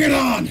end. Bring it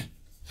on!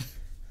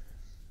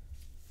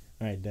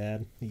 All right,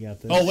 Dad. You got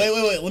this. Oh,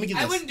 wait. Let me get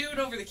I this. wouldn't do it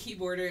over the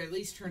keyboard or at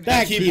least turn it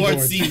That up.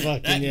 keyboard's keyboard's seen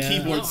fucking, that yeah.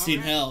 keyboard's Oh, seen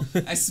alright.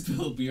 hell. I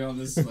spill beer on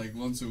this like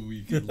once a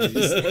week at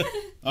least.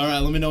 All right,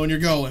 let me know when you're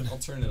going. I'll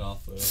turn it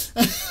off though.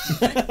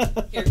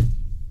 Here.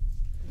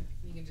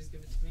 You can just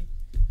give it to me.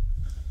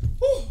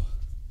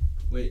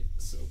 Wait,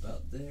 so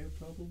about there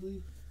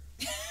probably?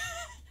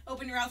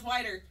 Open your mouth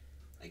wider.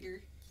 Like you're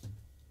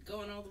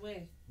going all the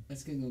way.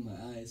 That's gonna go in my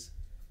eyes.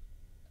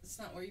 That's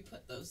not where you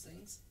put those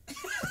things.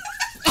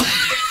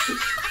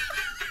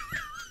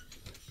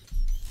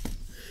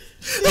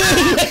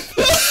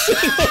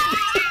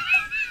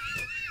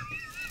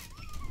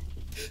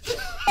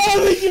 I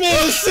don't think you made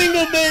a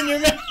single bit in your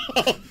mouth.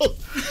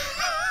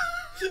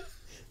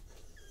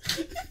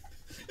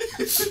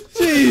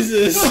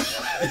 Jesus.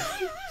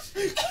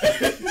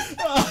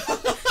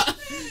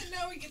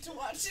 Now we get to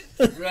watch it.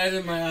 Right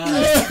in my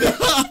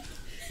eyes.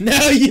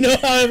 Now you know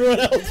how everyone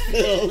else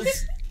feels.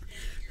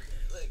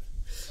 Like,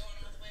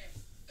 going all the way.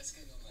 That's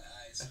gonna go in my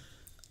eyes.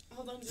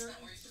 Hold on, Jordan.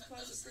 Just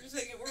pause it for a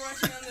second. We're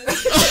watching on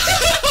this.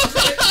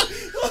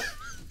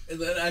 And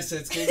then I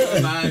said, it's gonna go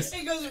in my eyes.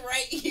 It goes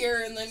right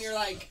here, and then you're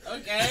like,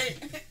 okay,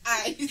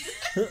 eyes.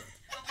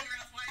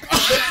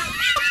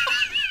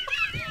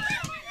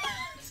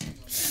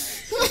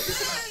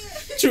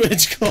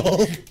 Twitch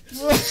cold.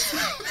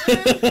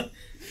 The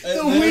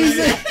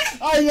wheezing.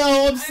 I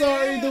know. I'm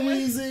sorry. The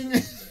wheezing.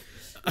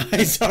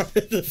 I saw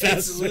it the It's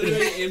fast food.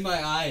 literally in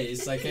my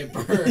eyes, like it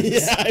burns.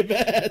 Yeah, I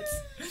bet.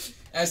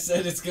 I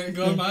said it's gonna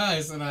go in my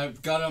eyes, and I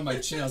got it on my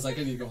chin. I was like,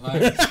 I need to go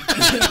higher.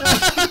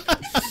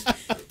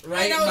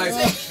 Right in my.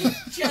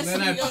 And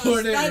then I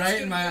poured it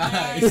right in my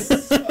eyes.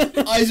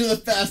 Eyes are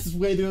the fastest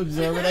way to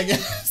absorb it, I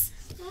guess.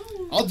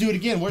 I'll do it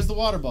again. Where's the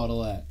water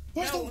bottle at?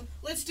 No,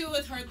 let's do it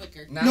with hard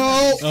liquor. Now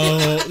No.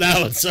 Oh,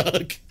 that would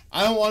suck.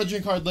 I don't want to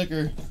drink hard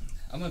liquor.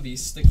 I'm gonna be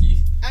sticky.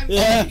 I'm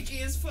Yeah. picky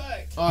as fuck.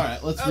 All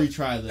right, let's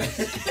retry this.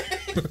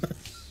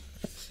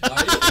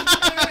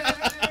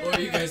 What were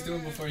you guys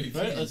doing before you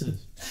Right? came? Listen.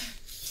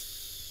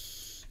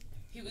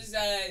 He was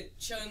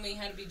showing me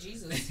how to be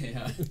Jesus.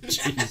 Yeah.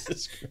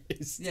 Jesus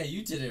Christ. Yeah,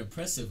 you did it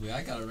impressively.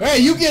 I got it right. Hey,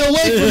 you get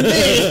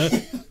away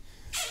from me!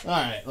 All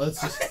right,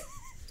 let's just.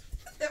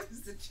 That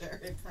was the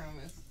chair, I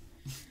promise.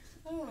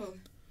 Oh.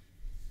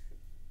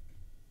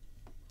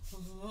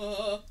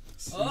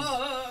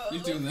 Oh.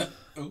 You're doing that.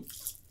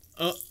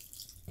 Oh.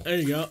 There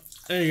you go.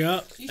 There you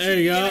go. You There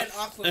you should go. get an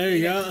Aquafina There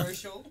you go.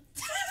 commercial.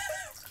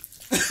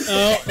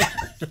 Oh.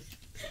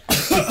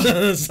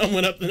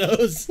 Someone up the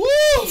nose. Woo!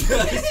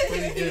 That's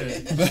pretty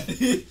good.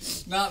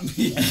 But not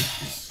me.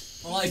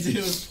 All I did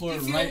was pour You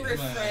it feel right in my eye.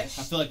 refreshed.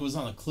 I feel like it was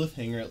on a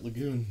cliffhanger at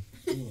Lagoon.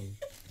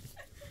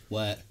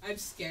 What? I'm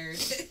scared.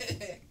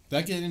 Did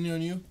that get any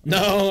on you?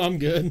 No, I'm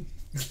good.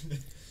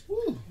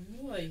 Woo.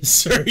 Boy.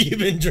 Sir, you've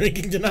been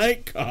drinking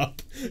tonight,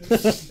 cop.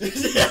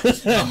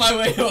 On my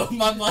way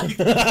home, I'm like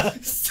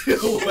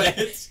still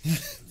wet.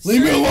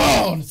 Leave me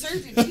alone! Sir,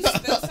 did you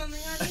spill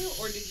something on you,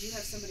 or did you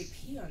have somebody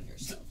pee on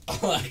yourself?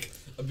 I'm like,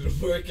 I've been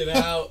working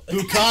out.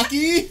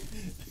 Bukkake?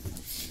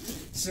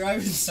 Sir,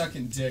 I've been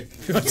sucking dick.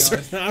 To be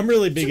honest. I'm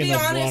really big To be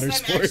into honest, water I'm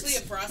actually a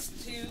sports.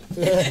 prostitute.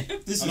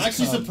 This I'm is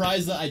actually cum.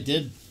 surprised that I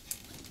did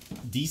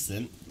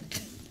decent.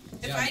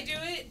 If Yeah. I do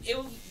it,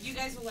 you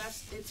guys will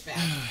laugh. It's bad.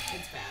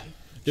 It's bad.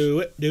 Do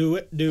it, do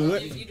it, do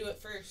it. If you do it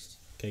first.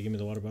 Okay, give me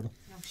the water bottle.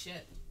 Oh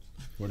shit.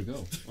 Where'd it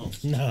go? Oh.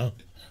 No.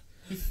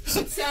 It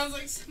sounds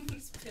like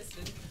someone's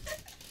pissing.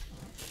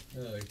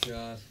 Oh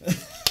god.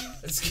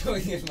 It's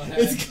going in my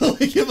It's eye.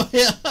 going in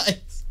my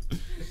eyes.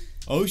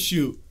 Oh,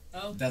 shoot.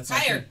 Oh, That's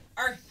higher.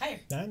 Or higher.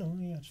 I know,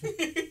 I got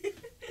you.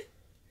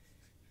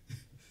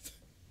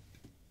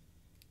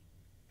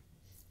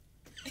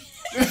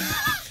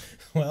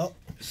 Well,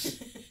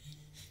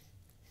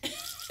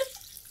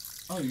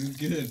 Oh, you're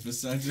good.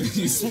 Besides when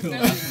you spill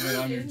half of it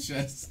on your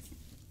chest.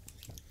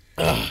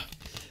 I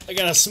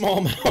got a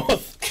small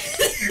mouth.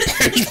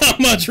 There's not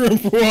much room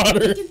for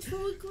water.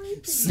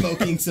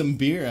 Smoking some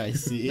beer, I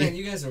see. Man,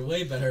 you guys are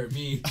way better at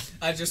me.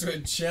 I just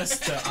went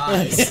chest to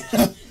eyes.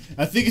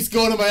 I think it's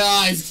going to my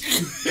eyes.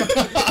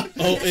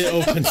 Oh, it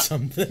opened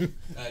something.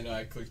 I know,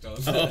 I clicked on Oh.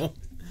 that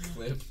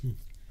clip.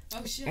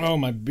 Oh shit. Oh,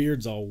 my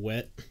beard's all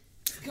wet.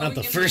 Going Not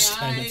the in my first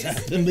time it's eyes.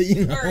 happened, but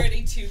you know.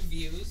 Already 2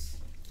 views.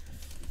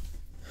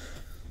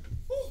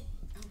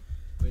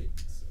 Wait,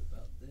 so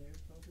about there,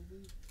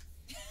 probably?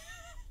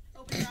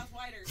 Open your mouth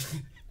wider.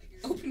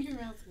 Open your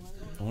mouth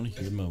wider. I want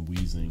to hear my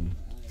wheezing.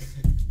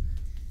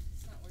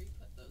 It's not where you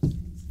put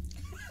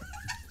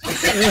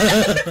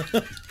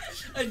those.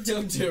 I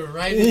dumped it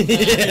right in my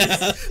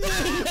eyes.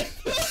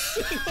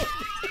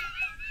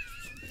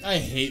 I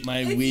hate my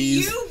It's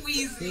wheeze. you,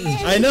 Wheezy.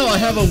 I know, I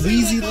have a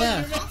wheezy You're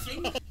laugh.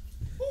 laughing.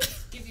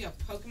 Give you a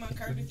Pokemon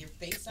card with your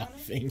face on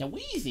it. The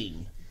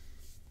wheezing.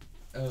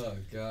 Oh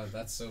god,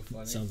 that's so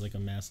funny. Sounds like a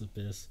massive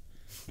piss.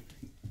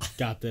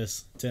 Got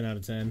this. 10 out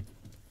of 10.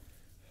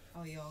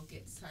 Oh, y'all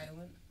get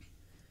silent.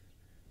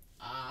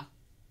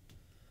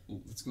 Ooh,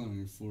 what's going on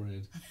your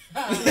forehead?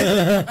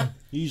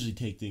 You usually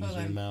take things Hold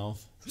in your on.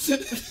 mouth.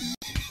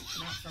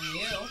 Not from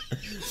you.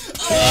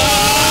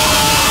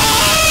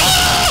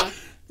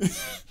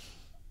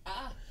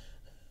 Ah.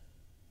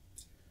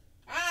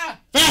 Ah.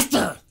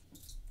 Faster!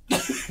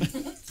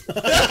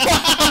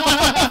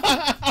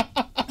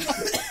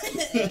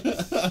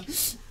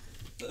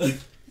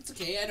 It's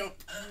okay. I don't.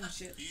 Oh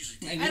shit.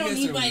 And I you don't guys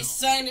need are- my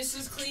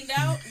sinuses cleaned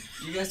out.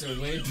 You guys are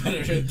way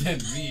better than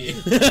me.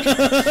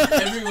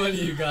 Every one of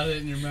you got it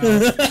in your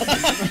mouth.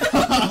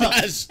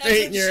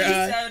 Straight in your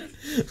That's eye. what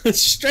she said.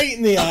 Straight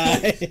in the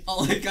eye.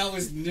 All I got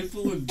was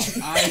nipple and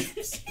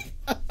eyes.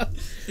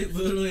 It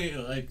literally,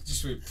 like,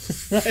 just went...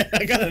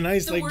 I got a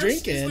nice, The like, worst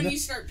drink is when in. you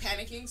start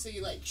panicking, so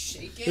you like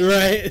shake it.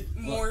 Right.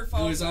 More It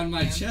falls was on out,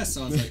 my man. chest,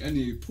 so I was like, I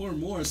need to pour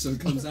more so it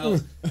comes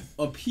out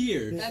up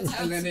here. That's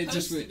how and it's then it supposed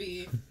just went to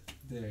be.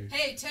 there.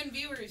 Hey, 10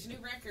 viewers, new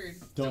record.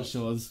 Don't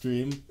show on the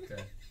stream.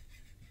 Okay.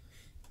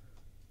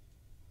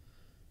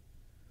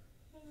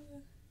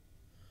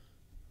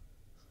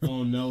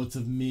 Oh no, it's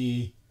of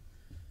me.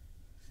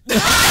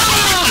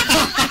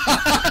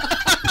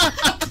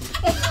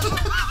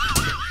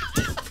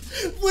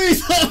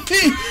 Please help me!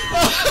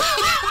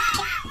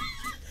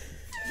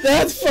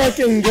 That's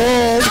fucking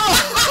gold.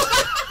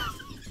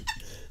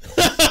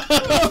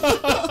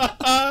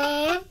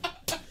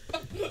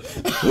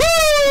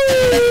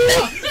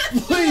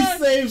 Please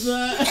save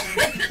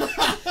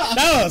that.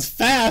 That was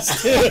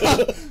fast too.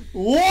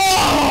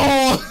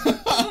 Whoa!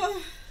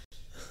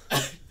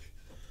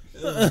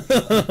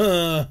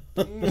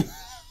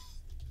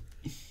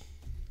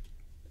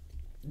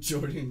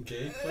 Jordan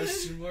Gay?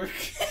 Question mark.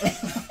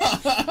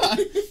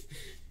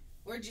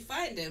 Where'd you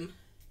find him?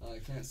 Oh, I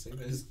can't say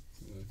that. It's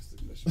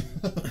the question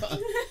mark.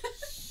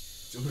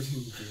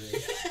 Jordan Gay.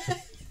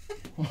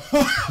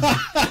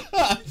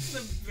 It's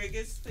the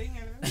biggest thing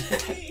I've ever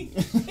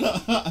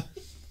seen.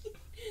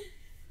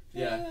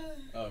 Yeah.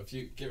 Oh, if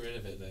you get rid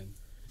of it, then.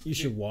 You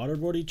should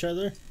waterboard each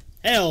other?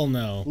 Hell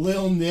no.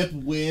 Lil Nip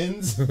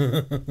wins.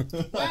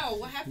 Wow,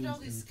 what happened to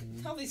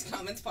all these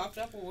comments popped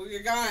up while we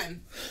were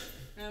gone?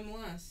 I'm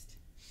lost.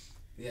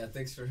 Yeah,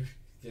 thanks for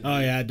getting Oh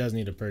yeah, it does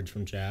need a purge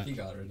from chat. He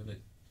got rid of it.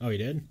 Oh, he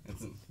did?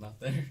 It's not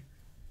there.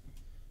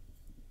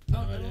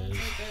 Oh, it no, is. it's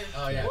right there.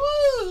 Oh, yeah.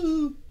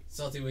 Woo!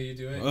 Salty, will you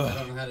do it? Ugh. I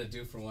don't know how to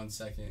do for 1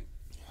 second.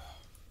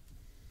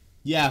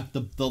 Yeah,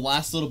 the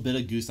last little bit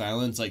of Goose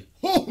Island's like,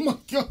 oh my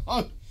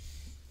god.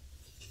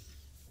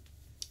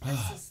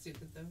 That's so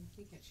stupid, though.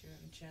 You can't show it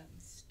in chat.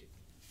 It's stupid.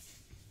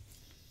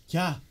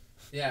 Yeah,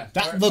 Yeah,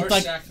 That or, looked or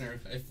like- Shackner,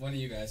 if one of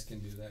you guys can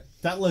do that.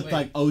 that looked Wait.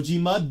 like OG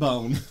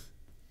Mudbone.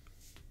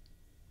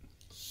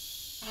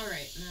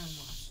 Alright, now I'm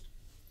lost.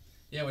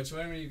 Yeah, which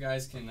one of you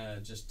guys can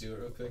just do it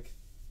real quick?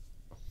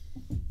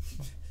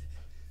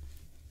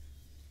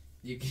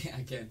 You can't.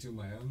 I can't do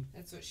my own.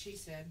 That's what she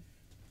said.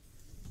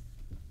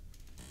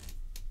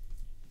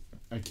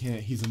 I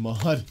can't. He's a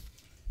mod.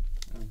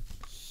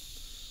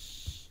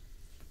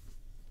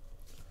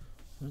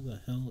 Where the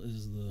hell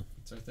is the...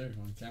 It's right there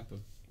on Campo.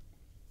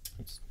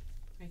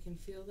 I can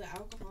feel the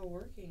alcohol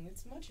working.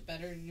 It's much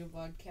better to do a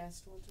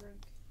podcast while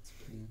drunk. It's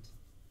great.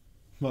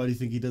 Why do you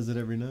think he does it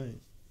every night?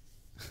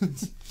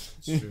 It's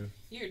true.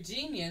 You're a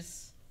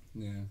genius.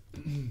 Yeah.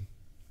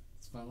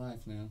 It's my life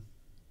now.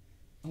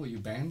 Oh, you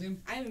banned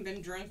him? I haven't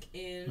been drunk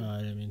in... I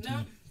didn't mean to. No,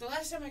 the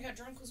last time I got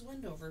drunk was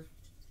Wendover.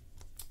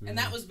 And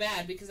that was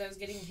bad because I was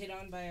getting hit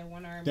on by a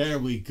one-armed, There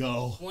we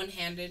go.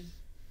 one-handed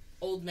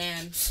old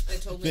man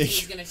that told me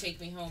he was going to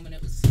take me home, and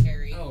it was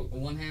scary. Oh, a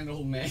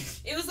one-handed man.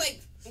 It was like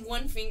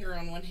one finger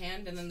on one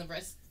hand and then the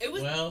rest. It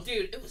was, Well.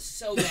 dude, it was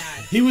so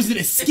bad. He was an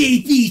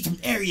escapee from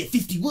Area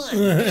 51. It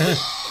was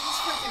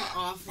freaking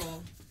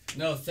awful.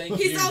 No, thank you.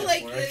 He's all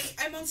like, Network. this.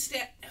 I'm on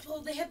well,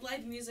 they had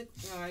live music.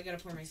 Oh, I gotta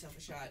pour myself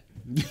a shot.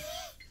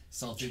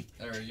 Salty,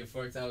 or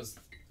Euphoric, that was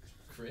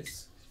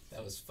Chris.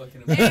 That was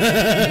fucking amazing.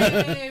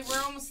 Hey,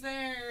 we're almost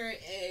there.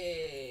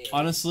 Hey.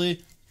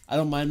 Honestly, I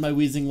don't mind my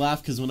wheezing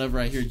laugh because whenever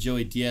I hear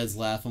Joey Diaz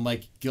laugh, I'm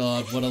like,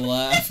 God, what a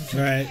laugh.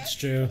 Right, it's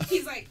true.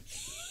 He's like,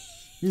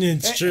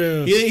 It's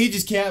true. He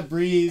just can't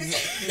breathe.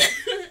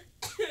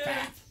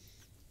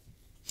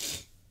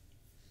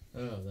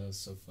 Oh, that was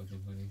so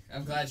fucking funny.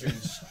 I'm glad you're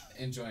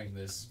enjoying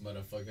this,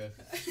 motherfucker.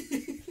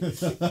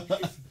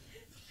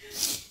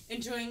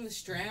 enjoying the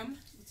stram.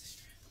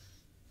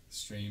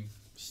 Stream.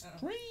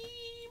 Oh.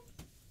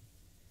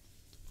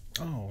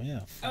 Oh,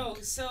 yeah. Oh,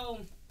 so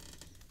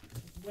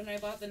when I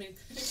bought the new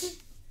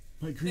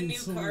My the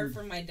new car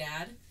for my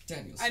dad,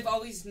 Daniels. I've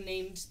always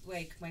named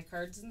like my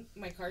cars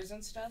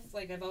and stuff.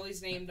 Like I've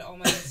always named all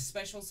my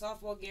special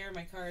softball gear,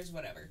 my cars,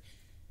 whatever.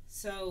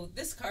 So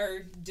this car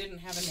didn't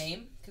have a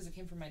name because it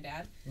came from my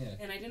dad, Yeah.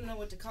 and I didn't know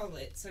what to call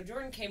it. So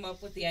Jordan came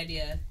up with the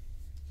idea,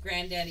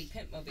 Granddaddy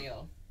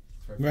Pimpmobile.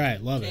 Perfect.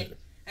 Right, love Okay. it.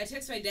 I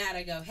text my dad.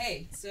 I go,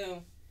 hey,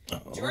 so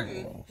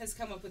Jordan has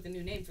come up with a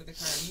new name for the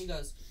car, and he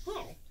goes,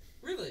 oh,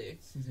 really?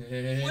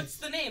 What's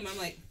the name? I'm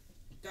like, ...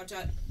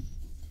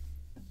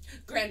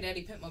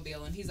 Granddaddy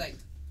Pimpmobile, and he's like,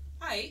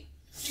 hi.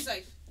 He's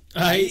like,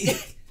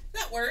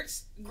 that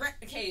works.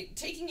 Okay,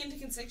 taking into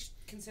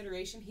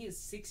consideration he is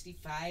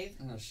 65,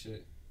 Oh,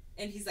 shit.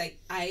 and he's like,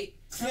 I'm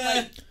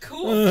like,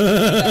 cool. He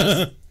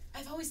goes,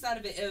 I've always thought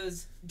of it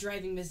as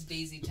driving Miss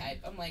Daisy type.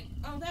 I'm like,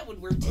 oh, that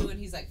would work too. And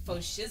he's like,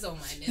 faux shizzle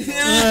my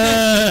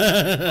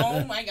nizzle.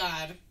 Oh my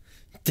god.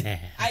 Dad.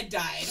 I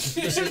died.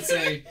 You should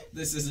say,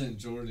 this isn't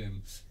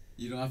Jordan.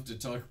 You don't have to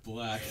talk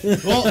black.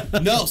 Well,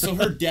 no, so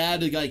her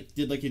dad like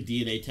did like a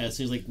DNA test.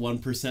 He was like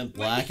 1%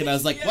 black, and I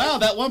was like, Yeah. wow,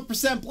 that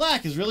 1%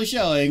 black is really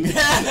showing. I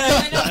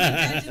know,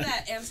 I did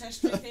that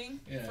ancestry thing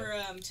Yeah. for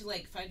to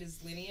like find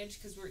his lineage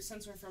because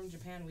since we're from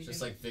Japan, we Just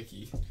didn't, like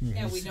Vicky.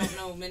 yeah, we don't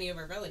know many of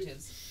our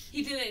relatives.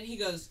 He did it, and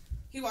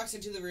he walks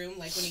into the room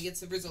like when he gets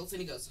the results,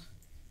 and he goes,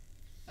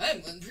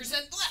 I'm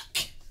 1%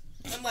 black.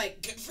 I'm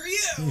like, good for you.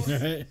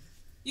 Right.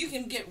 You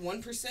can get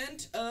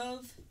 1%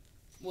 of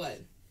what?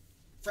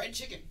 Fried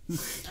chicken. I don't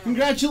know.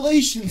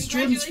 Congratulations,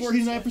 Jordan's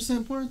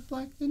Congratulations. 49% more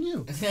black than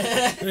you.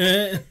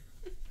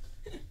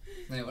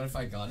 Man, what if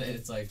I got it?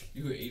 It's like,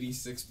 you were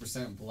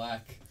 86%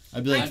 black.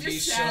 I'd be I'm like, I'd be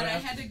just sad. I shut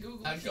up. had to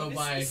Google. I'd go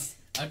penises.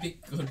 I'd be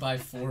good by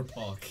 4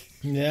 Pac.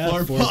 Yeah,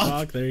 Four 4 Pac.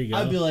 o'clock. There you go.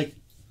 I'd be like,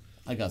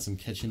 I got some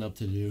catching up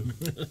to do.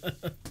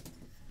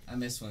 I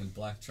miss when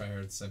Black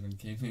Tryhard 7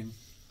 came in.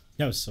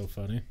 That was so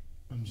funny.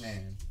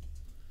 Man.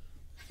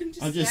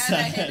 I'm just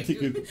sad. I sad had to to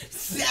Google. Google.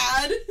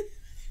 Sad.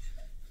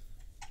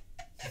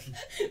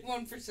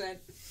 1%.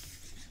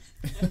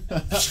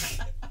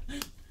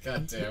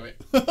 God damn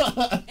it.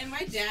 And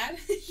my dad,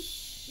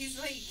 he's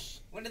like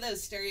one of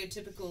those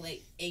stereotypical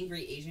like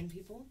angry Asian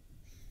people.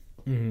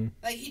 Mm-hmm.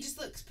 Like he just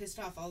looks pissed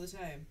off all the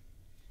time.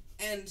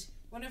 And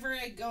whenever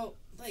I go,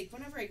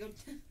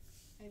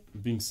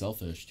 Being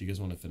selfish. Do you guys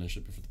want to finish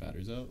it before the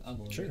battery's out?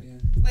 Sure. Yeah.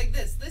 like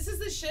this is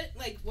the shit.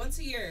 Like once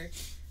a year,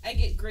 I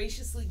get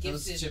graciously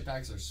Those gifted chip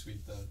bags are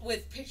sweet though.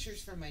 with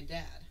pictures from my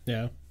dad,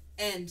 Yeah,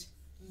 and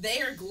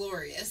they are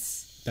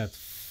glorious. that's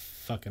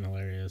fucking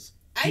hilarious.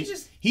 I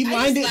he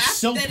lined it laugh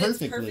so that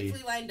perfectly. It's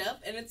perfectly lined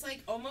up, and it's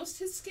like almost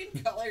his skin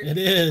color. It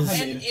is.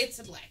 And it's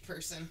a black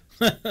person.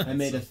 I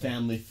made a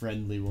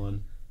family-friendly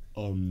one.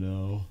 Oh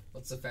no.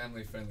 What's the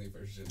family-friendly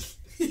version?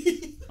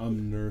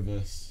 I'm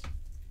nervous.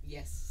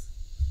 Yes.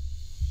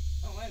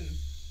 Oh, I'm.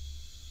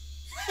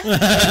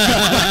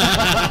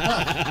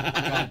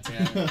 God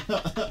damn it.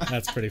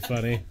 That's pretty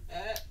funny.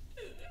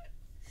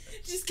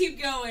 Just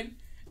keep going.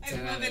 10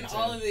 I'm out of loving 10.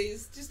 all of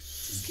these.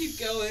 Just keep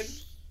going.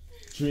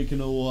 Drinking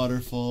a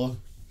waterfall.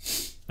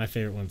 My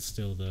favorite one's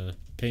still the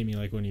 "Paint Me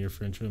Like One of Your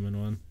French Women"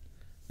 one.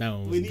 That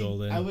one was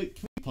golden. Can we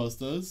post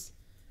those?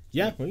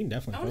 Yeah, we can I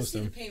definitely want to post see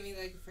you them. paint me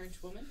like a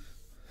French woman.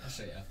 I'll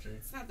show you after.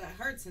 It's not that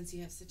hard since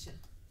you have such a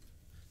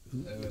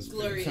It was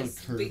glorious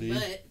Kinda big curvy.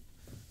 butt.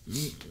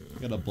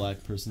 Got a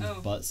black person's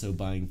Oh. butt, so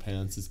buying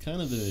pants is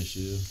kind of an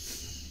issue.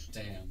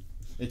 Damn.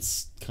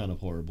 It's kind of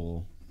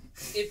horrible.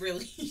 It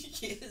really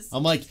is.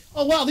 I'm like,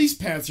 oh wow, these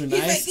pants are He's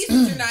like, nice. these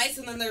ones are nice,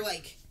 and then they're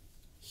like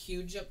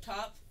huge up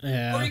top. Or he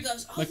Yeah.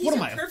 goes, oh, Like, these what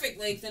am are I- perfect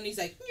length, and he's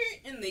like,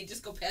 "Nyeh," and they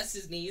just go past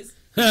his knees.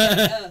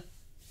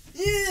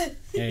 Hey,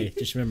 Yeah.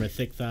 just remember,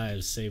 thick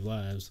thighs save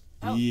lives.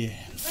 Oh, Yeah.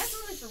 That's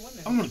only for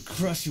women. I'm gonna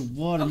crush your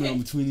watermelon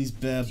Okay. between these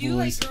bad Do you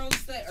boys. like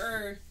girls that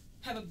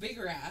have a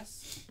bigger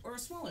ass or a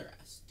smaller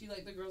ass? Do you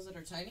like the girls that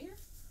are tinier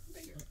or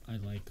bigger? I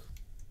like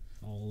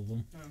all of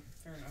them. Oh,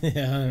 fair enough.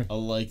 Yeah. I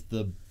like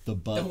the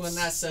butts. And when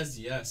that says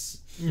yes,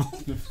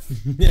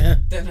 Yeah.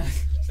 then I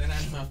don't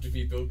have to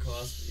be Bill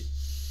Cosby.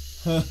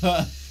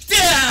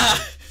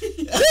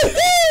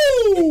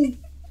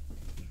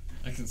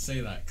 I can say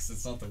that because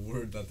it's not the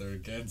word that they're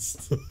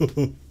against.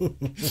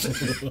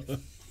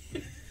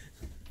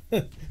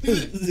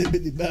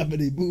 Zippity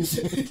boppity boo.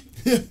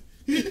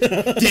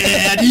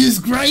 Dad is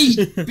great.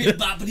 Big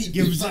boppity,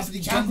 Give us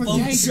this jumbo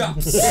chocolate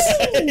jumps.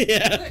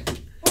 Yeah.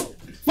 Oh,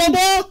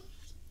 Football.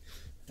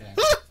 Damn.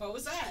 what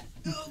was that?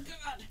 Oh,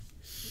 God.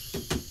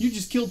 You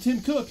just killed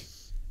Tim Cook.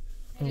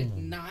 I did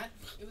not.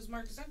 It was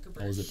Mark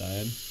Zuckerberg. Oh, was it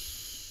Diane?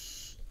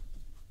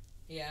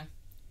 Yeah.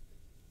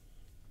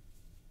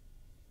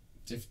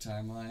 Diff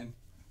timeline.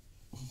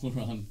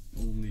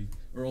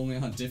 We're only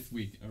on Diff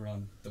week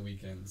around the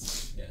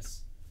weekends.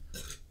 Yes.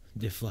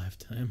 Diff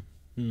lifetime.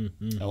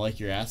 Mm-hmm. I like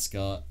your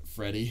ascot,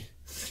 Freddy.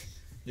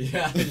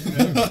 Yeah.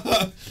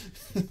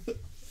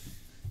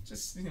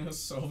 Just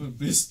solving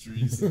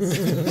mysteries. On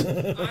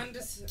to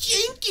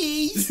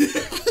Jinkies!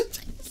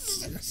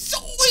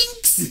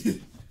 Zoinks!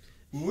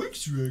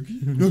 Works,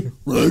 Reggie.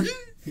 Reggie?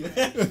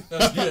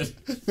 That's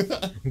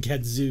good.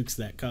 Gadzooks,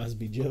 that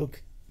Cosby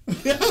joke. Oh,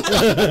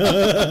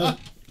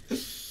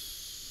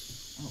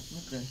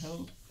 what the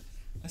hell?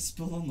 I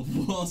spilled on the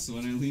wall, so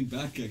when I leaned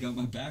back, I got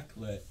my back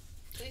lit.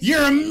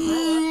 You're a...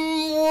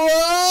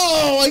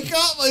 Whoa! I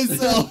caught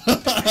myself!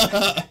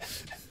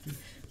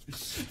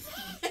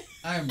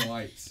 I'm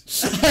white.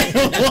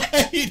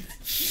 Wait.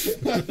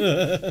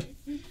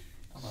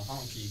 I'm a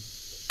honky.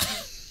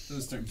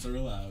 Those terms are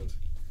allowed.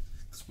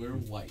 Because we're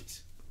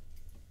white.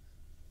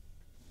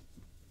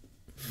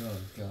 Oh,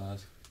 God.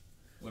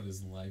 What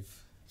is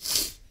life?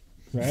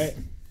 Right? Life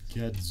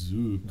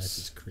Gadzooks.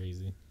 is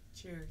crazy.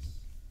 Cheers.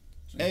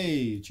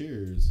 Hey,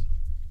 cheers.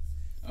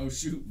 Oh,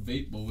 shoot.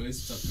 Vape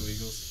boys. What's up, Go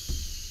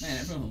Eagles? Man,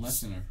 everyone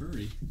left in a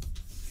hurry.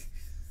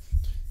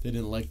 They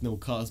didn't like no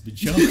Cosby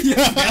joke.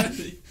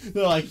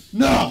 They're like,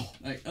 no!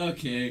 Like,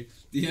 okay,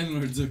 the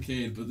N-word's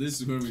okay, but this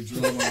is where we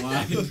draw the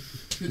line.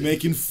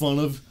 Making fun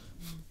of...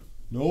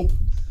 Nope.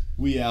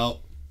 We out.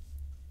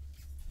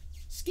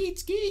 Skeet,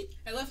 skeet.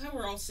 I love how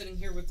we're all sitting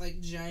here with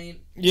like giant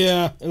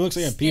Yeah, it looks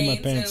like I peed my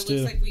stains, pants and it too.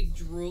 looks like we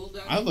drooled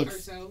on I look-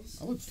 ourselves.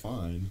 I look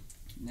fine.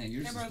 Man,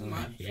 yours Can is I borrow the done.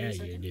 mop? Yeah,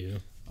 you do.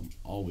 I'm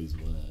always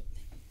wet.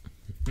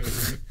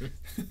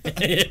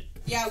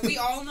 Yeah, we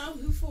all know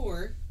who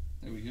for.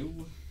 There we go.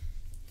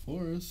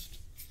 Forest.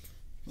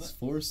 What?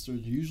 Forests are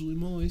usually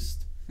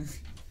moist.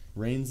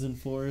 Rains in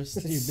forests.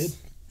 You big,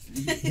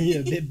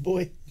 you big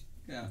boy.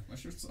 Yeah, my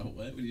shirt's all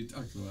wet. What are you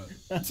talking about?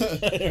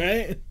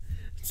 Right?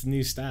 It's a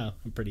new style.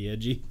 I'm pretty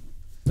edgy.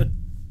 I'm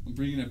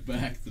bringing it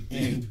back. The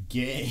big. And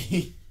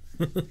gay.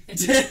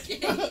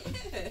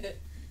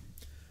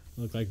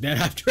 Look like that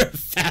after a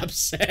fab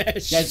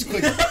sesh. Yeah,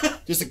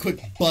 just a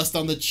quick bust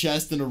on the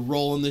chest and a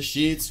roll in the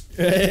sheets.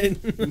 Right?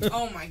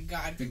 Oh my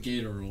God. The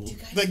gator roll. Do you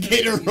guys The ever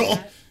gator do roll.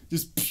 that?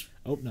 Just psh,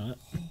 Hope not.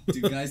 Do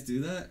you guys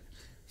do that?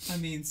 I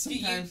mean,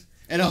 sometimes.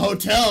 in a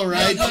hotel,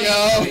 right, No, no,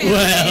 Joe? okay.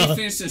 Well. Let me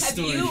finish this Have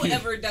story. you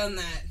ever done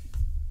that?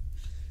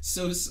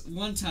 So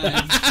one time,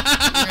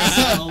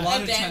 a lot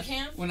At of band times,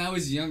 camp? when I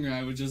was younger,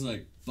 I would just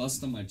like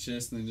bust on my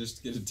chest and then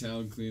just get a towel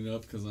and clean it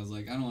up because I was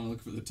like, I don't want to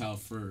look for the towel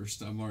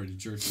first. I'm already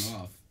jerking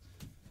off.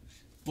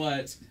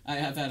 But I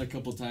have had a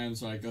couple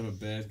times where I go to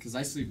bed because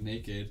I sleep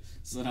naked.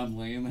 So then I'm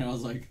laying there. I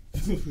was like,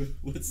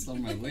 "What's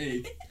on my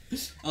leg?"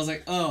 I was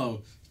like,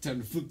 "Oh,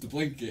 time to flip the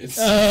blankets."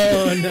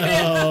 Oh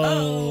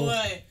no!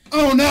 what?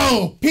 Oh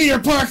no! Peter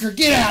Parker,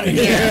 get out of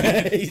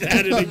here! He's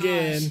at it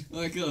again.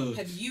 Like, oh.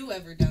 Have you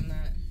ever done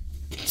that?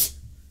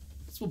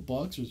 That's what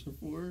boxers are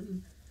for.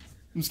 I'm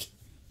just kidding.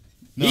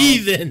 No.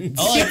 Heathens.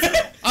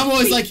 I'm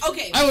always Wait, like,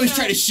 okay, I always so-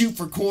 try to shoot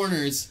for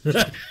corners.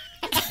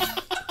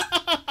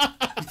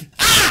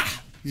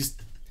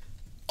 Just,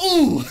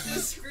 ooh!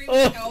 Just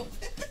screaming help.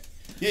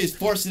 Yeah, just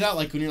force it out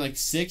like when you're like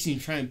 6 and you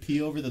try and pee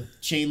over the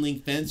chain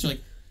link fence. You're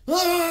like,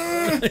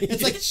 ah!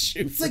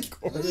 It's like,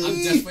 I'm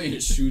definitely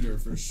a shooter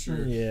for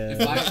sure. Yeah.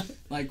 If I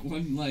like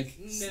when like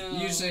No.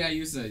 usually I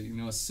use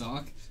a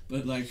sock,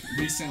 but like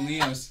recently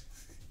I was.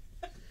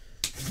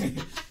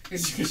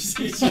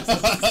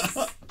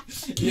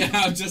 Yeah,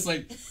 I'm just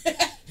like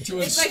too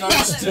much It's like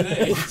starch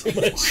today.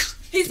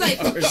 He's like,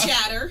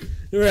 shatter.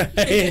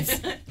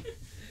 Right.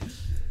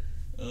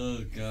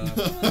 Oh god.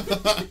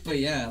 But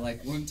yeah,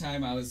 like one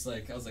time I was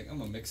like, I'm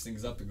gonna mix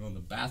things up and go in the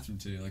bathroom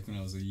today, like when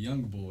I was a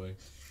young boy,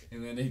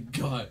 and then it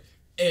got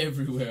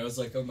everywhere. I was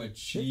like on my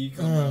cheek,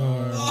 on my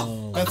arm.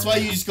 Oh. That's why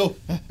you just go,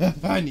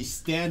 and you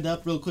stand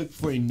up real quick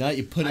before you nut.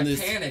 You put in I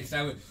this. panicked.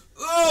 I went,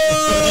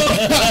 oh!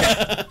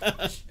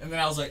 And then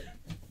I was like,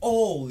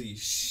 holy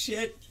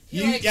shit.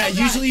 You're like, oh, God.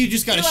 Usually you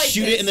just gotta You're like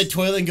shoot it in the this.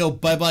 toilet and go,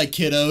 bye bye,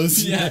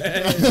 kiddos.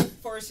 Yeah.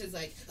 Forrest is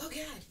like, oh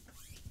God.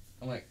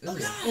 I'm like, Oh ugh.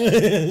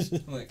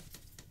 God. I'm like,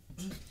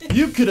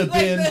 You could have Like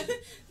been.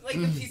 like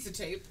the piece of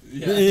tape.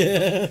 yeah.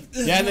 Yeah.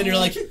 Yeah, and then you're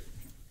like,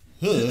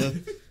 huh.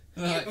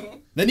 Like,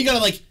 Then you gotta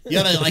like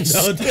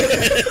Don't do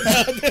it.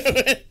 Don't do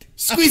it.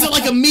 squeeze it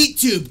like a meat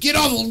tube. Get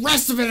all the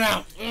rest of it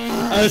out.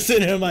 I was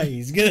sitting here, I'm like,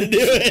 he's gonna do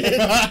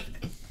it.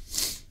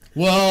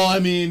 Well, I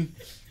mean,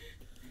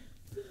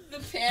 The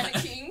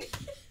panicking.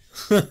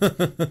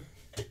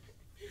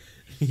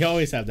 You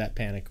always have that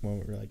panic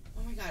moment where like,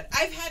 Oh my God.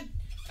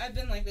 I've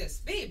been like this.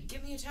 Babe,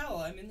 give me a towel.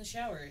 I'm in the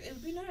shower. It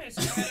would be nice.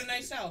 I had a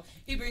nice towel.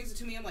 He brings it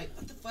to me. I'm like,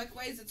 what the fuck?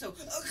 Why is it so?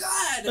 Oh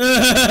God.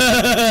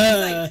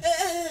 Like,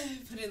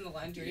 put it in the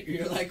laundry.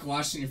 you're like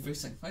washing your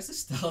face, like, why is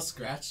this towel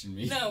scratching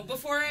me? No,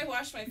 before I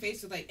wash my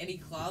face with like any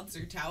cloths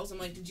or towels, I'm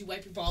like, did you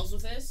wipe your balls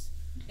with this?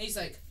 And he's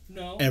like,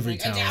 no. I'm every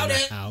like, towel I doubt in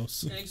the it.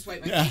 house. And I just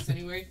wipe my Yeah. face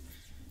anyway.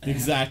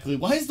 exactly.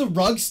 Why is the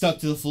rug stuck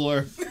to the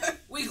floor?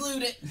 We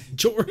glued it.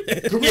 Jordan.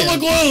 Gorilla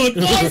glue. It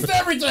lost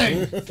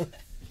everything.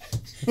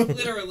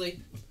 Literally.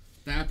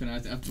 That happened.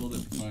 I've told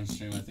it before on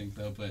stream, I think,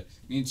 though. But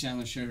me and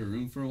Chandler shared a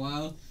room for a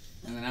while,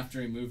 and then after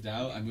he moved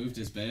out, I moved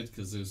his bed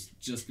because it was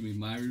just gonna be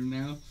my room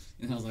now.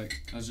 And I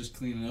was just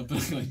cleaning up,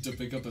 and I went to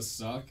pick up a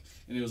sock,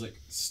 and it was like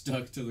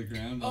stuck to the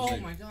ground. I was Oh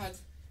like, my God.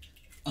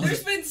 I was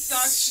There's like, been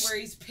socks where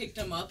he's picked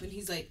them up and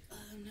he's like,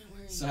 I'm not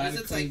wearing So I had those.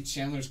 to It's clean like,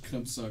 Chandler's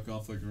cum sock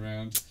off the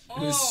ground. It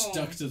Oh. was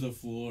stuck to the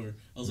floor.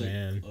 I was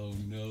Man. like, oh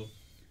no.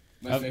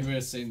 My favorite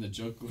is saying the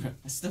joke where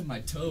I stubbed my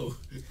toe.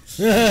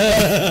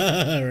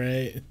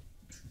 Right.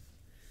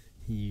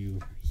 You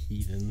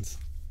heathens.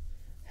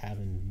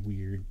 Having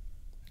weird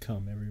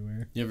cum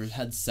everywhere. You ever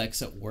had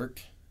sex at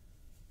work?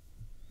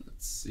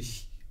 Let's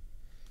see.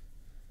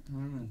 I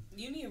don't know.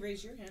 you need to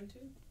raise your hand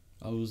too.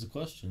 That was the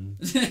question.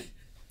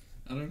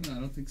 I don't know. I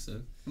don't think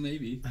so.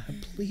 Maybe. I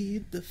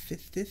plead the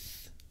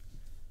fifth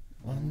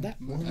on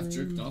that one. I've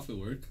jerked off at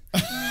work.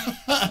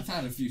 I've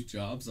had a few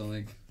jobs. I'm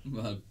like, I'm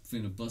about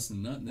finna bust a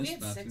nut in We this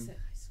had sex bathroom. at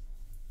high school.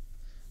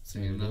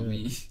 Saying not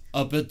me.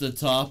 Up at the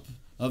top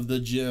of the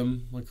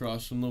gym,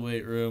 across from the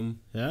weight room,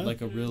 Yeah?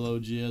 like a real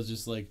OG. I was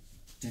just like,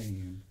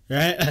 Damn.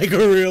 Right? Like a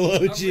real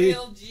OG. A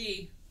real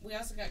G. We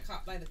also got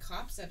caught by the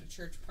cops at a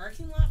church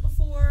parking lot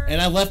before.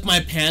 and I left my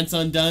pants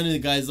undone, and the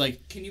guy's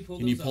like, Can you pull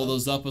 "Can those you pull up?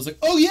 those up?" I was like,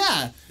 "Oh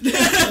yeah,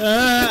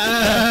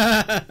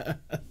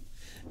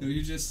 Were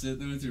you just sitting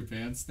there with your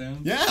pants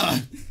down? yeah."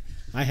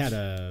 I had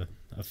a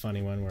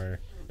funny one where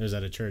it was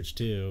at a church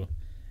too,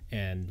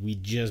 and we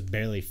just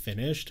barely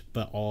finished,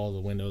 but all the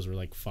windows were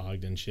like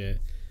fogged and shit,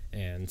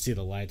 and see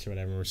the lights or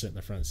whatever. We're sitting in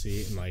the front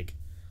seat and like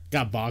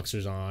got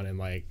boxers on and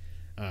like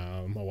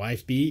my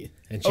wife beat,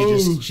 and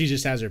she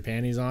just has her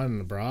panties on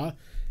and a bra,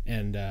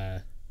 and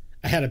I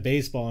had a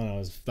baseball and I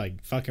was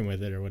like fucking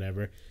with it or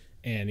whatever,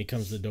 and he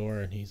comes to the door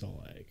and he's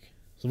all like,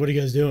 "So what are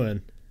you guys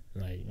doing?"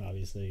 And like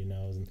obviously he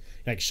knows, and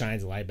he like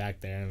shines a light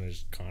back there and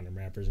there's condom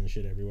wrappers and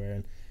shit everywhere,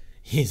 and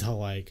he's all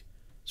like,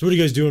 "So what are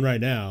you guys doing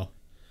right now?"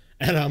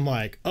 And I'm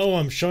like, "Oh,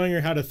 I'm showing her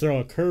how to throw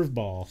a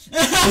curveball,"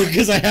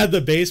 because I had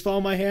the baseball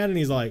in my hand, and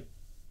he's like,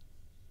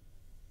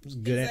 "It's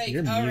good. He's like,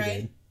 You're "All muted."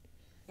 right."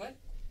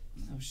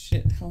 Oh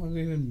shit! How long have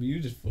we been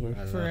muted for? I don't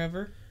know.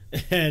 Forever.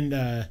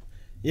 And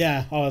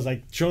yeah, I was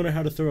like showing her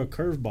how to throw a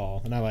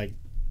curveball, and I like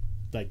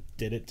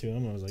did it to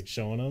him. I was like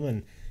showing him,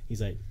 and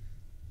he's like,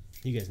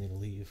 "You guys need to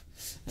leave."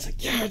 I was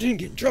like, "Yeah, I didn't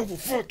get in trouble.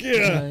 Fuck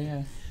yeah!"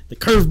 Yeah. The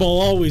curveball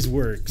always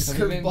works.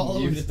 Have we been Curveball.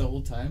 muted the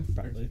whole time?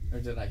 Probably. Or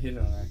did I hit it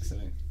on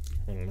accident?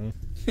 I don't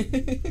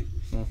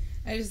know.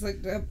 I just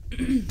looked up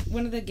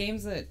one of the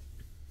games that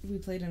we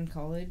played in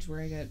college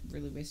where I got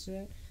really wasted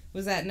at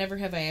was that Never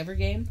Have I Ever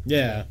game.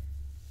 Yeah.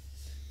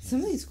 Some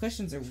of these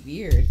questions are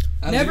weird.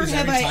 I Never lose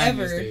have every I time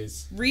these ever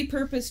days.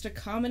 repurposed a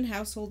common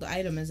household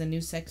item as a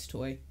new sex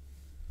toy.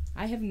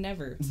 I have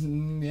never.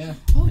 Yeah.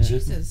 Oh, Yeah.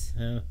 Jesus.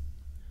 Yeah,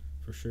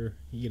 for sure.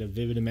 You get a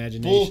vivid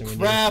imagination. Bull when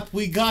crap!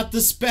 We got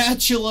the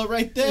spatula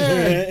right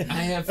there. I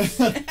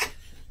have.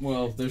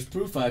 Well, there's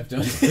proof I've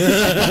done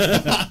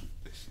it.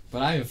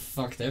 But I have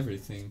fucked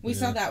everything. We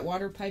saw that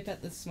water pipe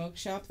at the smoke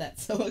shop, that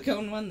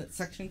silicone one that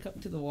suction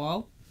cup to the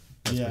wall.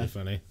 That's Yeah. pretty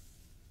funny.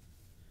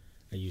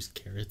 I used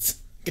carrots.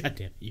 God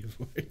damn it, you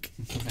work.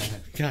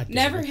 God damn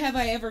Never it. have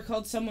I ever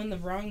called someone the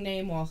wrong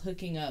name while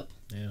hooking up.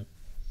 Yeah.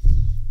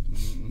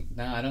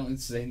 Nah, I don't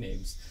say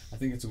names. I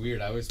think it's weird.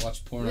 I always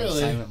watch porn on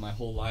Really? silent my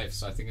whole life,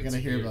 so I think I'm it's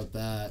gonna hear weird. about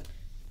that.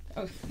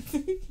 Oh.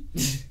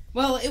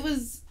 Well, it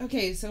was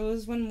okay. So it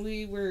was when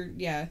we were,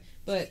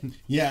 but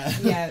Yeah.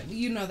 yeah,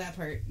 you know that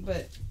part.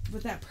 But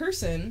with that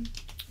person,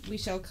 we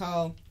shall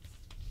call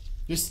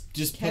just put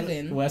it-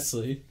 Kevin.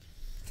 Wesley.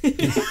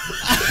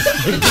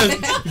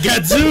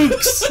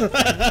 Gadzooks!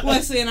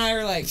 Wesley and I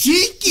were like,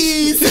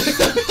 Cheekies.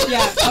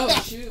 yeah.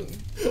 Oh shoot.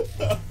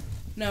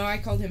 No, I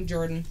called him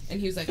Jordan, and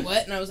he was like,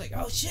 "What?" And I was like,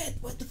 "Oh shit,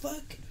 what the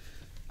fuck?"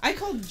 I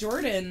called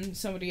Jordan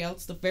somebody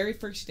else the very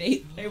first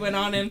date I went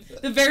on him.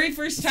 The very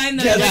first time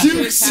that I got to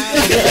his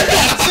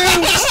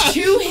house.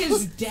 To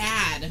his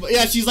dad. But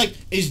yeah, she's like,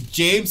 "Is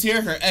James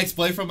here?" Her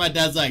ex-boyfriend. My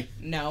dad's like,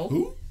 No.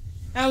 "Who?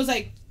 I was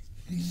like,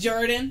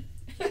 Jordan.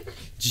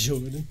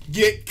 Jordan.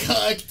 Get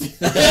cucked."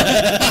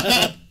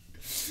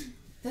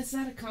 That's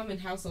not a common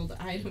household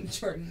item,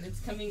 Jordan. It's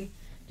coming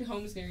to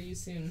homes near you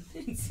soon.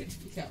 It's soon to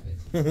be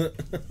common.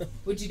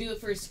 Would you do it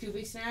for a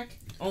Scooby snack?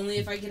 Only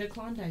if I get a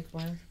Klondike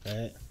bar.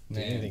 Right.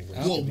 Man, Anything for I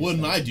don't- What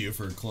wouldn't I do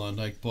for a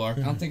Klondike bar?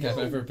 I don't think I've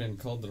ever been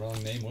called the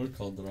wrong name or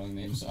called the wrong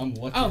name, so I'm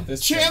lucky Oh, at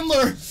this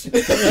Chandler.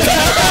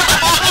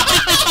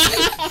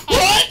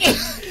 What?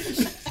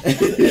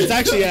 It's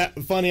actually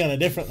funny on a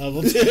different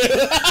level too. point.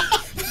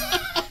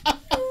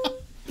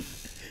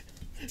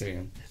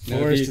 Damn. No,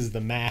 Forrest is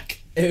the Mac.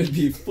 it would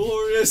be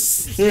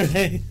Forrest.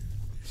 Right.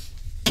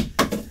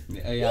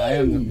 Yeah, I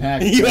am the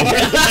Mac. You are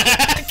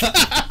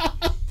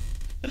the Mac.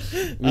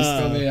 We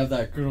still may have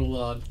that girl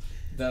on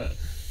that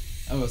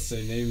I won't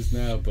say names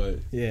now, but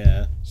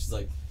Yeah. she's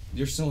like,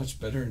 "You're so much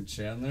better than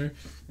Chandler,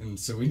 and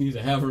so we need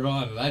to have her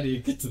on, and I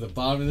need to get to the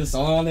bottom of this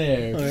on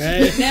air."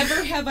 Alright.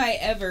 Never have I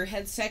ever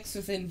had sex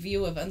within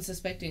view of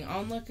unsuspecting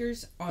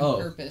onlookers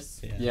on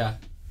purpose. Yeah,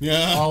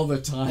 Yeah. all the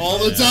time. All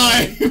the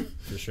time.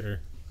 For sure.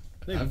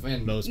 I think I've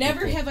been- most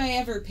Never people, have I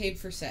ever paid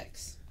for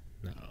sex.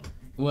 No.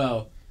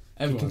 Well,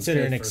 everyone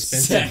Consider an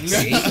expensive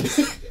sex.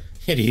 date.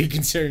 Yeah, do you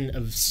consider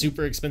a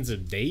super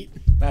expensive date?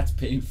 That's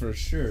paying for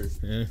sure.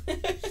 Yeah.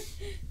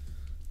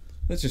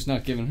 That's just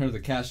not giving her the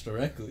cash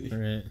directly.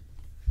 Alright.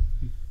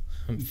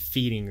 I'm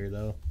feeding her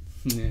though.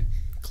 Yeah.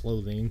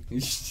 Clothing.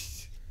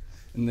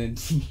 And then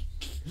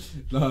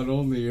not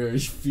only are you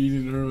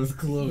feeding her with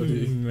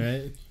clothing,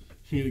 Right.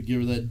 You're gonna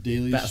give her that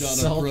daily that shot of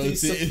salty protein.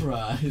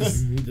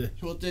 surprise. the,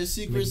 You want that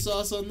secret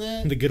sauce on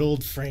that? the good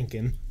old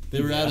Franken.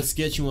 They were out of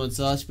Szechuan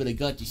sauce, but I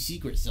got the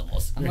secret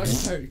sauce. I'm gonna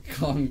start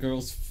calling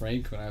girls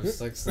Frank when I have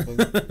sex with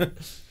them.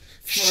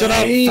 Shut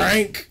up,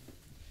 Frank!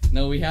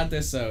 No, we had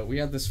this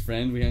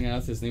friend we hung out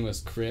with. His name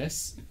was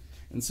Chris,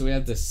 and so we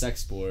had this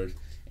sex board,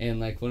 and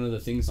like one of the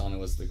things on it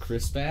was the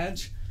Chris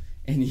badge,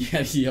 and you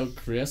had to yell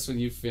Chris when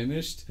you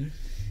finished,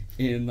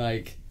 and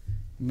like,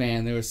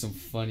 man, there was some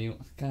funny.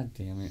 God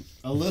damn it!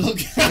 A little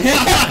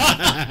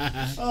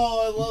guy.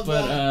 Oh, I love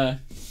that.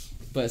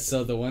 But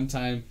so the one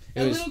time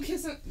it A was little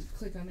kiss on...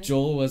 Click on it.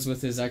 Joel was with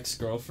his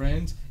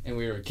ex-girlfriend, and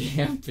we were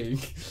camping,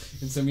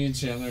 and so me and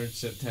Chandler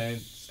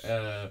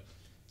and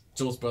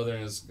Joel's brother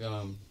and his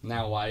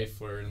now wife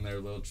were in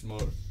their little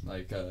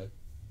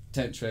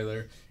tent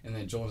trailer, and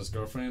then Joel and his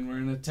girlfriend were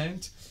in a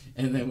tent,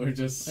 and then we're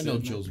just I know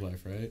sitting Joel's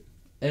wife,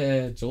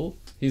 right? Joel,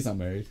 he's not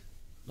married,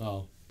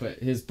 Oh, but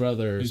his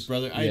brother. his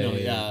brother. I know.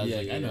 Yeah, I was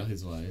like, I know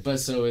his wife. But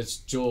so it's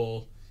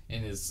Joel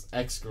and his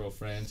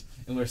ex-girlfriend,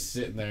 and we're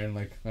sitting there, and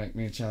like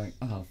me and Chandler, like,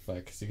 oh fuck,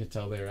 because you could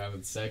tell they were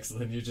having sex,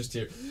 and then you just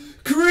hear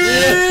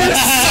Chris.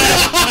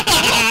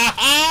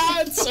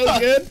 It's so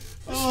good.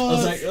 I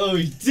was like, oh,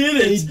 he did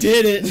it. He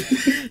did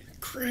it.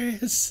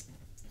 Chris.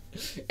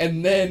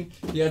 And then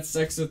he had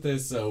sex with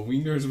this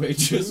Wingers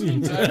waitress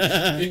one time,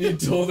 and he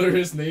told her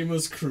his name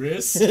was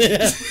Chris.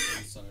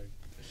 I'm sorry.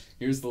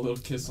 Here's the little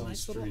kiss on the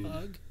Nice little street.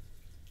 hug.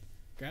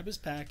 Grab his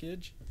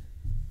package.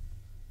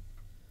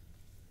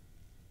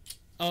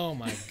 Oh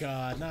my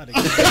god, not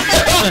again.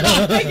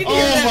 I can hear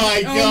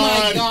that. my Oh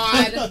my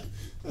God. god.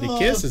 The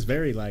kiss is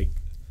very like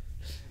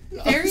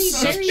Very, very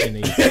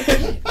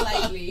suction-y.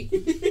 lightly.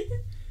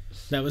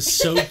 That was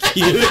so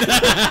cute.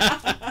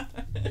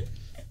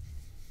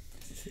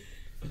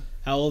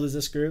 How old is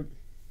this group?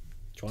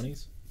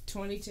 20s?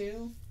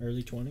 22.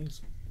 Early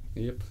 20s?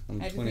 Yep, I'm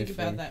I had to 24. think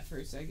about that for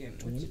a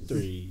second. Which is,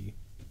 23.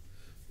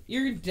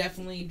 you're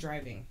definitely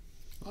driving.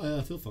 Oh yeah,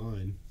 I feel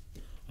fine.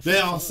 They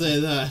all say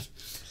that.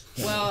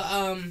 Well,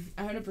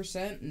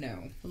 100% no.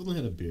 I've only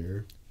had a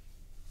beer.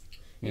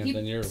 Yeah, keep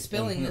then you're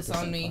spilling this 100%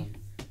 on me. fine.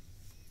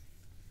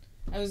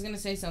 I was gonna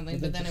say something,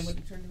 but then I would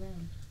have turned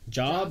around.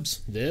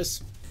 Jobs.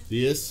 This.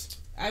 This.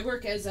 I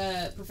work as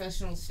a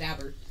professional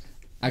stabber.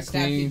 I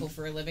Stab clean. people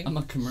for a living. I'm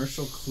a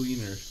commercial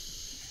cleaner.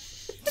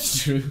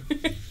 It's true.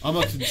 I'm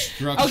a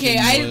construction. Okay,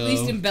 I at boyo.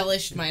 least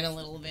embellished mine a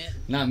little bit.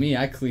 Not me.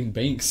 I clean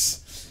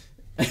banks.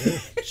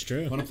 It's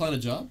true. Want to plan a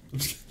job?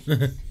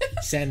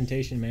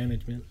 Sanitation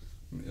management.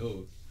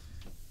 Oh.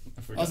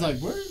 I was like,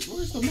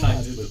 where's the Kind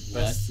mod? of the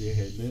But best. Leslie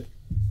hitting it.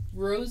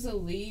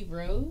 Rosalie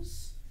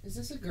Rose? Is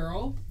this a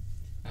girl?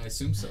 I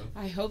assume so.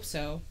 I hope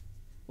so.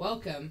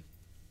 Welcome.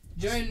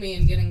 Join me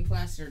in getting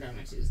plastered on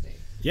a Tuesday.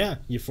 Yeah,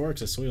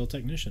 Euphoric's a soil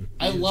technician.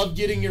 I love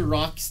getting your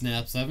rock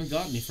snaps. I haven't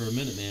gotten any for a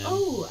minute, man.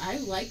 Oh, I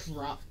like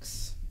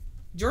rocks.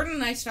 Jordan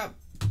and I stop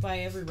by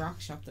every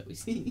rock shop that we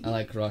see. I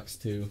like rocks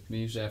too. Me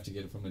usually have to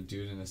get it from a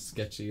dude in a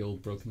sketchy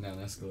old broken down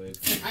Escalade.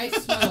 I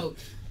smoke.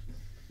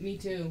 Me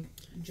too.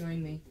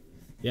 Join me.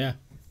 Yeah.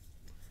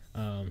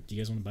 Do you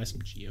guys want to buy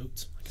some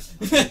geodes?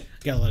 I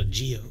got a lot of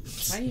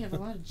geodes. Why do you have a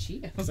lot of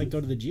Cheetos? Let's like go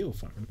to the geo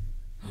farm.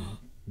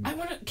 I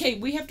want to. Okay,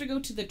 we have to go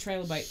to the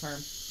Trilobite farm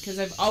because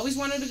I've always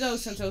wanted to go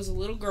since I was a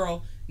little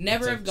girl.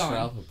 Never have gone.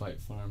 Trilobite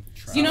farm.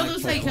 You know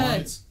those like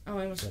Pokemons? oh,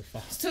 I almost. The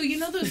fossil. So you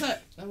know those oh,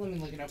 let me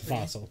look it up for you.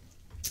 Fossil.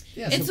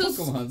 Yeah, It's some those-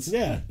 Pokemons.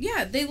 Yeah.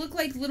 Yeah, they look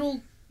like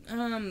little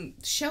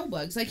shell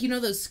bugs. Like you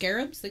know those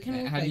scarabs? They kind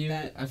of look How do like you?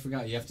 that. I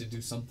forgot. You have to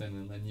do something,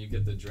 and then you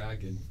get the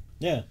dragon.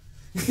 Yeah.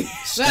 Wow,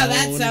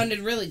 that Stone, sounded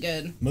really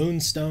good.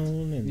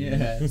 Moonstone and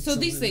Yeah. So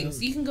something these like things,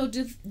 that. you can go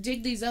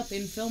dig these up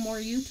in Fillmore,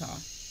 Utah.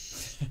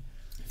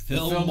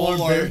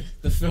 Fillmore.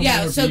 The Fillmore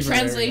Yeah, so Beaver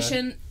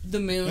translation, the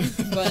moon,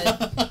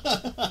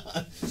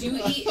 but do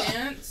you eat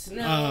ants?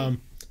 No.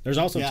 There's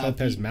also Yeah,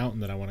 Topaz Pete. Mountain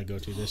that I want to go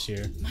to this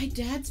year. My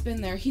dad's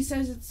been there. He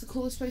says it's the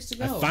coolest place to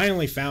go. I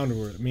finally found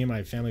where me and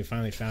my family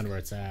finally found where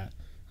it's at.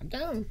 I'm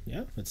down.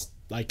 Yeah, it's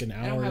like an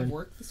hour. I don't have and-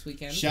 work this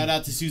weekend. Shout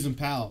out to Susan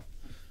Powell.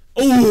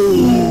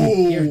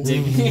 Ooh, You're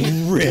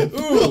digging. rip.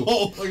 Ooh,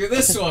 look at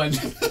this one.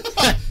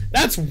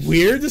 That's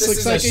weird. This, This looks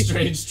is like a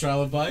strange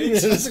trilobite.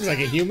 this looks like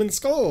a human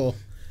skull.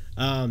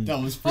 That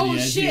was pretty Oh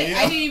edgy. shit!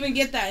 I didn't even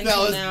get that That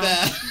until was now.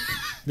 bad.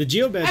 The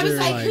geobeds I was are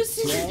like, "Who's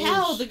Susan 12.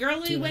 Powell? The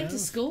girl we 2.5. went to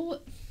school with?"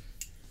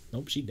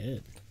 Nope, she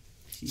dead.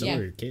 So Yeah.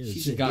 are her kids.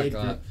 She's She a got good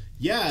got. girl.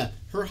 Yeah,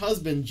 her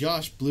husband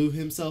Josh blew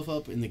himself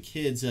up, and the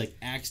kids like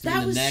axed him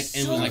That in was the neck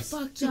and so was like,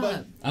 fucked "Goodbye."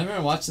 up. I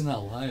remember watching that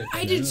live.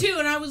 I did too,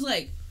 and I was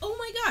like, "Oh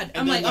my god!"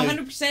 I'm then, like, like-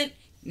 100%.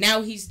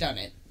 Now he's done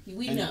it.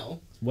 We And-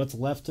 know. What's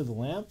left of the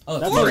lamp? Oh,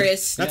 that's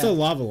Forest. A, that's Yeah. a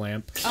lava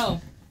lamp. Oh,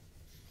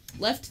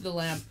 left to the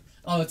lamp.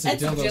 Oh, it's a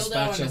That's a dildo, dildo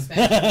on a spatula.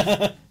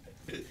 spatula.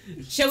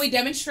 Shall we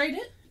demonstrate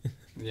it?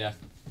 Yeah.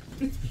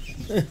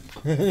 Right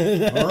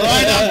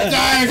up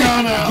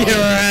diagonal. Get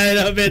right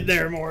up in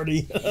there,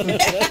 Morty.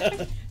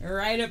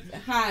 Right up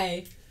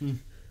high.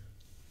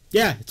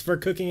 Yeah, it's for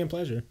cooking and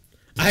pleasure.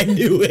 I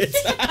knew it.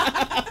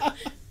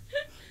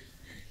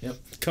 Yep.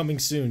 Coming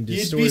soon. to You'd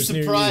be stores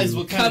near surprised you.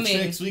 what kind Coming.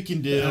 of tricks we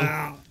can do.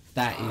 Ah.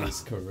 That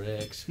is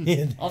correct.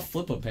 Yeah. I'll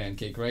flip a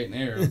pancake right in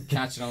there.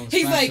 Catch it on the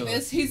He's like spatula.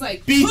 this. He's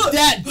like, Beat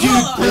that,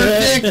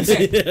 dude!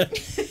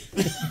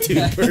 Perfect.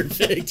 Dude,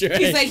 perfect,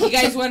 right? He's like, you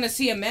guys want to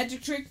see a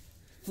magic trick?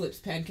 Flips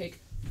pancake.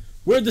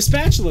 Where'd the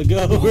spatula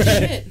go? Oh Right.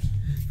 shit!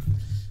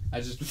 I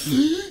just.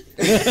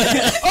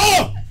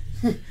 Oh!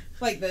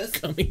 Like this.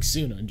 Coming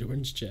soon on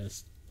Jordan's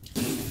chest.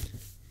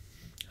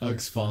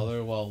 Hugs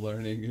father while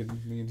learning,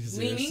 and me and his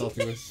ear Leaning?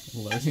 salty was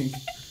learning.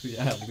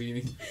 Yeah,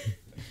 leaning.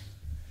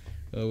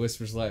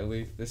 Whispers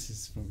lightly. This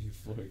is from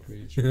Euphoric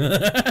Rage.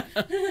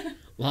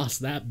 Lost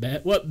that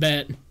bet. What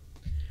bet?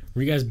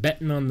 Were you guys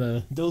betting on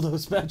the dildo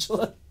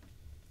spatula?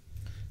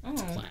 Oh.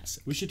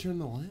 Classic. We should turn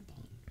the lamp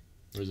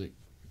on. Or is it?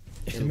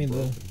 I mean,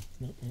 the,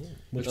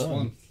 which Which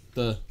one?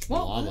 The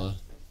Well, lava.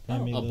 I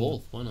mean, Oh, the-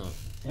 both. Why not?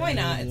 Why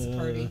not? It's a the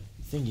party.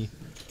 Thingy.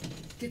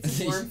 Get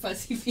some warm,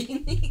 fuzzy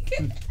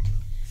feeling.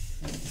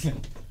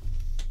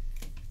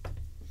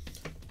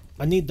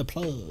 I need the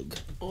plug.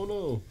 Oh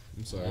no.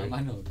 I'm sorry. I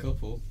know a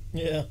couple.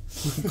 Yeah.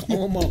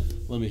 Call him up.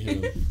 Let me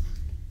hit him.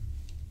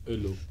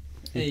 Hello.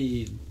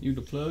 Hey, you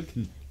the plug?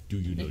 Do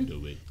you know the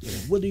way?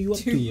 What are you up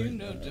Do to? you right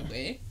know now? the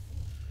way?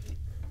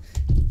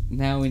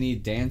 Now we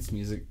need dance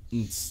music.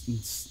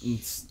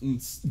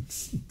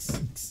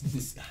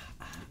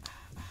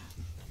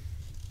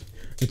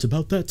 It's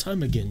about that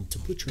time again to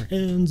put your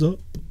hands up.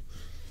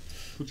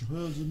 Put your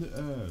hands in the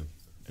air.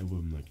 And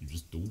women like you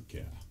just don't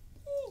care.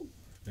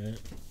 Right.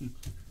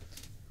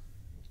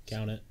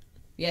 Count it.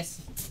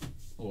 Yes.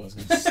 Oh, I was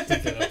gonna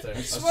stick it up there.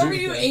 What were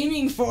you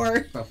aiming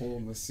for? The hole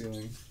in the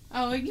ceiling.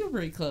 Oh, you were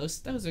pretty close.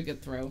 That was a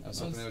good throw. I was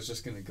hoping it was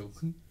just gonna go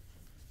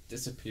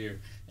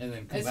disappear and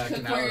then come As back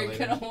an hour cookware,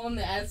 cut a later. hole in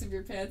the ass of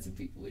your pants, and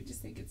people would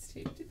just think it's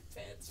taped to the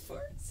pants for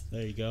us.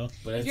 There you go.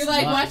 But it's You're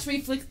like, not. watch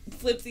me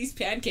flip these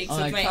pancakes Oh,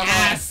 with like, my come on.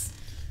 ass.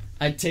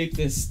 I taped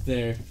this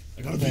there.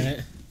 I got a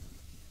Right.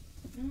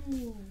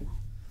 Oh.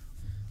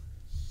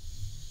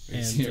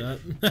 It's Hands here.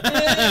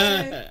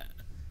 up.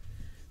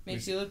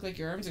 Makes you look like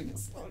your arms are getting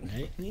slung.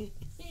 Right.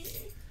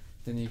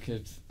 Then you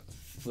could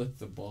flip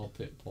the ball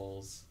pit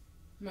balls.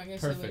 I'm not gonna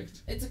say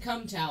Perfect. what- It's a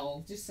cum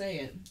towel. Just say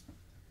it.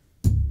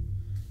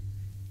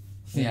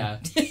 Yeah.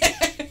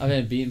 I've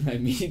been beating my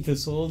meat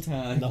this whole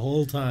time. The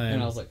whole time.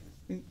 And I was like,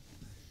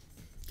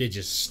 it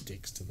just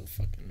sticks to the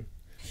fucking.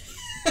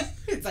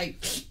 It's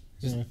like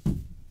Yeah.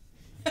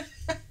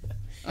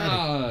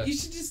 you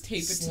should just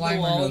tape it to the Slimer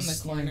wall no in the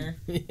slime. corner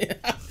and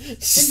Yeah.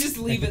 just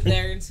leave it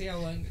there and see how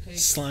long it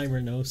takes. Slime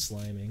or no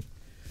sliming.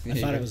 I Yeah.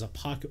 thought it was a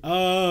pocket.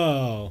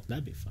 Oh,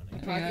 that'd be funny.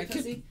 Pocket I could-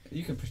 pussy.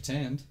 You can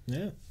pretend.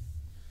 Yeah.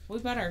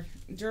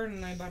 Jordan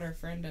and I bought our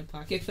friend a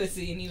pocket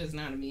pussy, and he was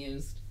not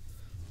amused.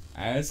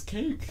 Ass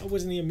cake. I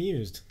wasn't he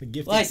amused. The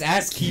gift Likes that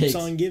ass keeps cakes.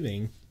 on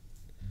giving.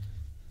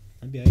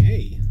 I'd be like,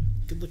 hey,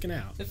 good looking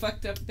out. The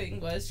fucked up thing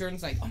was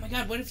Jordan's like, "Oh my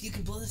god, what if you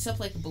can blow this up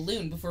like a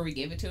balloon?" Before we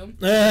gave it to him,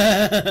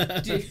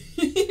 dude,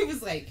 he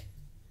was like,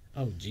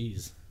 Oh,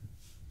 jeez.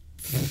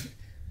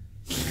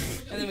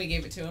 and then we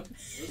gave it to him.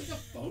 There was like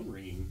a phone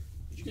ringing.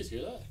 Did you guys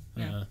hear that?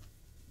 Yeah.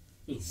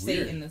 It was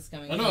weird. Satan is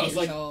coming. I know. I was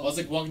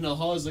like walking down the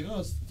hall. I was like,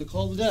 oh, it's the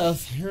call to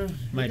death. Here we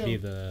Might go. be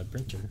the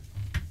printer.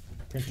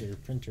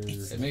 Printer.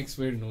 It makes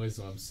weird noise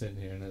when I'm sitting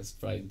here, and it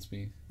frightens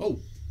me. Oh,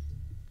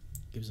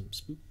 Gives them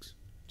spooks.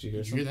 Did you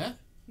hear did you hear something?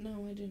 that?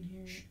 No, I didn't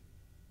hear it.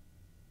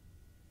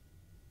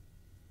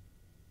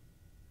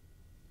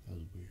 That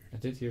was weird. I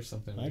did hear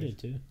something. I weird. did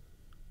too.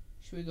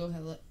 Should we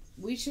go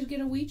We should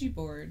get a Ouija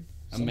board.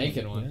 I'm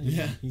making one.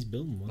 Yeah. He's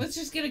building one. Let's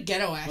just get a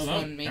ghetto ass No,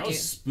 one and make that was it.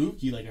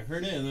 spooky. Like I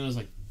heard it, and then I was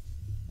like,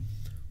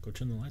 Go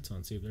turn the lights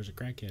on, see if there's a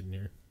crackhead in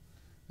here.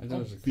 I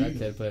know it's a beat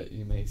crackhead, but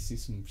you may see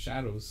some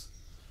shadows.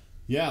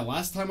 yeah.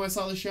 Last time I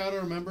saw the shadow,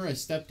 remember I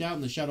stepped out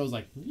and the shadow was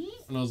like,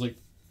 and I was like,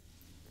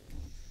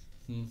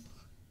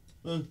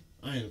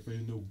 I ain't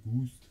afraid of no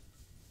ghost.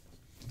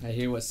 I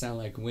hear what sound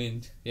like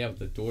wind. Yeah, with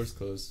the doors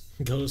closed.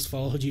 Ghost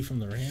followed you from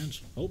the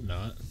ranch? Hope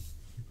not.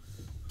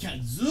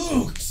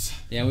 Gadzooks!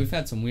 Yeah, we've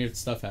had some weird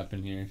stuff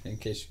happen here. In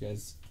case you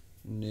guys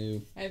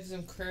knew. I have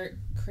some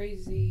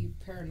crazy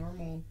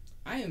paranormal.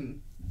 I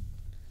am.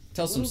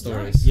 Tell some Little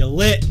drunk. stories. You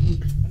lit.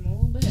 I'm a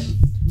little bit.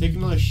 Take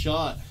another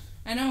shot.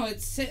 I know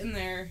it's sitting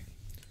there.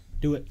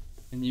 Do it.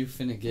 And you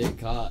finna get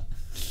caught.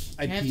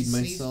 I have to peed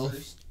sneeze myself.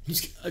 first.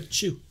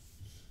 Achoo.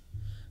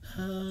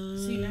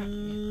 See, now-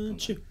 yeah,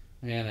 Achoo.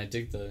 Man, I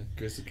dig the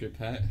Grizzly Grip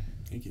hat.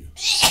 Thank you.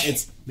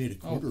 It's made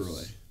of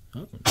corduroy.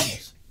 Oh,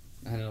 nice.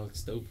 I know,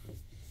 it's dope.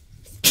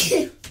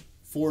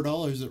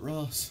 $4 at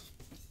Ross.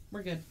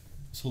 We're good.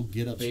 This whole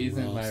get up. Bathe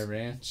in my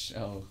ranch.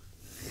 Oh,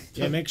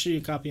 Yeah, make sure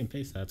you copy and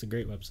paste that. It's a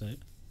great website.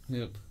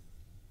 yep.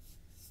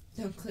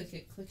 Don't click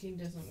it. Clicking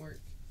doesn't work.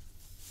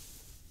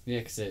 Yeah,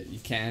 because you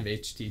can't have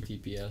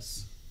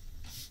HTTPS.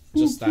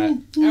 Just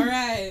that. All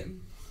right.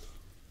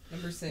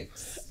 Number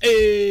 6.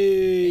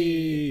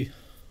 Hey.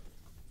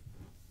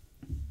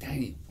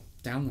 Dang it.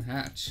 Down the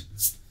hatch.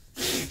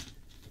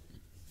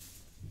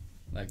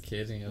 That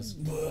kid, and he goes,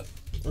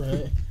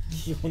 Right.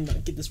 You will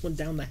not get this one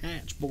down the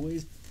hatch,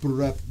 boys.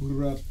 Brup,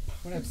 brup.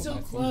 what I'm so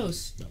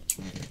close.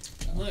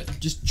 Look,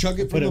 Just chug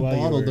it Put from it the while you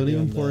bottle. were Don't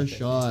even doing pour a that.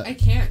 shot. I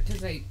can't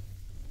because I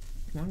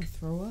want to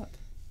throw up.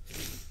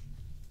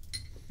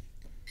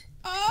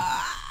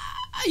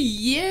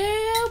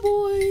 Yeah,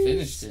 boys.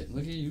 Finished it.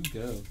 Look at you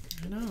go.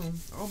 I know.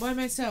 All by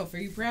myself. Are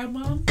you proud,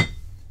 Mom?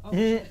 Oh,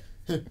 Mm.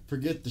 shit.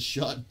 Forget the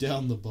shot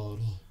down the bottle.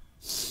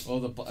 Oh,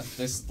 this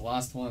is the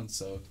last one,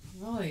 so.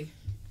 Really?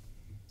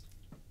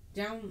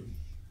 Down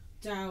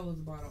the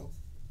bottle.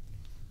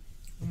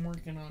 I'm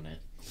working on it.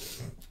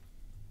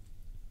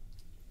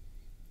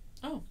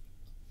 Oh.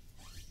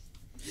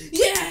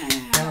 Yeah!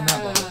 Down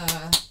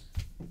that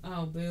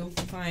Oh, boo.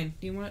 Fine.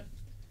 Do you want...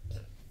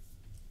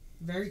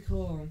 Very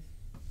cool.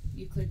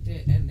 You clicked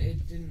it and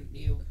it didn't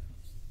you.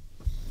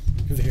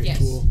 Very Yes.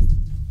 cool.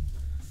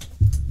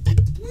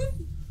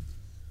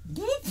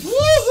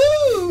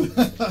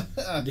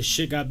 Woohoo! This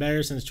shit got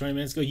better since 20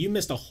 minutes ago. You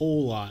missed a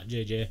whole lot,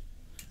 JJ.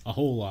 A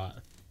whole lot.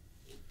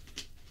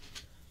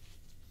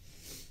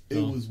 It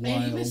Oh. was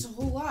Man, you wild. missed a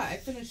whole lot. I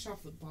finished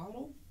off the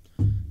bottle.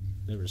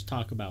 There was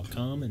talk about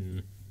cum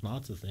and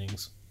lots of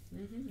things.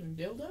 And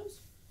dildos.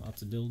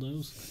 Lots of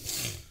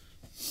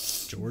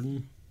dildos.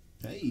 Jordan.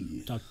 Hey,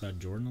 Talked about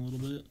Jordan a little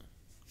bit.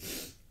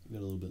 got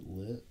a little bit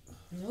lit.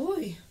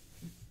 Oi.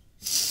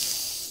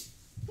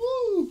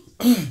 Woo!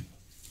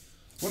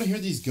 Want to hear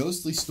these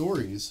ghostly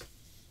stories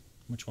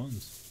Which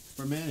ones?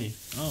 from Manny?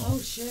 Oh, Oh,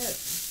 shit.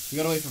 We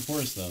gotta wait for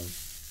Forrest though.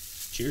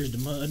 cheers to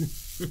mud. That's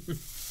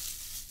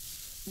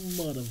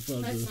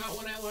Motherfucker. not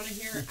what I want to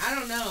hear. I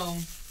don't know.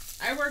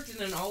 I worked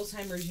in an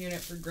Alzheimer's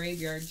unit for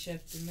graveyard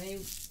shift, and they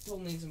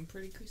told me some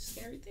pretty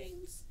scary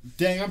things.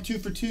 Dang, I'm 2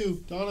 for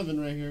 2. Donovan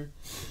right here.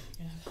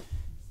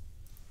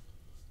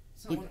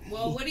 So,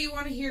 well, what do you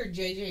want to hear,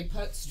 JJ?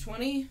 Putts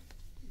 20?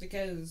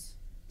 Because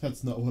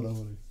That's not what I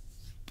want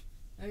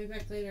I'll be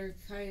back later.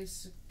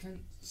 Kai's... to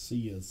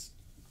see. Us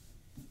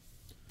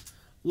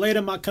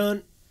Later, my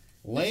cunt.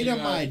 later,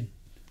 you, my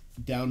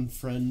down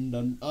friend.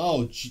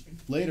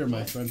 Later,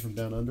 my friend from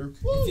down under.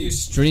 If you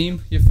stream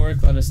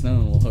Euphoric, let us know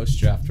and we'll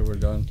host you after we're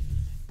done.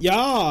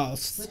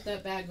 Yas. Put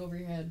that bag over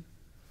your head.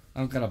 I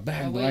don't got a I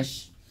bag, but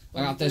wish.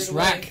 I got this Threw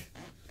it away. rack.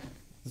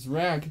 This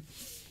rag.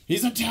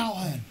 He's a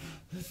towelhead.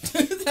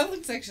 That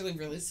looks actually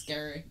really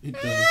scary. It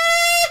does.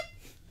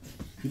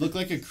 You look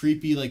like a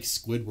creepy like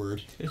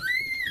Squidward.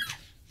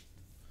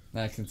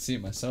 I can see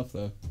it myself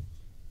though.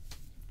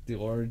 The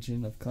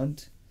origin of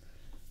cunt.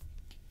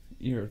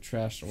 You're a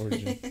trash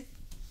origin.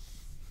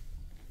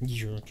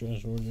 You're a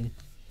trash origin.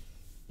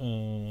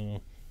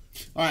 All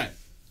right.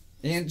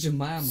 Aunt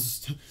Jemima.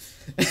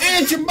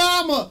 Aunt your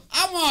mama,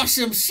 I want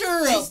some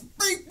syrup.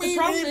 The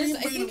problem is,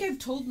 I think I've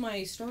told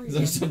my story. Is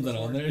there once something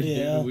before. on there? You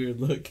Yeah. gave a weird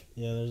look.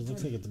 Yeah, there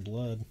looks like it's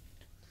blood.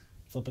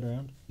 Flip it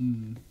around.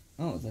 Mm.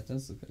 Oh, that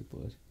does look like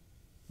blood.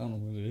 I don't know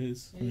what it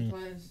is. Any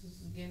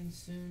classes again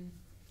soon?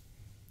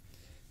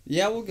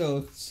 Yeah, we'll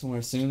go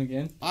somewhere soon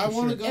again. I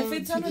want to go. If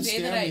it's to on the a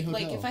day that Stanley I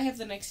like, Hotel. if I have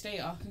the next day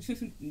off,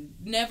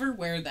 never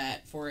wear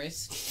that,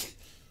 Forrest.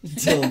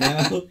 Until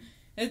now.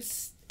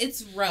 It's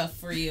rough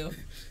for you.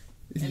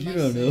 I You must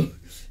don't know.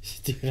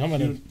 say. Dude, I'm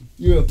gonna.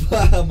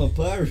 I'm a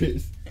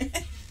pirate.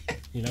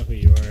 You know who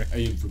you are. I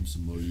am from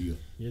Somalia.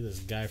 You're this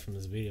guy from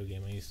this video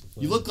game I used to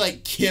play. You look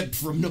like Kip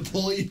from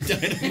Napoleon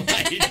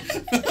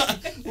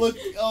Dynamite. Look,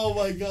 oh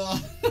my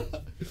god.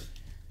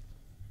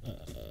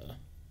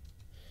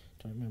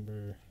 Don't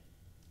remember.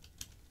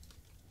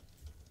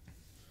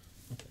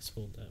 If I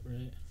spelled that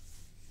right.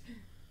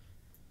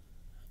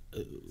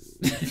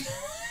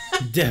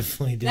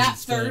 Definitely didn't That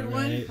spell third it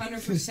one, right.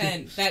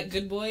 100%. That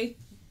good boy.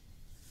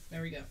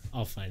 There we go.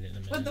 I'll find it in a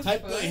minute. What the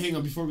Type. fuck? Hang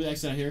on, before we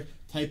exit out here,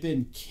 type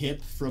in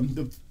Kip from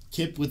the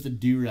Kip with the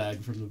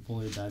do-rag from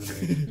Napoleon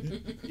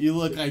Dynamite. You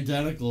look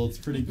identical. It's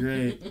pretty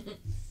great.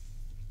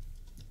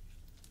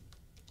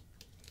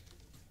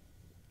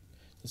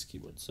 This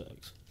keyboard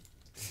sucks.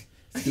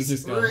 Because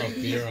it's got a hot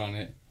beer on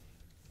it.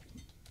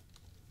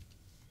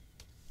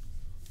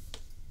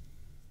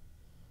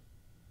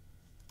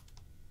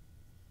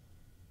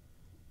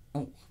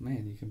 Oh,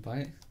 man, you can buy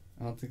it?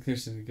 I don't think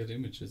there's any good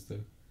images,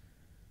 though.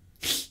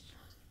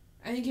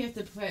 I think you have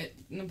to put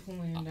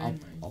Napoleon I'll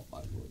Dynamite. buy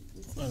one.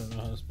 I don't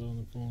know how to spell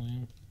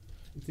Napoleon.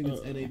 I think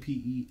it's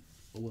Napeolia.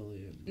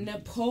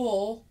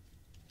 Napole.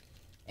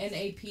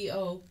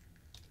 Napolia.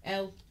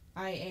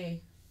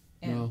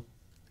 No,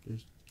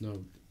 there's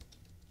no.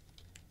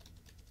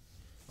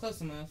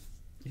 Close enough.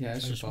 Yeah, I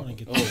should just pop wanna it.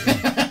 get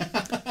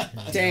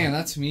Oh, damn,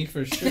 that's me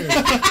for sure.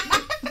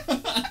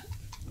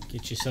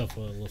 Get yourself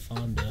a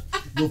LaFonda.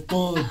 The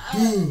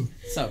fun.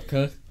 What's up,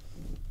 cuh?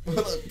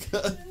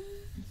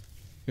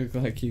 You look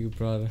like you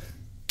brought a...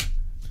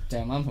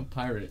 Damn, I'm a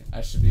pirate.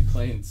 I should be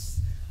playing...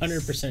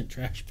 100%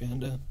 trash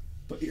panda.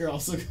 But you're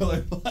also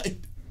colorblind.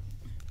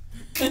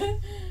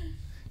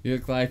 You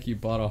look like you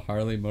bought a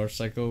Harley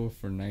motorcycle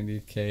for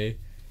 $90K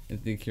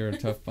and think you're a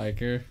tough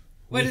biker.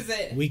 What is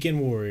it? Weekend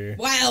Warrior.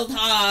 Wild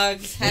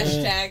Hogs.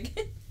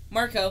 Hashtag.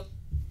 Marco.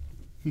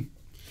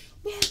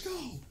 Marco.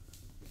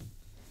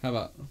 How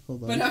about...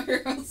 Hold But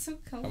are also How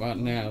colorful. about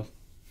now?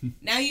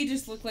 Now you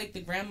just look like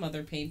the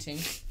grandmother painting.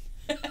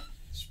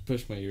 Just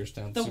push my ears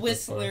down The super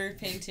Whistler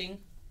painting.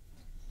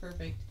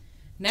 Perfect.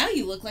 Now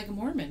you look like a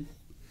Mormon.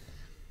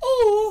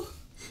 Oh,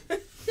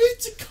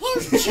 it's a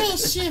culture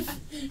shift.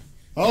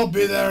 I'll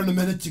be there in a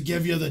minute to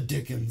give you the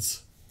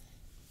Dickens.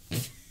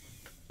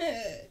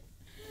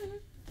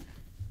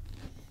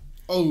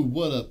 Oh,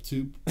 what up,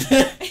 Toop?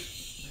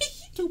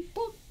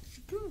 Tupac.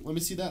 Let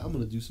me see that. I'm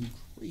gonna do some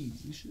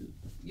crazy shit.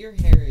 Your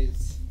hair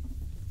is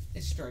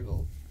a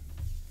struggle.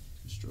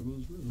 Struggle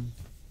is real.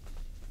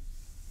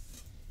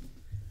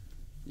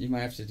 You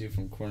might have to do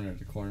from corner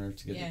to corner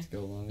to get Yeah. it to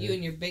go longer. You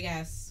and your big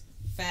ass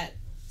fat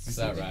Is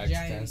that stupid rag's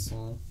giant kind of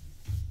small?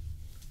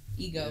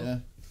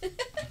 ego. Yeah.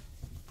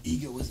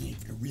 Ego isn't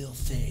even a real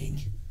thing.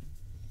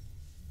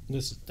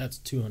 That's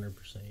 200%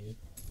 you.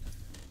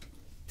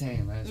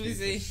 Damn, that's Let me me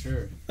see. for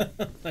sure.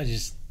 I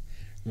just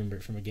remember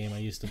it from a game I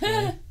used to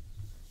play.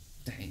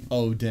 Dang.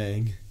 Oh,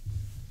 dang.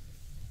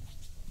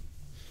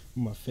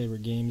 One of my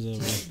favorite games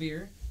ever.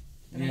 Beer.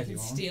 And Yeah, I do you can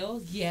want one?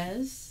 steal.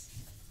 Yes.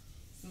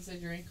 Since I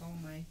drank all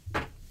my.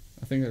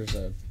 I think there's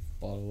a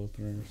bottle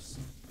opener.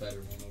 Better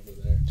one over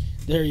there.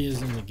 There he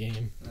is in the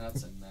game.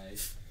 That's a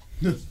knife.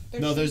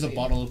 No, there's a should be.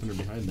 bottle opener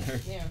behind there.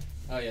 Yeah.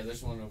 Oh yeah,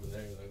 there's one over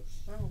there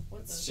though. Oh,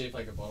 what It's the? shaped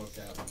like a bottle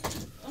cap.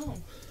 Oh.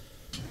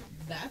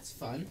 That's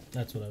fun.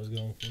 That's what I was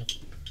going for.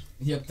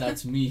 Yep,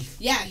 that's me.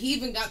 Yeah, he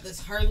even got this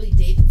Harley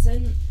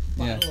Davidson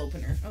Yeah. bottle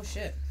opener. Oh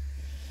shit.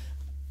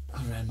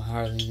 I ran my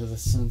Harley into the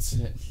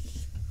sunset.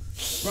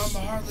 From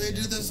Harley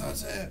to the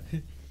sunset.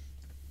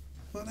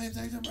 My name's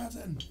Hector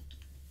Bratton.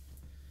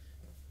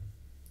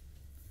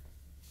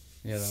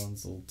 Yeah, that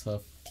one's a little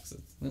tough. 'Cause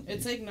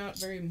It's like not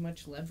very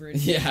much leverage.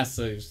 yeah,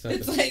 so you just have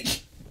It's to... like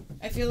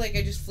I feel like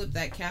I just flipped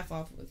that calf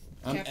off with.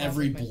 I'm cap off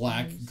every with my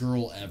black fingers.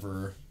 girl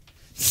ever.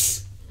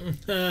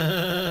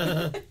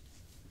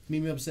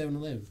 Meet me up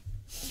 7-Eleven.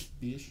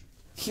 Bish.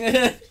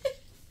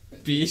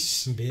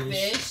 Bish.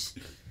 Bitch.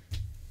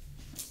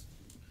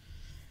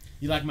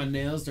 You like my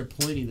nails? They're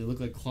pointy. They look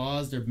like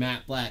claws. They're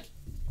matte black.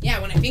 Yeah,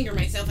 when I finger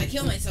myself, I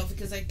kill myself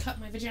because I cut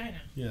my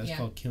vagina. Yeah, that's Yeah.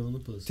 called killing the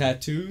pussy.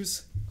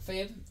 Tattoos.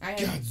 Fib, I God,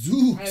 have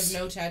Zeus.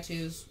 no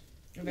tattoos.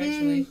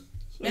 Eventually.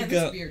 Man, I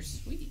this got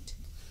beer's sweet.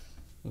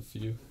 a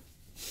few.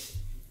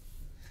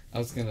 I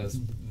was gonna.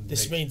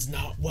 This means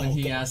not when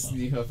welcome. he asked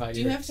you about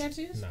Do you have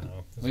tattoos? No.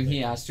 when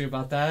he asked you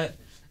about that,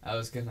 I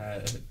was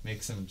gonna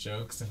make some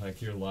jokes and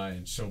like you're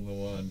lying, show him the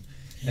one.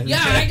 And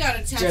Yeah, then- I got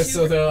a tattoo. Just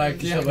so they're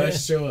like, yeah,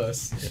 let's show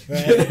us.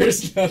 Right.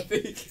 There's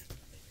nothing.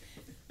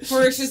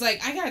 Forrest is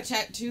like, I got a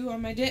tattoo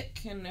on my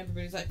dick, and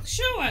everybody's like,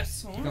 show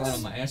us. Come out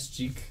of my ass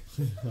cheek.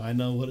 I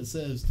know what it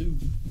says too.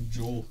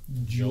 Joel.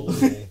 Joel.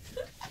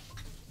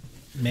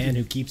 Man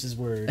who keeps his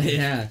word.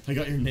 Yeah. I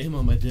got your name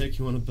on my dick.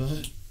 You want to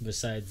bet?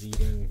 Besides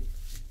eating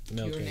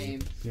milk Your and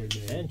name. Your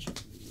name.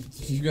 and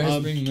You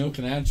guys bring milk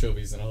and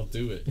anchovies and I'll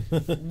do it.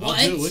 What?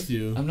 I'll do it with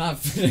you. I'm not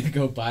gonna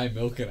go buy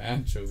milk and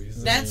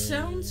anchovies. That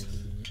sounds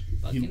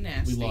fucking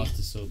nasty. We lost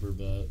a sober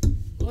bet.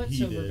 What He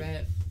sober did.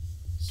 bet?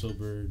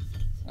 Sober.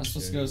 I'm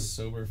supposed to go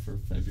sober for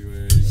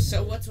February.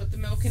 So what's with the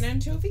milk and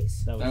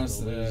anchovies? that That was was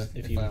the the- lose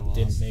if if you I lost.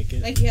 didn't make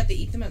it. Like you have to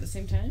eat them at the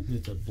same time? You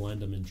have to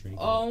blend them and drink.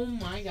 Oh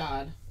my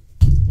god.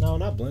 No,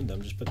 not blend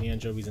them. Just put the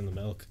anchovies in the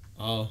milk.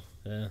 Oh.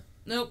 Yeah.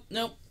 Nope.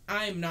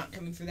 I'm not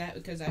coming for that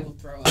because I will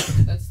throw up.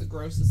 That's the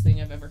grossest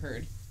thing I've ever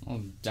heard. Oh,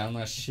 down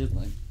that shit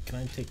like. Can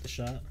I take the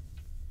shot?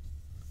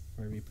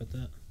 Wherever you put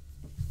that.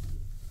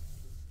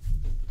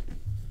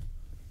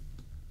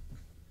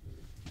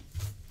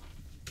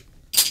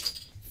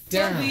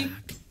 Bobby.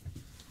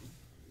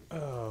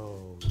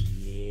 Oh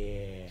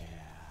yeah.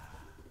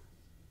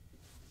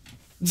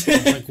 I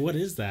was like, what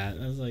is that?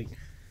 I was like,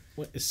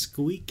 what is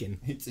squeaking?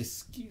 It's a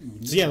skew.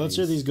 So yeah, let's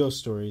hear these ghost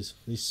stories.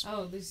 These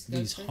Oh, these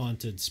these ghosts.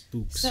 haunted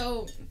spooks.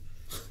 So,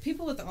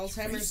 people with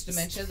Alzheimer's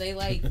dementia, they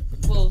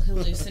will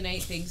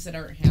hallucinate things that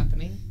aren't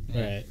happening.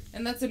 Right.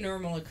 And that's a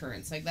normal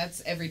occurrence. Like,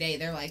 that's every day.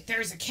 They're like,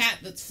 there's a cat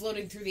that's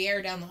floating through the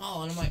air down the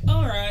hall. And I'm like,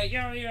 alright,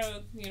 yeah,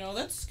 you know,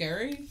 that's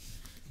scary.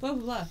 Blah,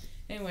 blah, blah.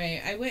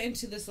 Anyway, I went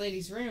into this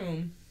lady's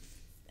room,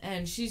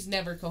 and she's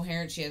never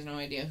coherent. She has no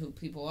idea who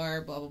people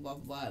are, blah, blah, blah,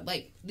 blah, blah.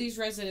 Like, these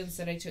residents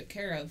that I took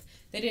care of,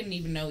 they didn't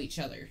even know each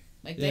other.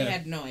 Like, they Yeah.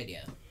 had no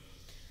idea.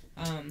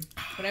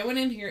 But I went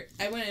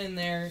in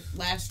there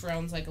last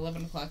rounds, like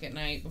 11 o'clock at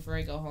night before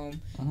I go home,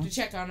 Uh-huh. to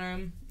check on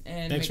them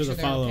and Thanks make for sure the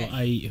they're follow. okay.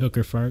 I eat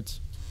hooker farts.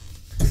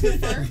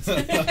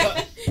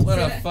 What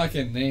a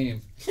fucking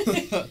name.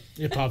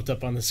 It popped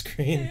up on the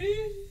screen.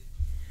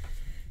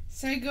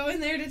 So I go in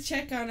there to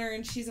check on her,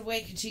 and she's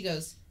awake, and she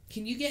goes,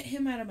 "Can you get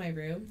him out of my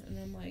room?" And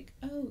I'm like,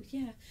 "Oh,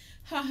 yeah.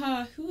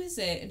 Haha, who is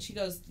it?" And she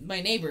goes,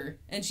 "My neighbor."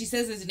 And she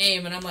says his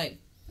name, and I'm like,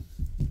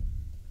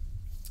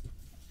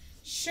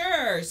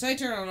 "Sure." So I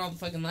turn on all the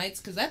fucking lights,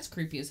 because that's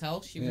creepy as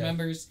hell. She Yeah.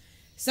 remembers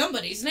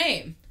somebody's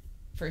name.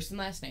 First and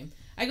last name.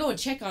 I go and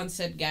check on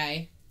said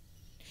guy.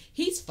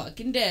 He's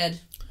fucking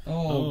dead.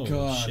 Oh,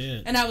 god.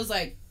 shit. And I was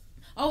like,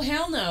 oh,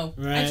 hell no.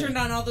 Right. I turned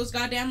on all those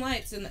goddamn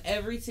lights in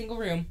every single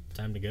room.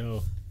 Time to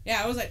go.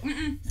 Yeah, I was like,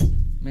 mm-mm.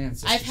 Man,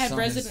 so I've she had saw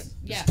resident- his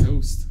yeah.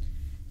 ghost.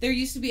 There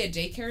used to be a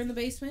daycare in the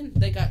basement.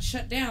 They got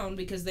shut down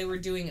because they were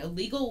doing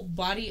illegal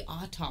body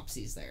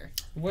autopsies there.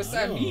 What's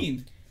that Oh.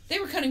 mean? They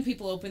were cutting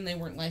people open they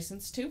weren't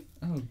licensed to,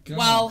 Oh god.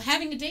 while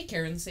having a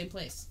daycare in the same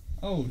place.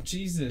 Oh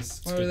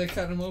Jesus! Why were they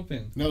cutting them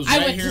open? That was I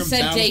right went here to in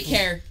said Bountiful.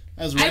 daycare.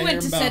 That was right I here went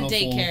in to said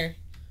Bountiful. daycare.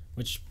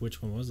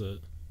 Which one was it?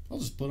 I'll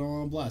just put it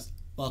on blast.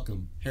 Fuck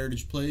 'em.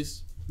 Heritage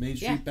Place, Main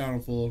Street, Yeah.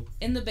 Bountiful.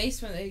 In the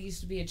basement, there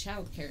used to be a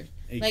child care.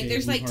 aka Like,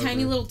 there's Blue like tiny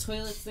Harbor. little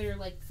toilets that are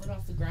like foot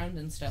off the ground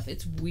and stuff.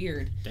 It's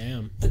weird.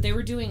 Damn. But they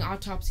were doing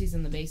autopsies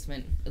in the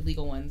basement,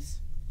 illegal ones.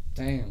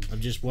 Damn. Of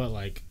just what,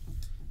 like?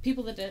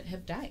 People that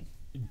have died.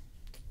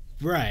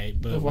 Right,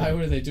 but But why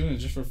were they doing it?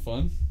 Just for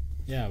fun?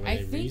 Yeah, were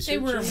I think they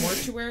were a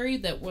researching? mortuary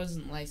that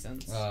wasn't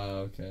licensed.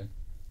 Oh, okay.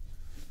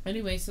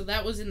 Anyway, so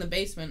that was in the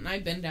basement, and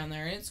I've been down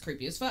there, and it's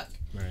creepy as fuck.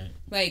 Right.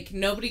 Like,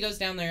 nobody goes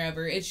down there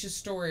ever. It's just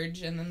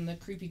storage, and then the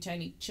creepy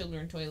tiny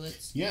children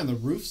toilets. Yeah, and the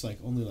roof's like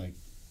only like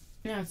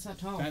Yeah, it's not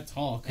tall. that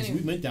tall. Because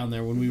Anyway. we went down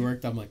there when we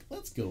worked. I'm like,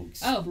 let's go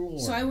explore. Oh,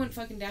 so I went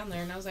fucking down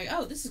there, and I was like,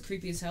 oh, this is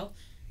creepy as hell.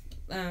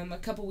 A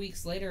couple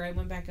weeks later, I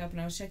went back up,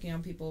 and I was checking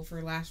on people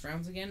for last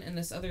rounds again, and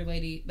this other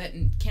lady that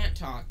can't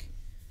talk,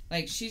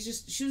 like, she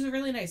was a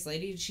really nice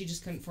lady. She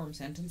just couldn't form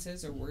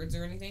sentences or words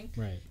or anything.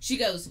 Right. She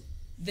goes,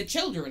 the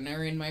children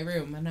are in my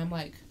room, and I'm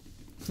like,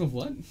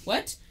 What?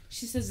 what?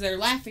 She says they're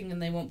laughing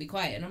and they won't be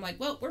quiet. And I'm like,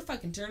 well, we're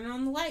fucking turning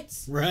on the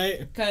lights. Right.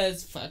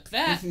 Because fuck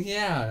that.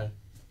 Yeah.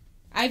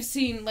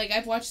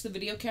 I've watched the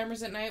video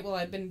cameras at night while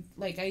I've been,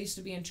 like, I used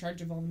to be in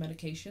charge of all the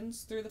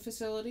medications through the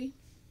facility.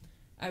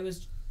 I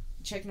was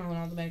checking on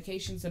all the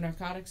medications, the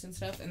narcotics and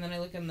stuff, and then I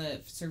look in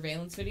the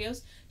surveillance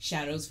videos,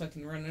 shadows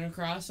fucking running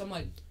across. I'm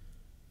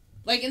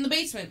like in the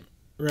basement,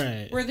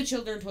 Right. where the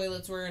children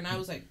toilets were, and I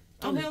was like,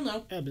 oh, hell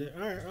no. Yeah, but,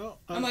 all right.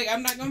 I'm like,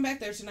 I'm not going back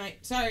there tonight.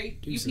 Sorry.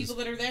 Deuces. You people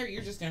that are there,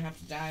 you're just gonna have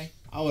to die.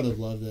 I would have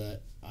loved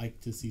that.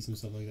 To see some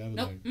stuff like that. I was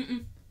Nope. like,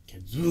 Mm-mm.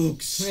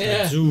 Kazooks.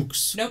 Yeah.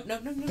 Zooks. Nope.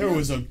 There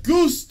was a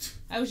ghost.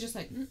 I was just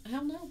like,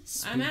 hell no. I'm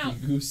Spooky out.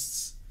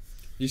 Ghosts.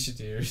 You should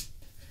do your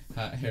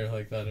hot hair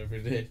like that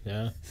every day.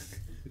 Yeah.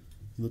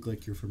 You look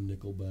like you're from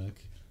Nickelback.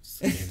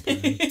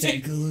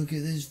 Take a look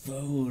at this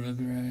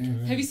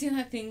photograph. Have you seen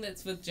that thing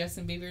that's with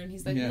Justin Bieber and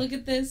he's like, Yeah. look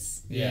at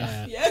this?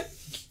 Yeah. Yeah.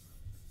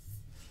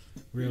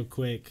 Real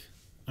quick,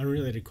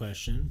 Unrelated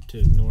question to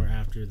ignore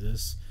after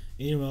this.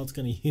 Anyone else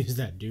gonna use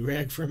that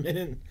do-rag for a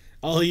minute?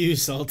 All you,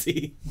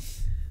 Salty.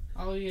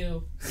 All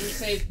you. We'll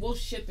say we'll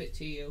ship it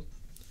to you.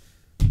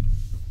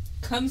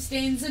 Cum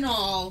stains and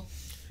all.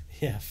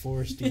 Yeah,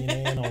 forced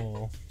DNA and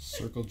all.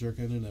 Circle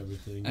jerking and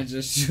everything. I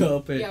just show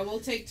up at. Yeah, we'll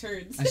take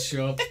turns. I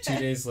show up 2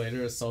 days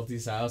later at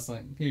Salty's house,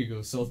 like, here you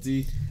go,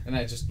 Salty, and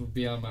I just would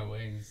be on my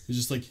way. It's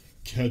just like,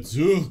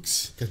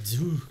 Kadzooks.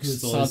 Kadzooks.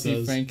 That's all he Salty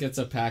says. Frank gets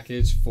a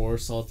package for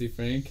Salty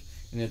Frank,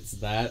 and it's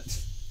that.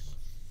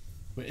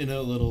 But in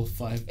a little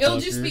 $5. It'll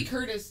just be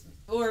Curtis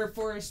or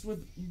Forrest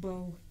with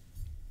Bo.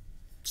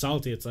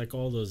 Salty, it's like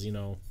all those,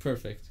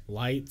 Perfect.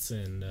 lights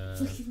and,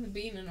 Flicking the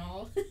bean and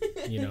all.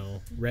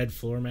 red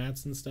floor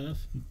mats and stuff.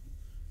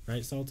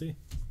 Right, Salty?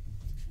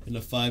 And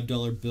a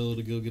 $5 bill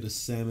to go get a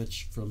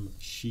sandwich from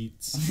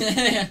Sheets.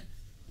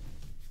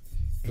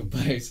 Go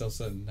buy yourself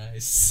something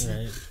nice.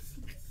 Right.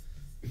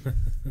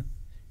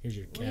 Here's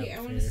your cap. Wait, I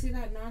want to see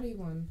that naughty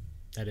one.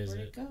 That is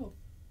Where'd it. it go?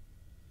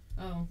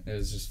 Oh. It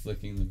was just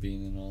flicking the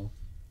bean and all.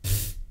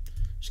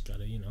 Just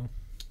gotta, the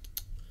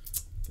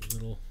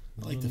little.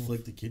 I like to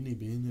flick the kidney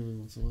bean every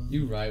once in a while.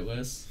 You right,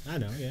 Wes? I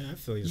know, yeah, I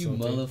feel you, You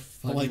Salty.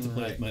 motherfucker. I like to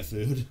play with my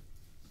food.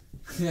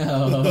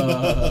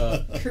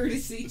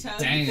 Courtesy time.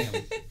 Damn.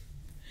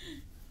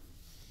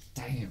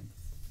 Damn.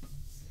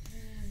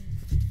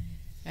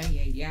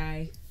 Ay, ay,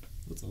 ay.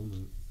 What's on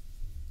that?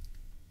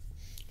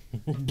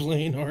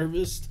 Blaine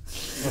Harvest.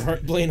 Or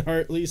Blaine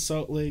Hartley,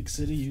 Salt Lake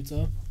City,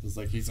 Utah. It's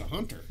like he's a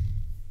hunter.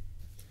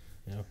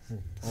 Yeah,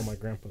 all my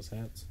grandpa's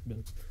hats.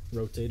 Been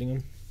rotating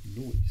them.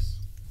 Noise.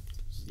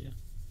 Yeah.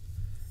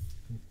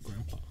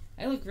 Grandpa.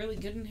 I look really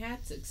good in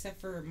hats, except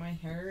for my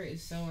hair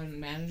is so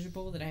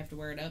unmanageable that I have to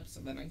wear it up, so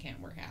then I can't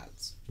wear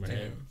hats.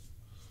 Damn.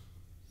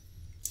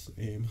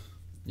 Same.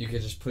 You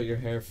could just put your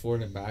hair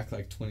forward and back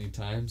like 20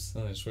 times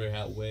and then just wear your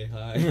hat way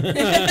high.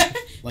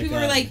 Like People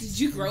are like, "Did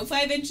you grow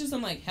 5 inches?"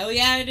 I'm like, "Hell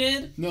yeah, I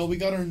did." No, we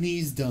got our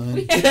knees done.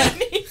 We had our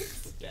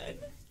knees done.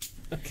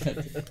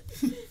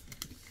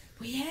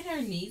 We had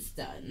our knees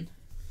done.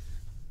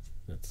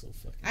 That's so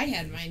fucking. I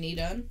had my knee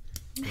done.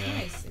 Yeah.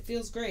 Nice. It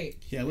feels great.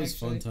 Yeah, it was a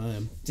fun actually.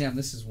 time. Damn,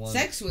 this is one.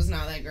 Sex was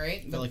not that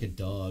great. Felt But like a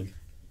dog.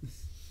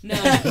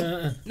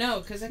 no, no,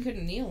 because I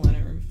couldn't kneel on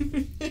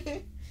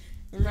it.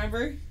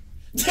 Remember?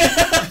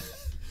 Yeah.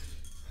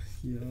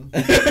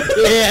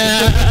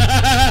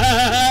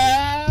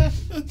 Yeah.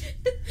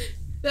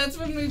 That's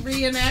when we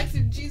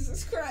reenacted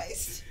Jesus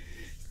Christ.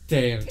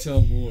 Damn,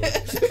 tell more.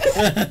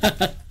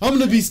 I'm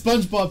gonna be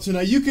SpongeBob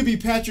tonight. You could be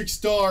Patrick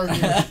Star.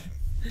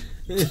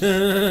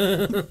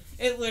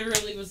 It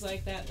literally was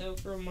like that though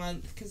for a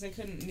month because I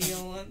couldn't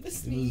kneel on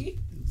this knee.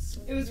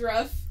 It was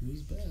rough. It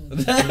was bad.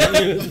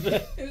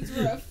 It was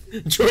rough.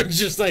 Jordan's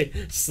just like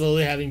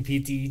slowly having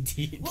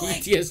PTSD Well,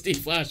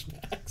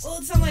 flashbacks. Well,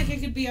 it's not like I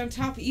could be on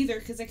top either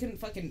because I couldn't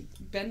fucking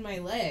bend my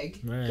leg.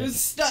 Right. It was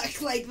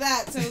stuck like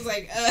that, so I was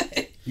like,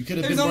 You could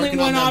have There's been only working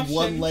one on that option.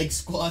 one leg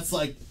squats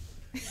like.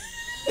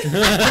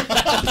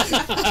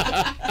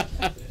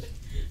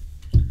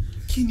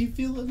 Can you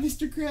feel it,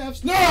 Mr.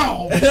 Krabs?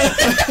 No!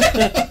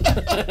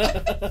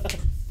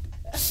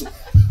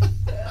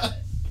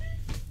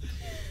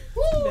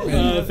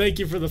 Thank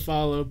you for the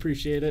follow.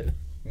 Appreciate it.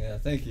 Yeah,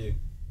 thank you.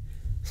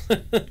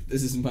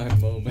 This is my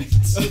moment.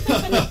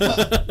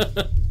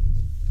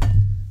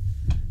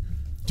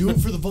 Do it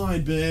for the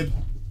vine, babe.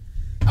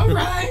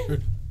 alright.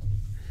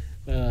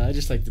 I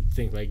just like to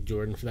think like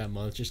Jordan for that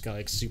month just got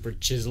like super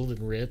chiseled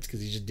and ripped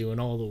because he's just doing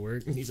all the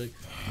work and he's like,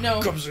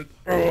 No, comes in,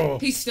 oh.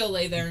 he still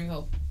lay there and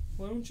go,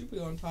 why don't you be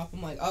on top?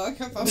 I'm like, oh, I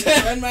can't fucking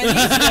bend my knees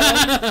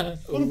now.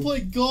 Wanna play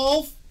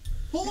golf?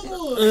 Hold on.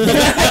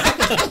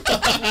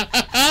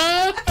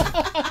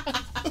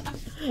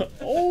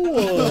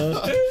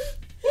 Oh.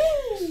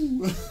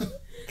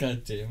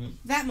 God damn it.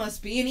 That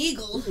must be an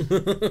eagle.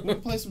 Wanna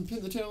play some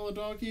pin the tail on a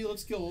donkey?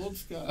 Let's go, old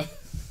Scott.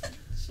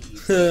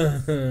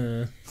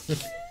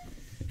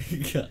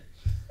 God.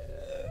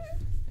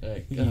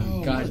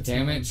 Oh, God what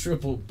damn it,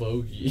 triple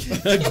bogey.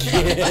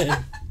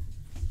 Again.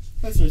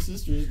 That's her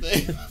sister's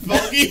name.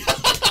 Bogey.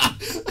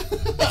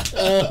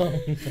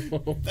 Oh,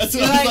 no. That's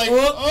You're what I was like, like.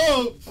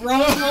 Oh.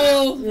 Wrong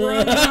hole.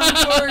 Wrong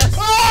course.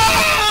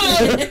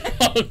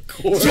 Of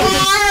course.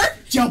 Par.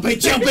 Jumping.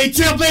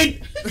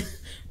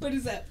 What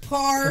is that?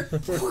 Par.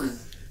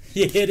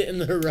 You hit it in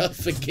the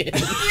rough again.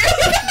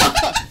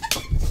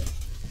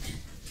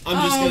 I'm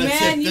just Oh gonna man,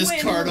 tip you this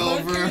went card in the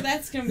bunker. over.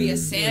 That's gonna be a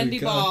sandy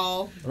God.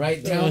 ball.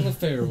 Right down the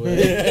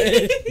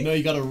fairway. No,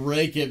 you gotta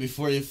rake it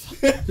before you.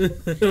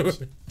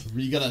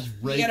 You gotta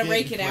rake You gotta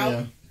rake it before out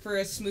you- for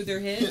a smoother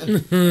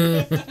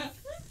hit.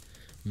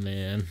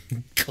 Man,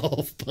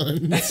 golf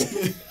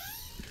puns.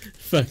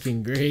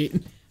 Fucking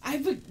great.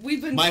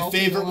 We've been My golfing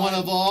favorite a one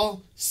lot. of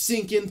all: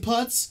 sinking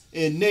putts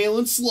and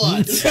nailing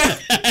sluts.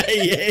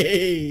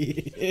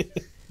 Yay.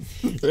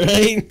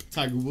 Right?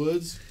 Tiger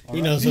Woods.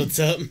 He knows what's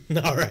up.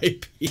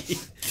 R.I.P.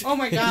 Oh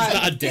my He's god,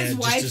 not dead, his just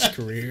wife. his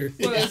career.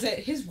 What is it?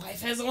 His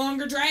wife has a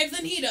longer drive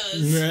than he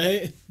does.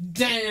 Right?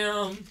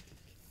 Damn.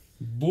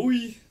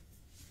 Boy.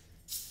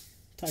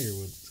 Tiger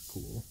Woods is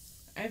cool.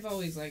 I've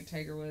always liked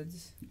Tiger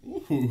Woods.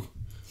 Ooh,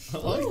 I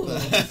like Ooh.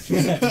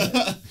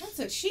 that. That's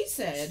what she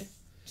said.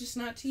 Just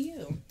not to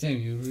you. Damn,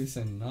 you really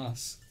said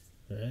Nas.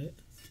 Right?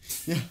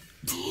 Yeah.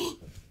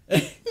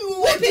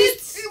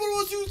 Whippets! Anyone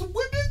wants to use the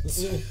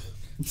whippets?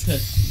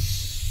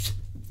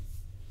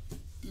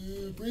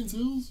 Brains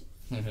Hills.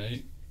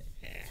 Alright.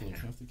 I feel like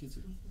half the kids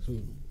are.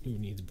 Who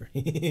needs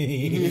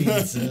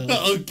brains?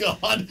 Oh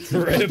God.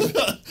 Rip.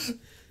 R.I.P.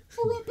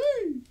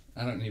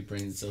 I don't need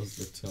brain cells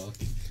to talk.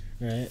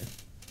 Right?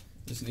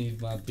 Just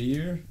need my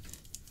beer,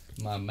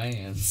 my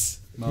mans.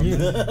 My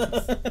man.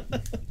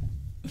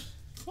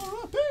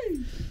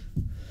 R.I.P.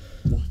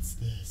 What's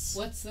this?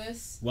 What's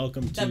this?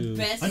 Welcome The to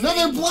best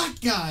Another thing- black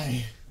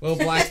guy. Well,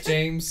 Black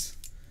James.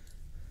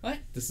 What?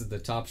 This is the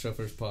Top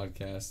Shelfers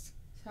podcast.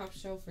 Top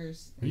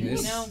shelfers. Are you,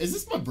 Yes. know, is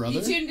this my brother?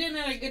 you tuned in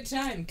at a good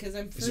time because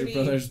I'm Is your pretty.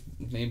 brother's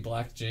name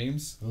Black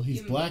James? Well,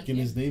 he's You- black and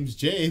yeah. his name's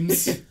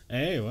James.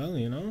 Hey, well,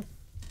 you know.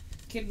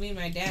 Could be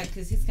my dad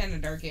because he's kind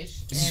of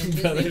darkish. Is And your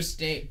his brother's-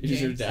 name's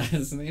Is your James.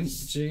 dad's name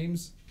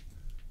James?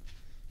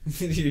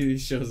 He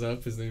shows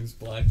up, his name's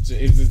Black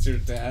James, it's your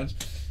dad.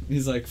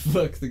 He's like,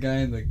 fuck the guy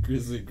in the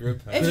grizzly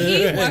grip hat.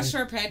 If he watched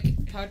our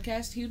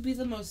podcast, he would be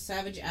the most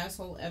savage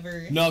asshole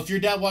ever. No, if your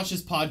dad watched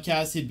this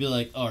podcast, he'd be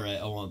like, all right,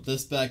 I want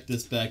this back,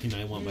 and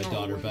I want my No.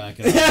 daughter back.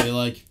 And I'd be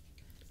like,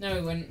 No,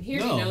 he wouldn't. He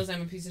already No. knows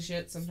I'm a piece of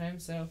shit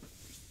sometimes, so.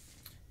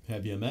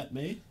 have you met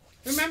me?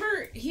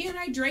 Remember, he and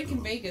I drank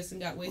in Vegas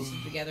and got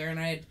wasted together,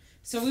 and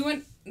so we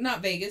went,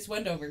 not Vegas,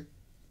 Wendover.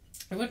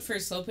 I went for a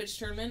slow pitch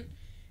tournament,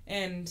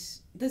 and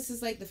this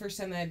is like the first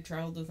time that I've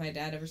traveled with my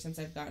dad ever since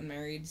I've gotten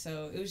married,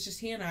 so it was just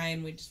he and I,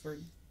 and we just were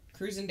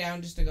cruising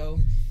down just to go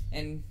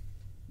and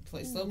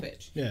play slow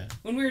pitch. Yeah.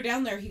 When we were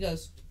down there, he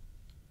goes,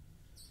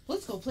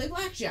 let's go play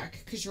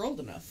blackjack, because you're old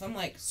enough. I'm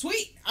like,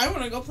 sweet, I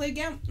want to go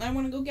I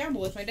want to go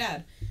gamble with my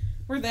dad.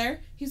 We're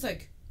there, he's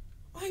like,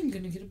 I'm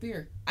gonna get a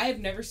beer. I have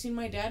never seen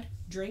my dad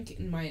drink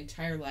in my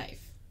entire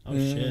life. Oh,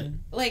 shit.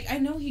 Like, I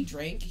know he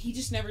drank, he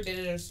just never did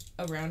it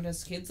around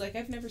us kids. Like,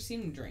 I've never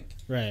seen him drink.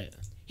 Right.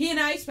 He and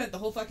I spent the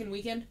whole fucking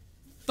weekend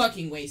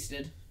fucking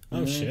wasted.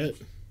 Oh, shit.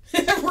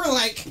 We're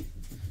like,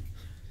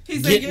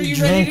 he's like, Getting are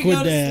you ready to drunk go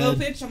with to slow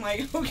Dad. pitch? I'm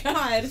like, oh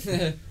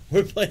god.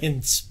 We're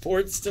playing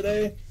sports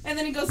today? And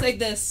then he goes like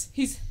this.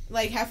 He's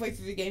like halfway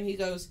through the game, he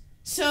goes,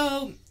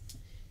 so,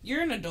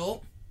 you're an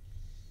adult.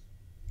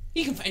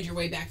 You can find your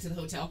way back to the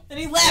hotel. And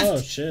he left. Oh,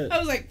 shit. I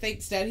was like,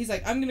 thanks, Dad. He's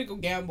like, I'm gonna go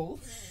gamble.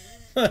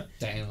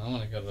 Damn, I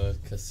want to go to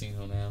the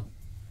casino now.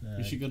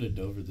 We should go to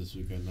Dover this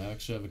weekend. I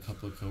actually have a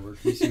couple of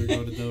coworkers who are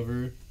going to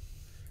Dover.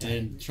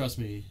 And trust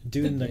me,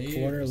 Dude in the Hey,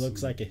 corner there's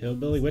looks some- like a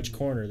hillbilly. Which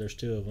corner? There's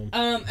two of them.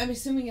 I'm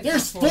assuming it's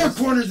there's not four Forrest.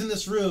 corners in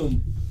this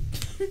room.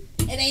 It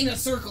ain't a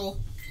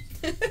circle.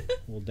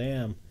 Well,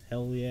 damn.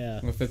 Hell yeah.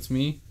 If it's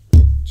me,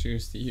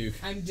 cheers to you.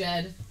 I'm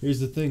dead. Here's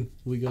the thing.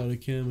 We got a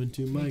cam and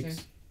two Me mics.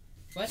 too.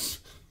 What?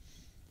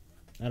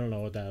 I don't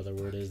know what that other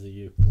word is that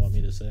you want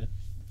me to say.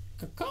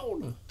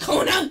 Kakona.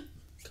 Kona?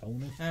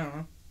 Kona? I don't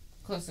know.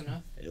 Close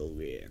enough. Hell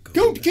yeah.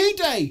 Go to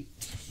Kite!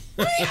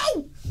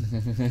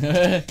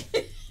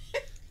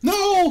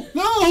 No!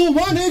 No!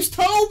 My name's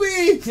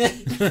Toby!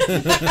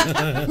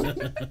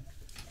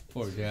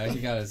 Poor guy, he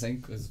got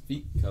his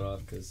feet cut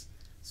off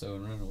so he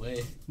ran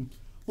away.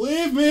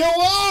 Leave me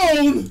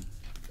alone!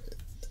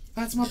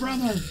 That's my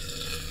brother.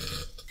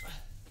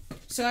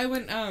 So I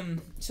went,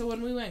 so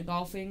when we went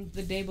golfing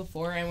the day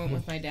before, I went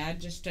with my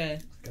dad just to...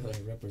 Gotta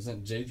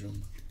represent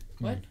J-Drum.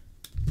 What?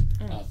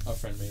 Our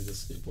friend made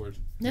this skateboard.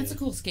 That's Yeah. a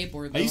cool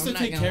skateboard, though. I used to I'm not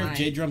take gonna care lie. of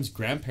J Drum's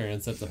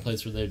grandparents at the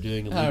place where they're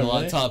doing illegal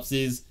really?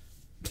 autopsies.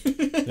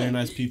 They're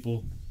nice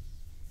people.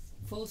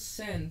 Full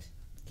send.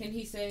 Can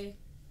he say...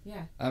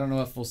 Yeah. I don't know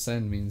what full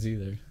send means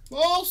either.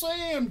 False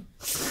end.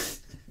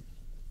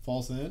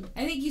 False end?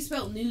 I think you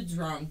spelled nudes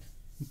wrong.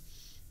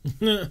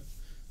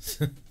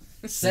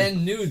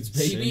 Send nudes,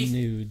 baby. Send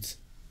nudes.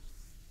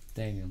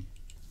 Damn.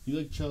 You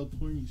like child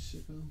porn, you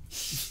sicko?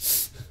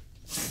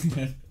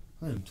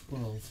 I am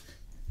 12.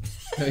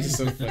 That'd be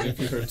so funny if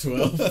you were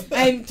 12.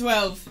 I'm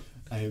 12.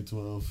 I am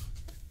 12.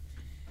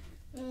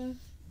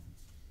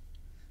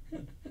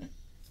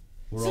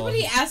 We're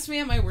Somebody asked me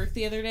at my work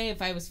the other day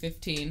if I was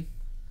 15.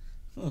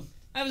 Huh.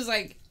 I was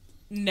like,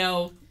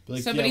 no.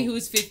 Like, Somebody yeah, who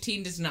is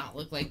 15 does not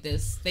look like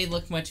this. They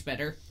look much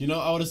better. You know,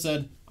 I would have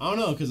said, I don't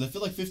know, because I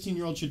feel like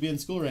 15-year-olds should be in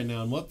school right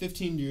now. And what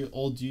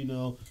 15-year-old do you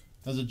know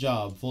has a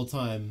job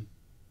full-time?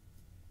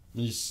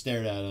 And just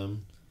stared at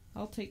him.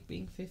 I'll take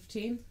being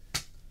 15.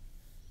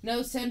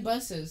 No, send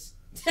buses.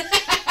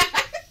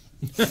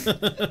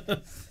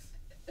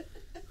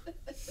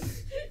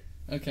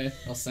 Okay,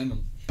 I'll send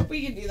them.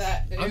 We can do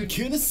that, dude. I'm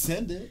gonna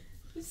send it.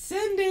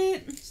 Send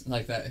it.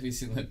 Like that. Have you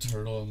seen that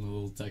turtle in the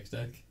little tech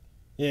deck?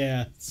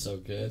 Yeah. It's so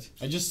good.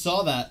 I just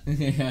saw that.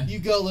 Yeah. You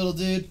go, little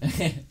dude.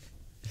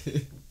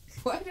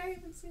 What? I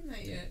haven't seen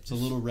that yet. It's a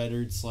little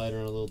red-eared slider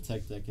on a little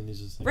tech deck, and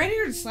he's just like...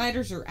 Red-eared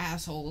sliders are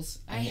assholes.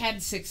 I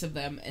had 6 of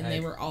them, and I- they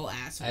were all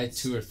assholes. I had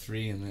 2 or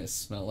 3 and it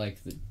smelled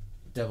like the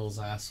devil's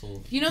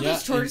asshole. You know Yeah,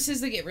 those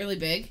tortoises that get really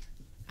big?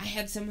 I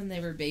had some when they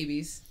were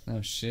babies.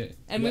 Oh shit.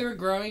 And we were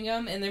growing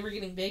them, and they were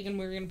getting big, and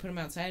we were going to put them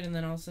outside, and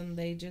then all of a sudden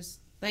they just...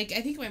 Like,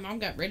 I think my mom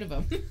got rid of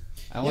them.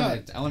 I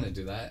want to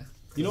do that.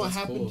 You know what That's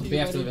happened cool. to We your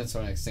have to red- live in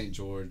somewhere like St.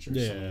 George or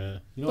something. Yeah.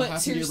 You know what But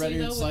happened to your seriously,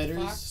 red-eared though, with sliders?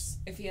 the fox,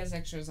 if he has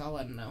extras, I'll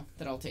let him know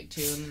that I'll take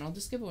 2, and then I'll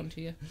just give one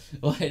to you.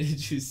 Why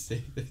did you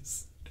say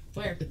this?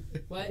 Where?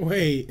 What?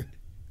 Wait.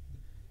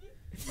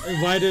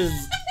 Why does...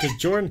 Because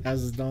Jordan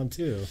has it on,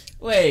 too.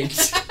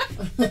 Wait.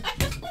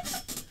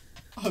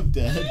 I'm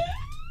dead.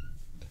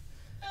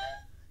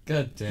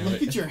 God damn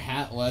Look it. at your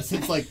hat, Les.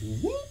 It's like,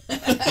 whoop.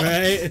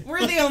 Right?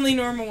 We're the only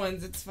normal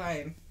ones. It's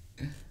fine.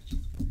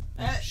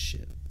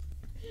 Shit.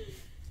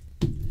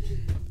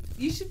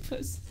 You should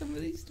post some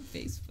of these to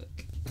Facebook.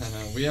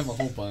 We have a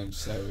whole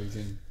bunch that we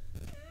can...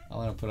 I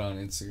want to put on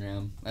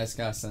Instagram. I just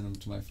gotta send them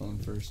to my phone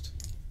first.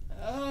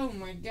 Oh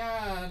my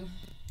god.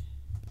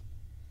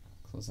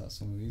 Close out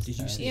some of these Did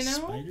you tabs. say You know?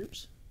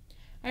 spiders?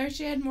 I wish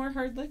I had more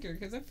hard liquor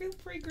because I feel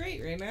pretty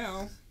great right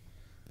now.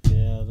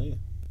 Yeah, they...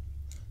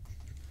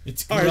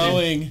 It's Hard.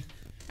 growing.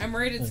 I'm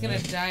worried it's gonna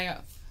die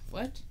off.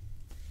 What?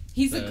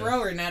 He's a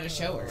grower, not a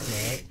shower.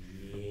 Right?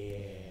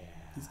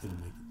 He's gonna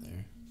make it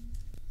there.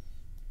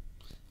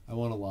 I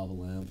want a lava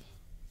lamp.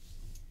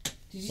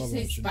 Did you What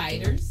say else should we do?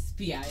 spiders?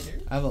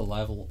 Spiders? I have a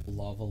lava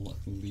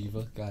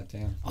leva.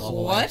 Goddamn. Lava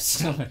What? lamps.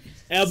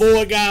 That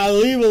boy gotta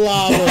leave a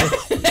lava.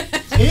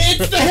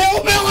 It's the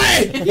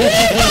hillbilly!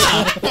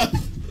 Yeah!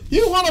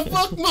 You wanna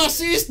fuck my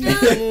sister?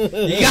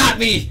 You got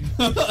me!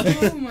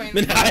 Oh my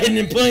Been hiding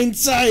in plain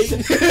sight.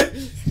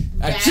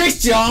 I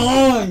tricked you all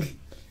along!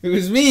 It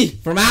was me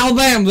from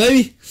Alabama,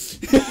 baby!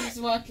 She's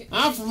walking.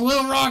 I'm from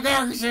Little Rock,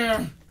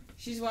 Arkansas.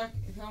 She's walking.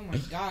 Oh my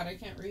god, I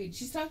can't read.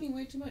 She's talking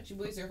way too much. You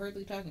boys are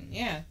hardly talking.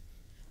 Yeah.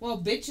 Well,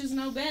 bitches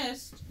know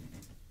best.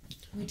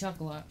 We talk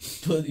a lot.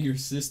 Put your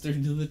sister to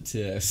the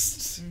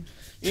test.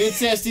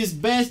 Incest is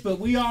best, but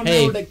we all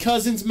Hey. know that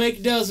cousins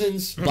make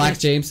dozens. Black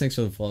James, thanks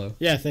for the follow.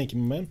 Yeah, thank you,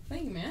 man.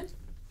 Thank you, man.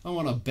 I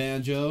want a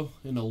banjo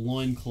and a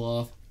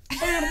loincloth.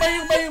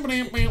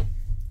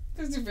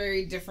 Those are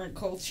very different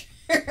cultures.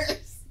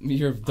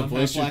 You're the I'm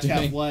voice half you're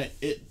black,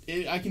 doing.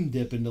 half white. I can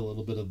dip into a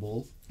little bit of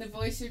both. The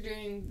voice you're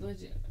doing,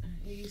 legit.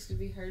 It used to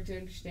be hard to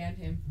understand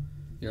him.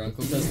 Your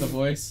uncle does the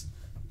voice?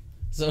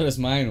 So does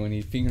mine when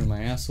he fingered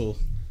my asshole.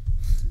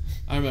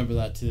 I remember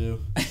that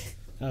too.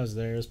 I was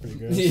there. It was pretty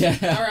gross. Yeah.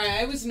 Alright,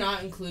 I was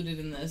not included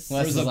in this. Well,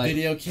 There was a is like,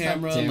 video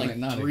camera God and damn like it,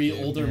 not 3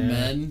 again. older Yeah.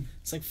 men.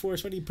 It's like,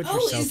 Forrest, why do you put Oh,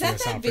 yourself is that in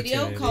this that video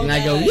opportunity? called- And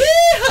I go,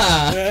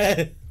 Uh,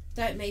 yeah!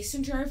 That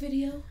mason jar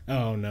video?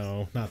 Oh,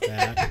 no. Not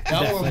that. That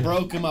Definitely. one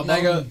broke him up. And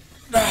I go,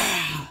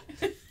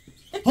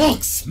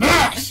 Hulk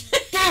smash!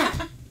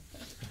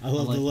 I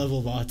love like- the level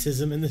of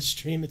autism in this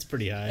stream. It's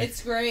pretty high.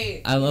 It's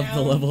great. I love you the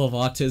know? level of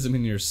autism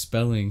in your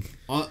spelling.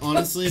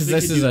 Honestly, if Because they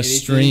this could is do a anything,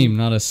 stream,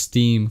 not a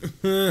steam.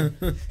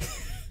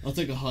 I'll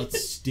take a hot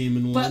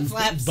steaming Butt one.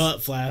 flaps.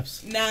 Butt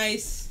flaps.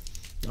 Nice.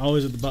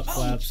 Always with the butt Oh,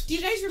 flaps. do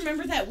you guys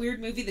remember that weird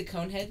movie, The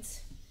Coneheads?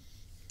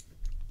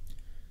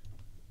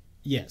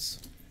 Yes.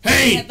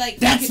 Hey, had, like,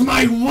 that's fucking-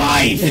 my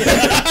wife!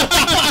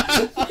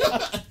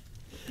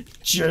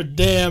 Get your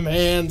damn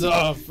hands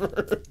off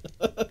her.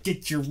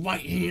 Get your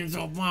white hands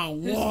off my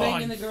Who's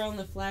banging the wife! girl in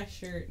the Flash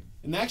shirt?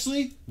 And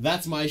actually,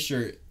 that's my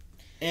shirt.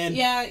 And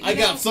Yeah, you I know-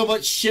 got so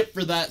much shit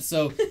for that,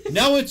 so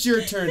now it's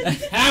your turn.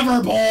 Have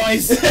her,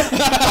 boys!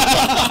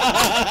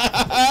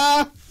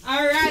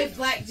 Alright,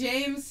 Black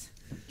James.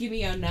 Give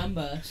me your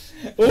number.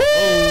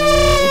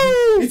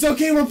 It's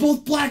okay, we're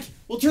both black.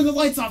 We'll turn the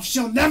lights off.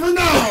 She'll never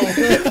know.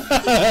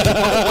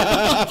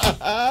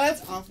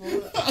 That's awful.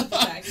 I'm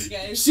back, you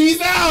guys.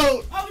 She's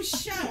out. Oh,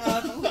 shut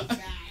up. Oh, God.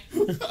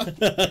 Where's the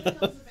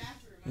bathroom?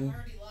 I'm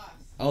already lost.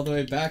 All the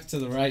way back to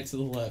the right, to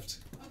the left.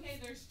 Okay,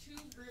 there's 2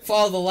 groups.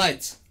 Follow the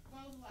lights.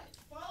 Follow the light.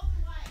 Follow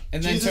the light.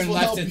 And then Jesus turn will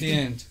left help at the you.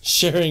 end.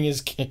 Sharing is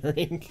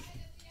caring.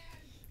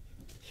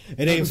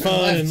 It ain't Turn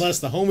fun left. unless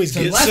the homies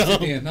Turn get left at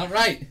some. the end, not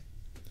right.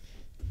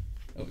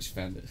 Oh, she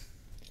found it.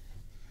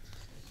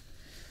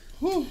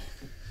 Whew.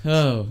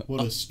 Oh,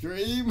 What a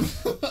stream.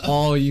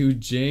 all you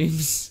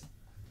James.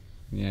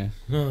 Yeah,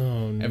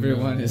 Oh, no.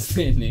 everyone is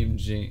named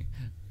James.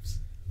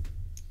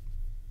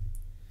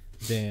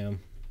 Damn.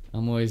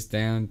 I'm always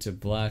down to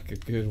black a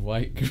good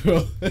white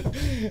girl.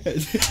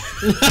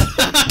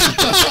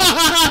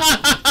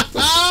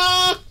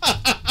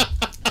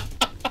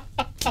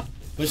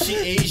 But she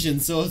Asian,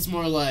 so it's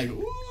more like,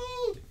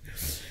 woo.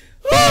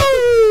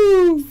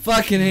 Woo!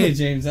 Fucking hey,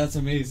 James, that's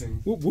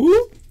amazing. Whoop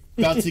whoop.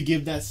 About to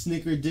give that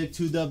snicker dick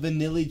to the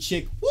vanilla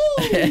chick. Woo!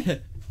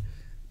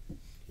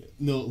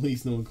 No, at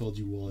least no one called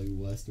you Wally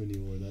West when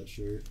you wore that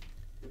shirt.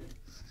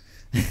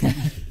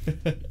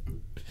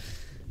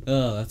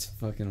 Oh, that's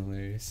fucking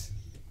hilarious.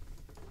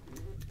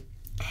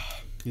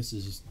 This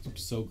is just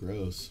so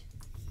gross.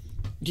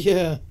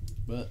 Yeah.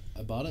 But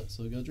I bought it,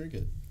 so I gotta drink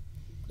it.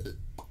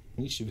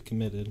 You should be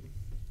committed.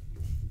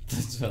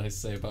 That's what I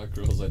say about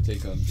girls I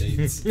take on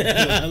dates.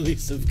 At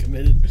least have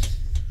committed.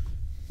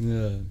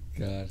 Oh,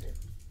 God.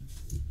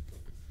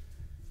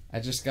 I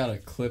just got a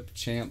Clip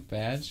Champ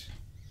badge.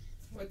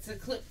 What's a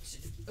clip?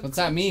 What's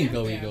that mean,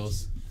 Go champ badge?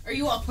 Eagles? Are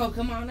you a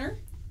Pokemoner?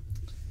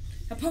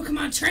 A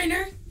Pokemon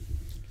trainer?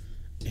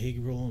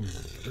 Egg roll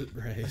and bird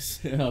rice.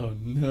 Oh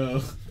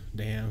no.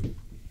 Damn.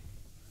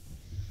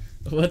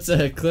 What's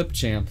a clip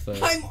champ though?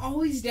 I'm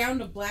always down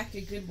to black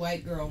a good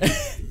white girl.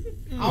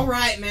 All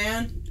right,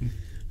 man.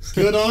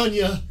 Good on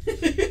ya.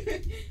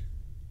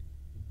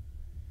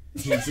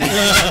 Oh,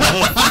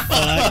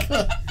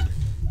 fuck.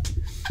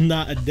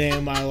 Not a day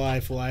in my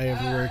life will I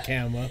ever wear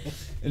camo.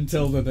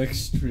 Until the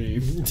next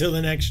stream. Until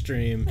the next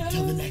stream.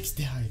 Till the next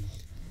time.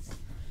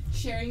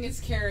 Sharing is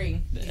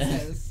caring, he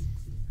says.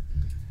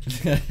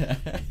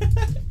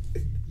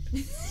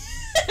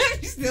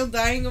 I'm still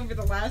dying over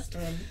the last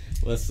one.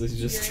 Leslie's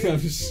just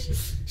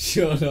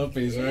showing up.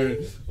 He's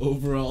wearing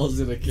overalls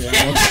and a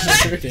camo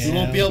shirt. You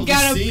won't be able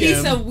Got to a see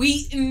piece him. of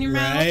wheat in your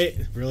Right?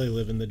 Really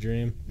living the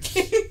dream.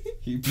 mouth.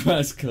 He brought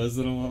his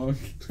cousin along.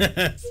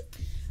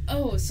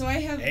 Oh, so I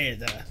have Hey, a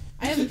good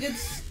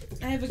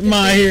my thing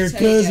to here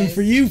tell you cousin guys.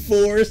 for you,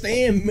 Forrest,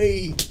 and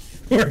me.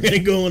 We're gonna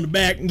go in the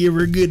back and give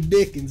her a good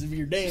dickens if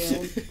you're down. All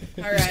Just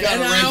right, gotta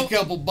and rank I'll- a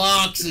couple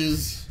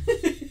boxes.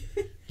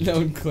 No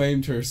one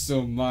claimed her,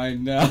 so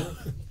mine now.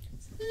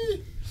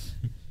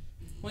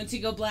 Once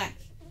you go black,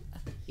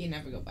 you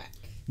never go back.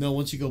 No,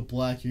 once you go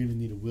black, you're gonna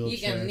need a You're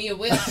wheelchair. gonna need a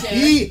wheelchair.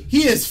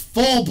 He is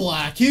full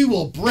black. He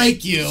will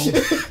break you.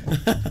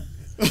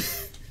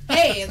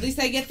 Hey, at least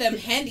I get them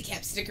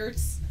handicap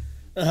stickers.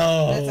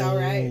 Oh, That's all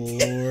right.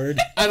 Lord.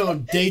 I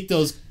don't date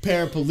those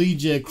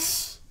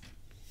paraplegics.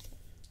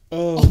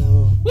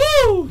 Oh.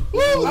 Woo!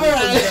 All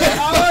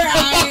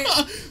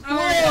right. All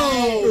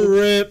right.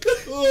 Rip.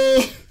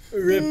 Oh.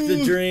 Rip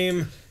the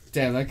dream.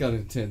 Damn, that got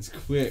intense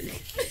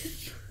quick.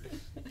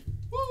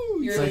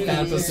 You're It's like a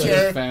that loser. episode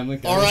Sure. of Family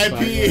Guy.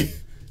 R.I.P.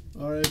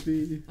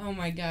 R.I.P. Oh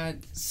my god.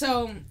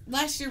 So,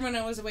 last year when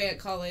I was away at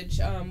college,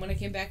 when I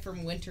came back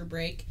from winter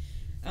break,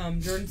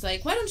 Jordan's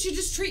like, why don't you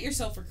just treat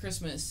yourself for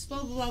Christmas?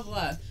 Blah, blah, blah,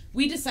 blah.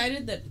 We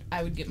decided that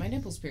I would get my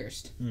nipples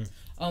pierced.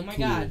 Oh my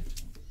Cool. god.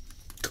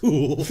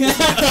 Cool.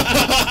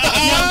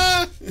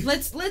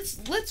 Let's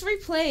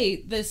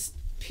replay this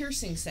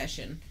piercing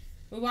session.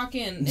 We walk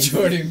in. it's-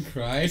 Jordan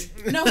cried.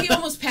 No, he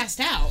almost passed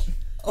out.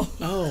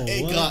 Oh,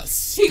 It what? got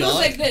stuck. He goes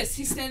like this.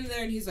 He's standing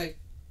there and he's like,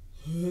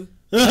 and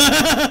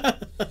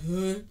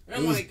It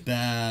I'm was like,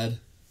 bad.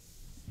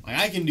 Like,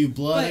 I can do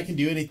blood, But- I can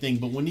do anything,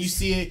 but when you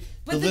see it,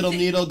 But the the little thi-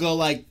 needle go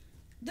like,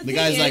 the The thing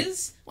guy's like,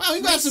 is, wow,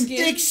 you my got some skin-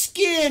 thick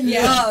skin.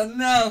 Yeah. Oh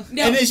no.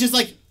 no, And it's just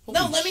like, no,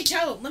 holy let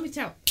me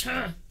tell.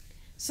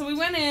 So we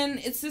went in.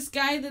 It's this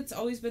guy that's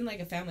always been like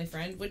a family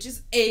friend, which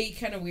is A,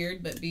 kind of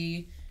weird, but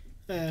B,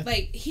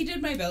 like he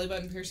did my belly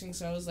button piercing,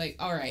 so I was like,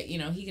 all right, you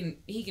know, he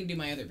can do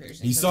my other piercings.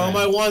 He That's saw fine.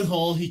 my one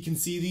hole, he can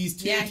see these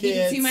two Yeah, kids. he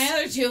can see my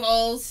other two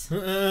holes.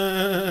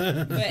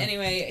 But But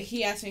anyway,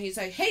 he asked me. He's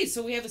like, hey,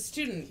 so we have a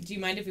student. Do you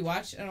mind if we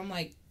watch? And I'm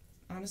like,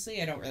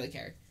 honestly, I don't really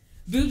care.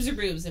 Boobs are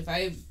boobs.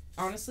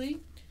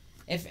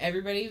 If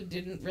everybody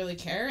didn't really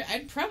care,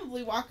 I'd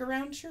probably walk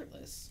around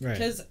shirtless. Right.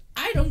 Because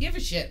I don't give a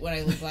shit what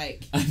I look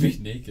like. I'd be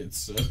naked,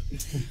 so.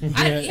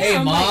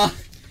 Hey, Ma. like,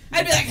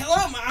 I'd be like,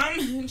 hello, Mom.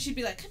 And she'd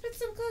be like, come put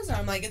some clothes on.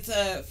 I'm like, it's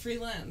a free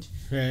lounge.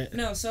 Right.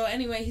 No, so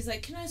anyway, he's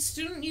like, can a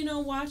student,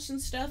 watch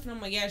and stuff? And I'm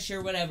like, yeah,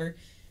 sure, whatever.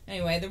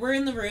 Anyway, we're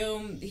in the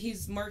room.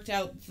 He's marked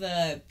out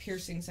the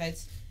piercing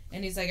sites.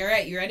 And he's like, all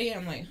right, you ready?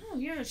 And I'm like, oh,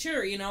 yeah,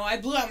 sure. I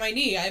blew out my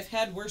knee. I've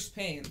had worse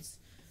pains.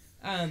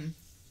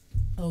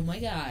 Oh, my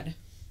God.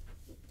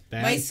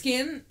 Bad. My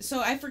skin,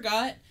 so I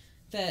forgot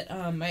that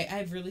I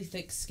have really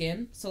thick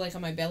skin. So, like,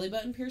 on my belly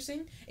button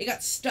piercing, it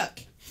got stuck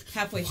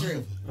halfway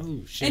through. Oh,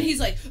 shit. And he's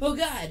like, oh,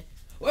 God.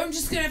 Well, I'm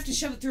just going to have to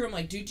shove it through. I'm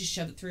like, dude, just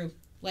shove it through.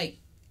 Like,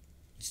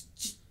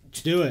 just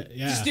do it.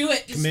 Yeah. just do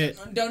it. Just Commit.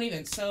 don't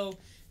even. So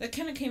that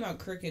kind of came out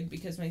crooked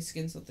because my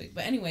skin's so thick.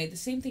 But anyway, the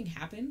same thing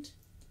happened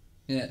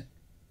Yeah.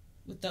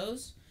 with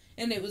those.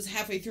 And it was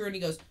halfway through and he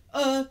goes,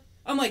 I'm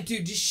like,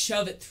 dude, just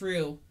shove it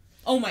through.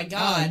 Oh my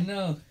God. Oh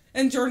no.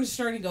 And Jordan's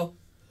starting to go,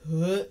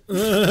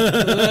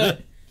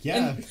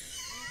 Yeah. And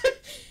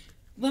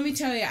let me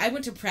tell you, I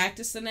went to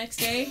practice the next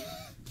day.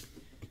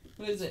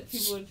 What is it?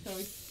 People would tell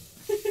me.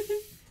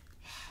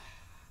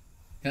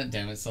 God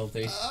damn it,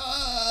 Salty.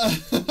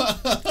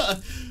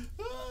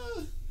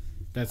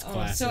 That's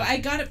classic. So I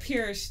got it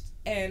pierced,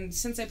 and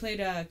since I played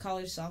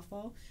college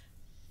softball,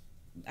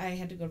 I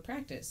had to go to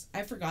practice.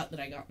 I forgot that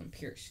I got them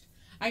pierced.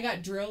 I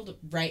got drilled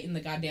right in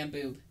the goddamn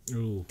boob.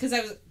 Ooh. Because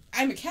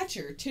I'm a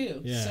catcher,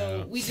 too. Yeah.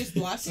 So we just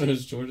lost So it.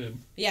 is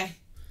Jordan. Yeah.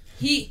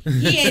 He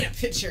ate a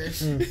pitcher.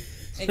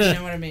 If you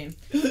know what I mean.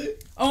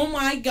 Oh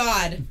my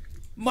God.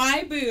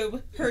 My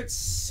boob hurts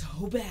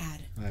so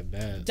bad. I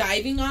bet.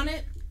 Diving on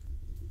it.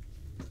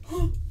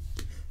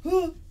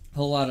 Whole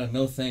lot of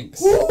no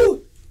thanks.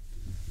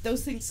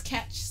 Those things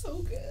catch so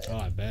good. Oh,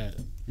 I bet.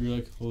 You're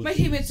like, holy My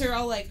teammates are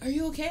all like, are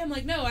you okay? I'm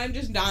like, no, I'm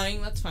just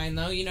dying. That's fine,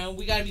 though.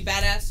 We gotta be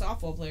badass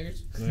softball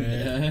players.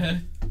 Right.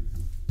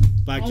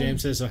 Black Oh,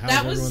 James says, so how's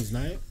that was- everyone's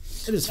night?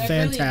 It is I really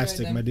enjoyed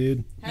fantastic, them. my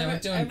dude. Yeah, we're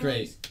doing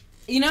great.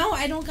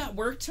 I don't got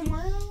work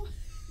tomorrow.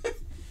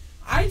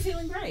 I'm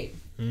feeling great.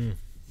 Mm.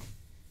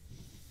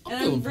 And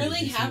feeling I'm pretty really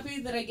decent.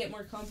 happy that I get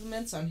more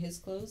compliments on his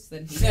clothes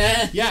than he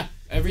does. Yeah,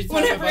 every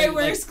time Whenever I like,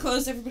 wear his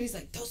clothes, everybody's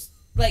like,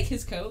 like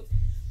his coat.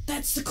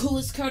 That's the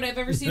coolest coat I've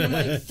ever seen. I'm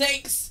like,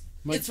 thanks.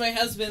 My- It's my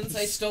husband's.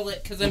 I stole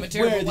it because I'm a Where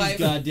terrible are these wife.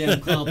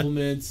 goddamn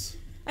compliments?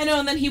 I know,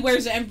 and then he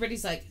wears it.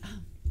 Everybody's like, oh.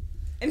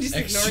 And just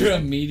ignores Extra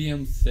him.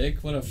 medium thick.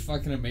 What a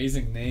fucking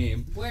amazing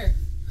name. Where?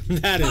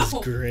 That is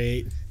Oh.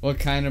 great. What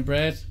kind of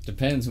bread?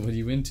 Depends. What are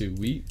you into?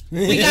 Wheat?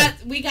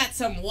 We got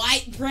some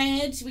white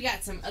breads. We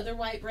got some other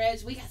white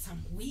breads. We got some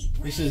wheat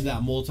bread. This is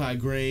that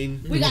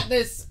multi-grain. We got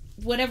this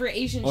whatever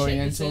Asian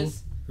Oriental. shit this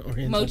is.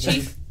 Oriental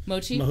Mochi. bread.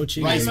 Mochi.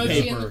 Mochi. Rice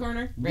mochi paper. in the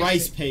corner.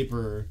 Rice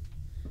paper.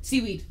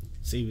 Seaweed.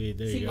 Seaweed.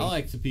 There you Seaweed. I go.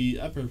 like to be.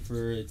 I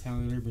prefer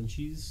Italian urban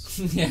cheese.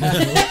 Yeah.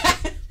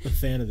 A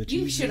fan of the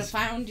You cheese. should have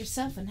found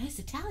yourself a nice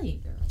Italian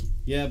girl.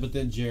 Yeah, but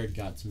then Jared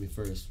got to me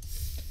first.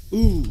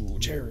 Ooh,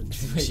 Jared.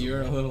 Wait,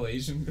 you're a little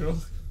Asian girl?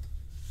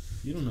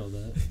 You don't know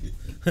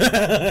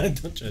that.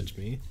 Don't judge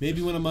me.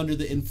 Maybe when I'm under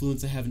the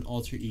influence, I have an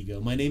alter ego.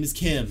 My name is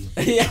Kim.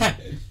 Yeah.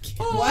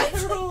 What?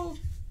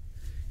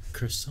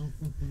 Croissant.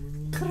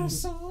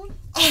 Croissant?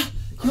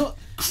 No,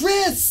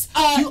 Chris.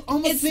 You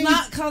almost It's made-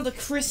 not called a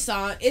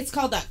croissant. It's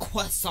called a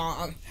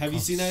croissant. Have you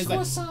seen that? He's like,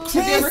 Croissant.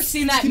 Have you ever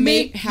seen that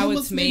how you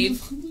it's almost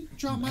made? me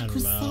drop my I don't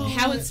croissant. know.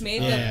 How it's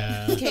made?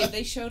 Yeah. Okay,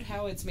 they showed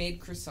how it's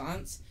made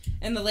croissants,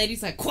 and the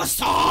lady's like,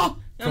 croissant!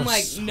 I'm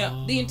like, no.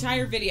 Croissant. The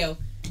entire video,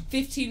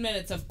 15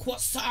 minutes of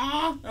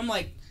croissant! I'm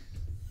like,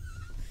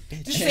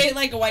 just say it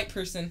like a white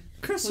person.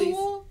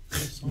 Croissant?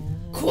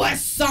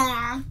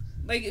 Croissant!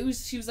 Like,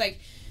 she was like,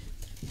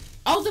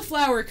 all the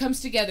flour comes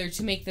together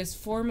to make this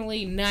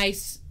formally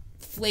nice,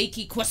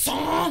 flaky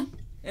croissant!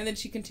 And then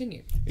she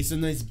continued. It's a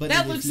nice button.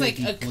 That looks like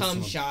a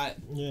cum shot.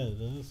 Yeah, it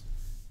does.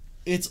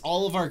 It's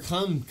all of our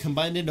cum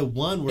combined into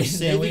one. We're Then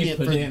saving we it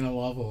put for. it in a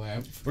lava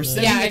lamp. We're Yeah,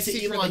 sending I it to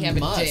secretly have Elon a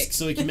Musk dick.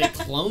 so he can make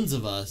clones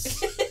of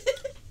us.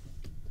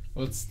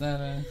 What's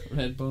that,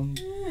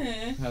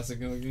 Redbone? How's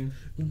it go again?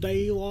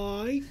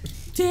 Daylight.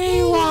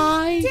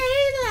 Daylight!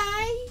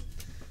 Daylight!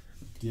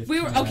 We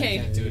were, I okay.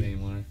 can't do it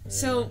anymore.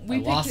 So I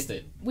lost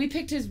it. We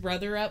picked his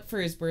brother up for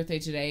his birthday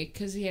today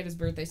because he had his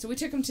birthday. So we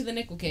took him to the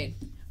Nickelcade.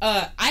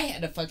 I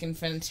had a fucking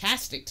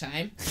fantastic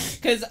time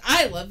because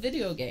I love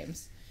video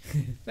games.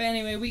 But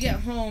anyway, we get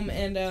home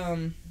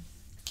and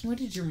what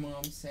did your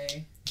mom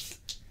say?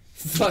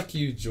 Fuck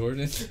you,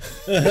 Jordan.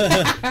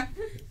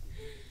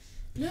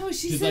 No,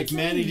 she He's said like,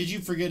 Manny, something. did you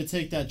forget to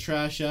take that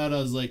trash out? I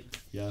was like,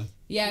 yeah,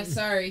 Yeah,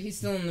 sorry, he's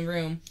still in the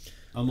room.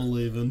 I'm a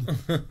leaving.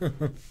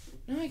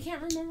 No, I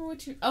can't remember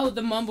what you. Oh,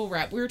 the mumble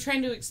rap. We were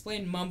trying to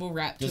explain mumble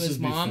rap to This his is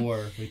mom.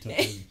 before we took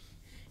him.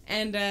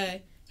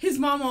 And his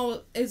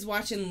mom is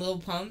watching Lil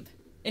Pump,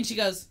 and she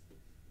goes,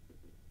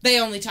 "They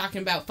only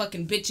talking about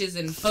fucking bitches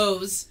and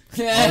hoes."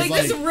 I was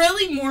Like this like-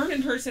 really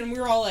Mormon person. We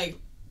were all like,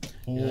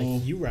 You're Oh,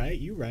 like, you right,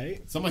 you right.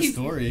 it's on my he's-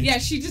 story. "Yeah."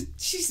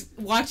 She's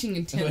watching Wait,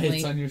 intently.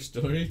 it's on your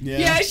story?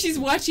 Yeah, she's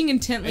watching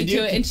intently And to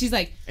you it, can- and she's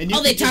like, and you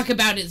 "All they can talk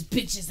about is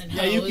bitches and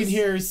Yeah, hoes." you can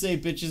hear her say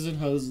bitches and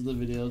hoes in the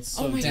video. It's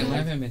so Oh my Damn, God. I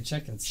haven't been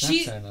checking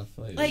She- Snapchat enough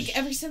lately. Like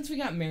ever since we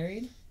got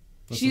married,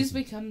 Let's she's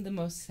listen. become the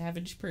most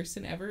savage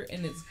person ever,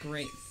 and it's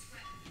great.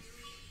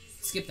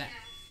 Skip that.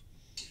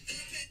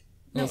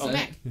 No, What's go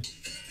that? back.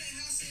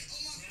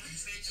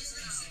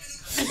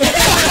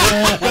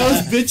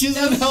 Those bitches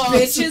and Those hoes.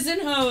 bitches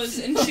and hoes,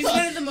 and she's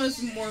one of the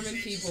most Mormon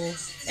people.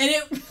 And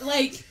it,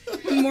 like,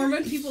 when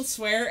Mormon people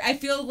swear, I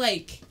feel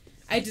like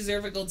I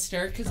deserve a gold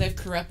star because I've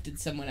corrupted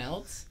someone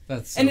else.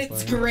 That's so And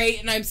it's funny. great,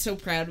 and I'm so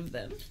proud of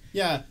them.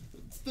 Yeah.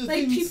 Like,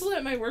 things- people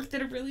at my work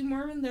that are really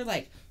Mormon, they're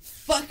like,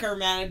 fuck our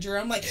manager.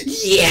 I'm like,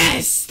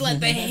 yes! Let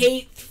the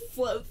hate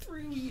flow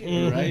through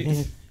you.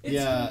 Right? It's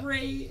Yeah.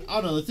 great. I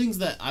don't know, the things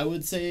that I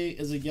would say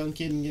as a young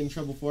kid and get in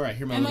trouble for, I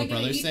hear my Am I little gonna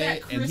brother eat say that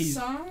it, and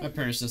croissant? my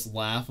parents just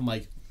laugh. I'm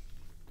like,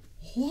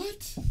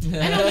 what?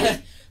 I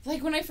don't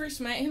like when I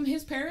first met him,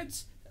 his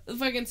parents, the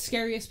fucking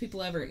scariest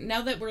people ever.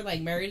 Now that we're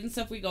like married and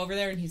stuff, we go over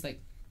there and he's like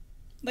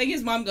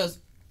his mom goes,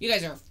 "You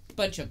guys are a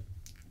bunch of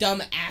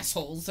dumb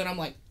assholes," and I'm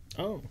like,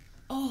 Oh.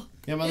 "Oh,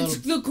 Yeah, my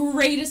it's little. the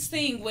greatest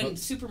thing when Oh.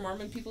 super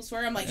Mormon people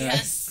swear." I'm like, Yeah.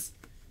 "Yes."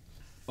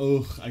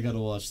 Oh, I gotta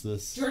watch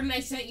this. Jordan, I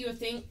sent you a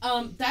thing.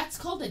 That's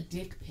called a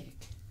dick pic.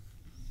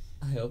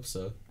 I hope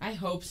so. I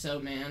hope so,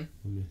 man.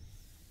 Let me-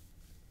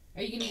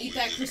 Are you gonna eat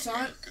that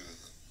croissant?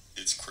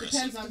 It's Crescent.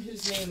 Depends on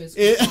whose name is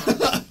It-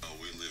 croissant. Oh,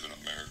 we live in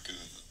America.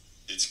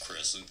 It's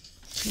Crescent.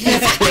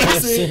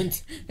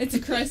 Crescent. It's a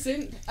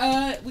crescent.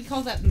 We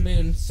call that the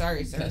moon.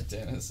 Sorry, sir. God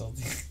damn it,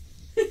 salty.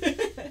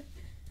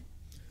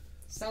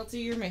 Salty,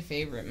 you're my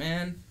favorite,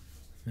 man.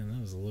 Man,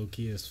 that was low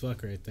key as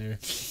fuck right there.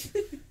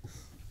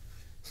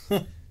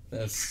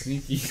 That's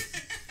sneaky.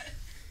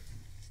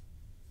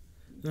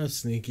 No,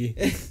 sneaky.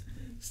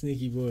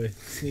 Sneaky boy.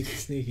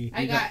 Sneaky.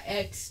 I got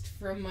X'd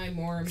from my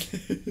morm.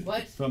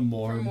 What? From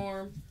more. From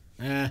morm.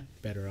 Ah,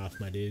 better off,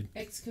 my dude.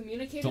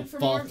 Excommunicated Don't from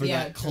fall morm? for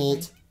Yeah, that trust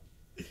cult.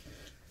 me.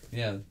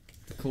 Yeah,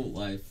 the cult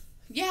life.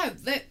 Yeah,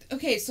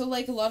 okay, so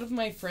like a lot of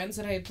my friends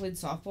that I played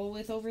softball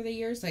with over the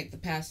years, like the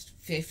past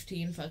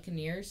 15 fucking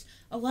years,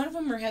 a lot of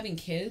them are having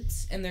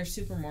kids and they're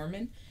super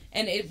Mormon.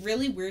 And it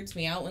really weirds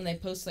me out when they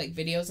post like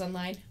videos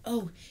online.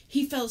 Oh,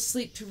 he fell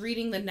asleep to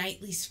reading the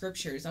nightly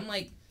scriptures. I'm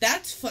like,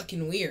 that's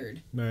fucking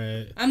weird.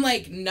 Right. I'm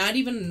like, not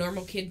even a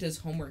normal kid does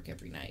homework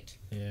every night.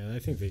 Yeah, I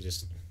think they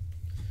just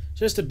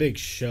a big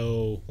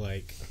show,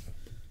 like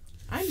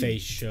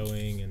face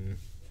showing and.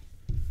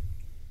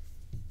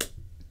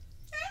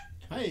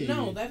 Hey.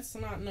 No, that's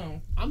not,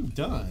 no. I'm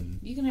done.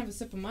 You can have a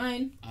sip of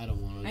mine. I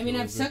don't want to. I mean,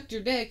 I've sucked your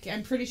dick.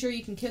 I'm pretty sure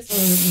you can kiss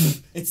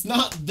me. It's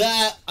not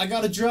that. I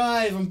gotta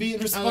drive. I'm being Oh,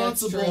 that's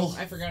responsible.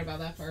 true. I forgot about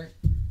that part.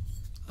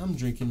 I'm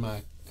drinking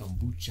my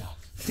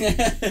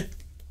kombucha.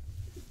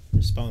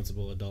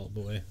 Responsible adult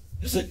boy.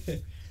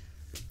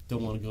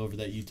 Don't want to go over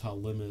that Utah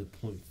limit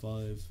at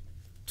 0.5.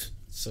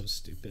 So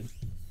stupid.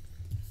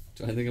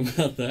 Do I think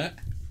about that?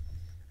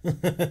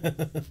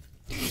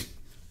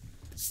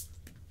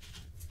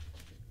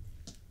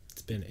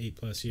 It's been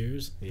 8+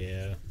 years.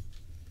 Yeah.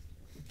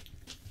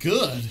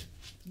 Good.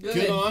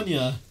 Good on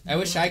ya. I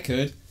wish I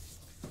could.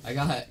 I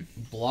got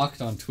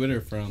blocked on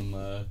Twitter from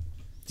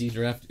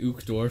Diedraft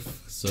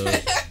Uchtdorf, so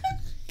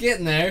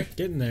getting there.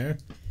 Getting there.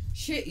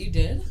 Shit, you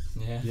did?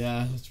 Yeah.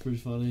 Yeah, that's pretty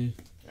funny.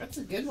 That's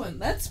a good one.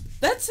 That's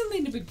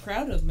something to be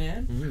proud of,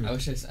 man.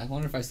 Mm. I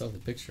wonder if I still have the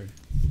picture.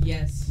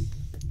 Yes.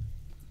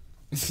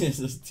 This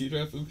is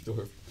Diedraft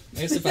Uchtdorf.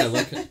 I guess if I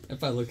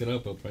look it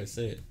up, I'll probably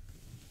say it.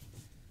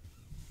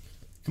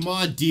 Come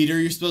on,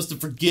 Dieter. You're supposed to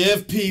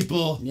forgive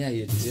people. Yeah,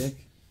 you dick.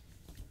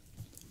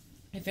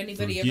 If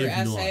anybody Forgive ever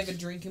asks not. I have a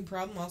drinking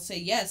problem, I'll say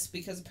yes,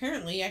 because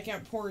apparently I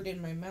can't pour it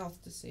in my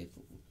mouth to save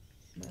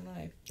my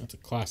life. That's a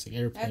classic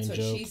airplane That's what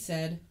joke. she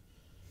said.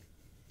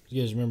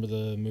 You guys remember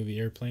the movie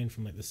Airplane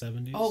from like the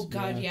 70s? Oh,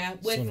 God, yeah.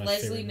 It's With one of my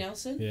Leslie favorite-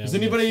 Nelson? Yeah, Does one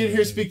of my anybody in here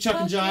favorite speak Chuck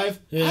and Jive?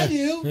 Yeah. I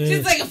do. Yeah.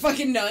 She's like a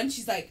fucking nun.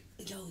 She's like,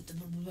 yo, the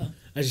blah, blah, blah.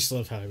 I just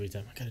love how every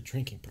time I got a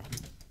drinking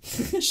problem.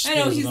 I know,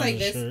 Spills he's it on like the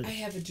this. shirt. I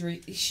have a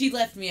drink. She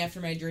left me after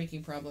my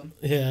drinking problem.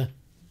 Yeah.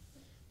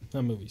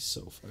 That movie's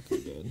so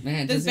fucking good.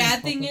 Man, The doesn't bad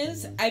pop thing up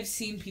is, anymore. I've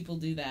seen people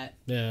do that.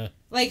 Yeah.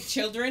 Like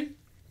children,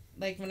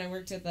 like when I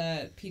worked at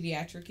the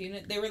pediatric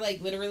unit, they were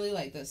like literally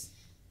like this.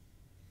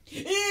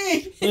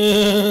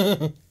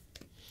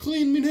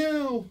 Clean me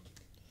now.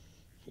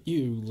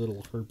 You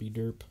little herpy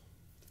derp.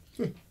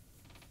 You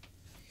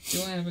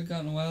know, I haven't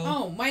gotten a while.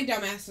 Oh, my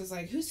dumbass was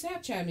like, who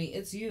Snapchat me?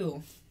 It's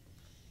you.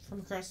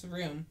 From across the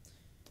room.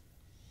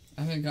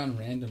 I haven't gotten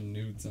random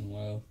nudes in a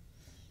while.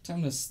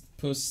 Time to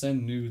post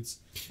send nudes.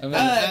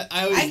 I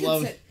always could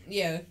love.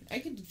 yeah, I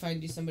could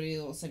find you somebody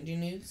that will send you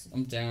nudes.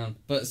 I'm down,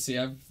 but see,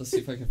 let's see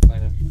if I can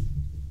find him.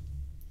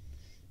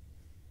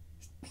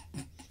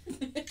 Going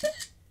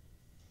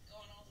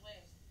all the way.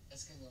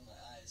 That's gonna go in my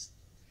eyes.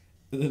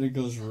 And then it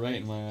goes right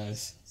in my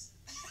eyes.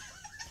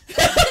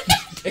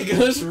 It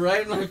goes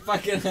right in my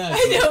fucking eyes.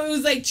 I know, it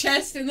was like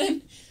chest and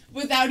then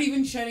without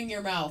even shutting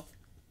your mouth.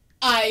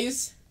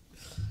 Eyes.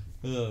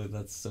 Oh,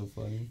 that's so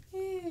funny.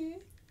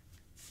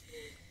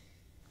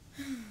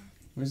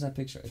 Where's that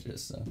picture I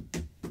just saw?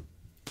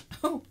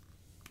 Oh.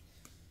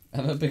 I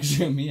have a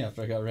picture of me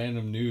after I got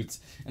random nudes,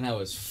 and I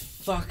was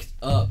fucked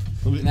up.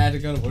 me- And I had to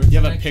go to work. You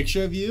have a tonight.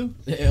 picture of you?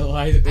 Ew,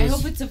 I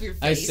hope it's of your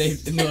face. I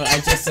saved. No, I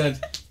just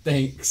said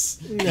thanks.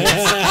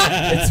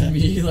 It's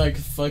me like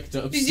fucked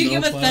up. Did you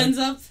give a snowflake. thumbs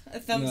up? A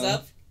thumbs No.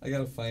 up? I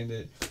gotta find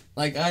it.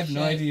 Like, I have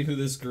no Shit. idea who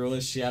this girl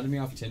is. She added me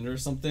off Tinder or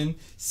something,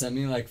 sent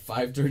me like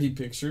 5 dirty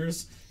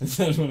pictures, and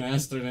then when I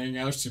asked her to hang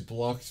out, she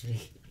blocked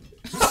me.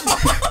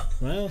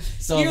 Well,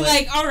 So I You're was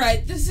like,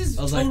 alright, this is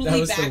I was like, totally that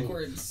was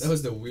backwards. that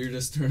was the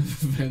weirdest turn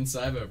of events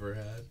I've ever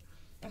had.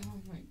 Oh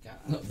my god.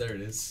 Oh, there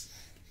it is.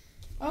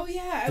 Oh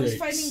yeah, I was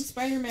Thanks. fighting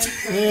Spider-Man.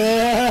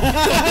 what?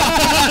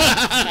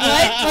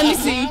 Let me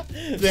see.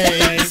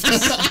 Thanks.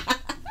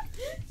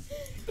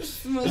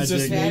 The most I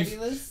dig it.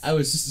 fabulous. I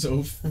was just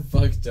so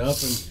fucked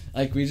up, and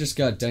like we just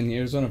got done here.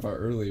 It was one of our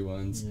early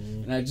ones,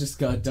 and I just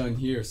got done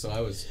here, so I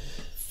was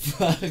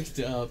fucked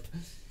up,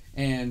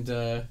 and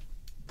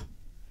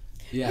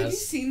yeah. Have you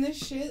seen this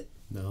shit?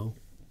 No.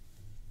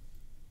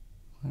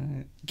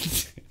 What?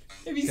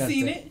 Have you God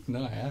seen damn- it?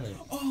 No, I haven't.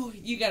 Oh,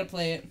 you gotta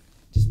play it.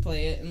 Just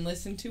play it and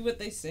listen to what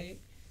they say.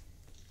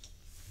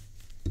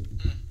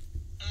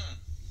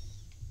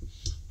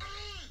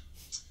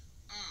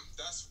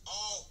 That's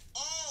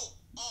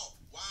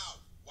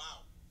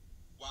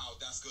wow.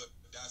 That's good.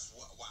 That's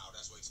wow.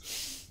 That's way too good.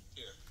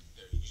 Here.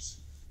 You just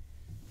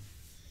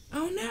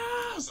Oh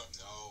no!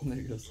 something. No.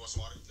 There it goes. You want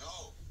some water?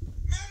 No.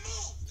 Man,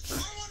 move! I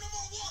don't want no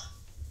more water.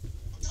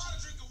 I'm tired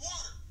of drinking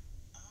water.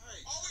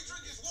 Alright. All we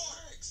drink is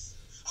water.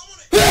 I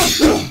want to. Bro.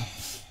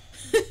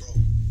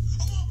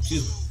 I want food.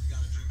 You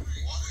gotta drink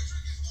water.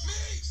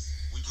 Mix.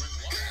 We drink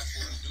water. That's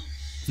what we do.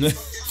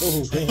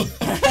 Oh, damn.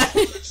 I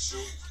want to chew.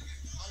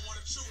 I want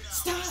to chew now.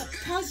 Stop!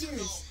 Pause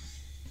yours.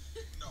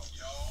 No.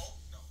 Oh,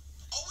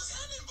 what's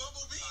happening,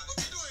 Bumblebee?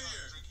 What you doing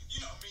here? You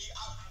know me.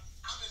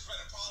 I'm just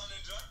spreading pollen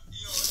and junk.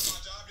 You know, it's my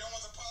job. Y'all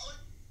want some pollen?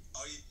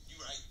 Oh, you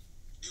right.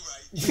 You're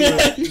right.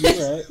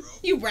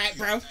 You right,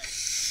 bro. Guaranteed.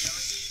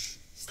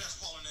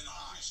 Best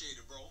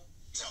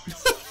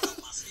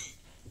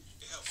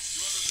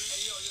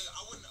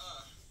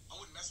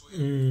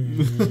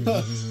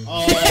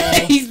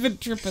Oh, He's been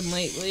tripping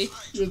lately.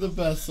 you're the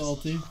best,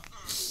 Salty.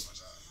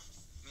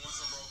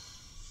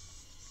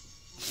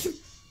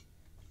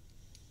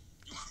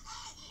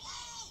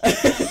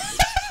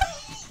 You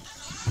want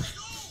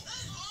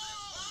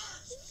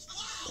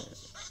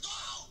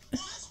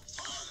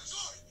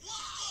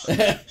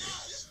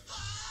some, bro?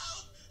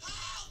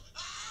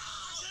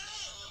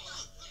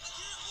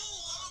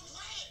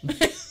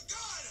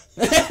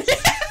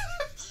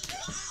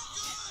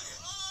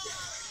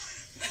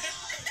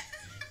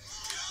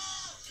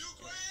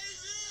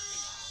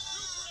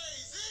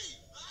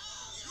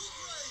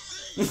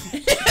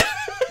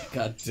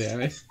 God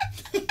damn it.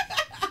 Look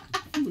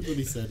what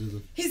he said.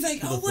 He's like,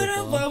 To the oh, what up,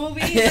 football.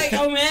 Bumblebee? He's like,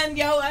 oh, man,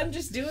 yo, I'm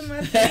just doing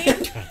my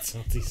thing. God,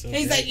 Salty's so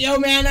He's great. like, yo,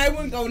 man, I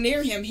wouldn't go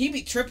near him. He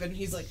be tripping.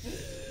 He's like,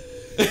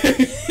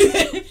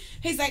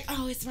 he's like,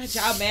 oh, it's my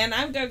job, man.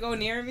 I'm gonna go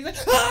near him. He's like,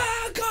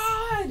 oh,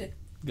 God.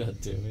 God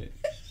damn it.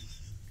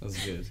 That was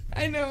good.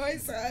 I know, I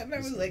saw it, and I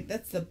was like,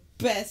 that's the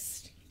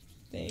best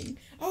thing.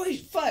 Oh,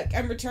 fuck,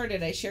 I'm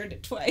retarded. I shared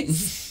it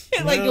twice.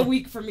 Like a No.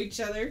 week from each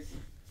other.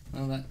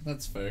 Well,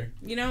 that's fair.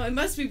 You know, it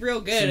must be real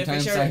good if I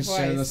Sometimes shared I it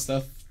share the twice.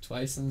 stuff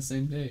twice on the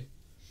same day.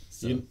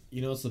 So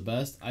You know what's the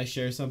best? I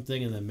share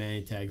something and then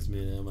Manny tags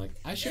me and I'm like,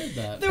 I shared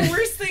that. The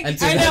worst thing, I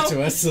did I that know. to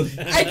Wesley.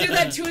 I do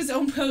that to his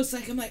own post.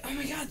 Like, I'm like, oh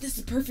my god, this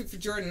is perfect for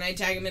Jordan. I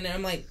tag him in, and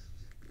I'm like,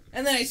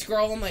 and then I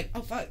scroll. I'm like,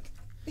 oh fuck,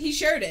 he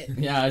shared it.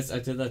 Yeah, I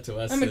did that to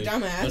Wesley. I'm a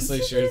dumbass.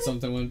 Wesley shared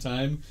something one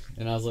time,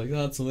 and I was like, oh,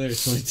 that's hilarious.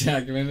 So I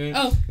tagged him in it.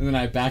 Oh. And then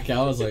I back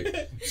out. I was like,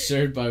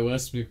 shared by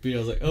Wes McBee. I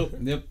was like, oh,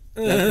 yep.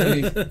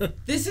 That's me.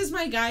 This is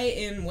my guy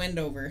in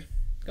Wendover.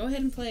 Go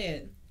ahead and play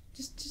it.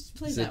 Just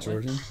play Is that it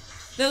Jordan? one.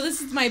 No, this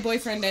is my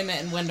boyfriend I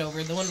met in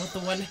Wendover. The one with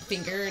the one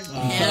finger and I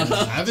hand.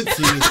 haven't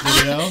seen this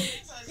video.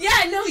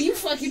 Yeah, no, you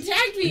fucking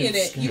tagged me in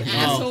it, you Oh.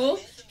 asshole.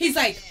 He's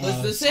like,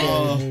 was this it?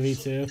 Oh. movie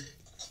too.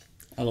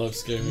 I love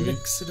scary movies.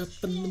 Mix it up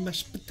in the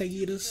mashed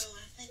potatoes.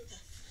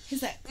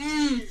 He's like,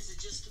 I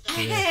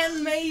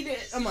handmade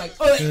it. I'm like,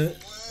 oh,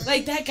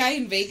 like that guy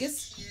in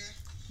Vegas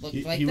looked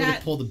He, like he would have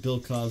that. pulled a Bill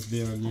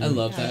Cosby on you. I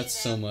love that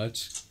so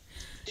much.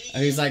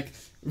 And he's like,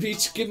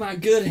 give my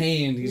good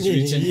hand. He's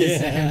reaching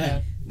his Yeah.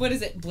 hand. What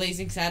is it?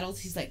 Blazing Saddles.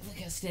 He's like, look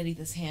how steady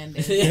this hand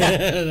is.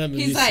 Yeah, that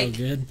movie's He's like, so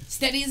good.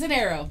 steady as an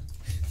arrow.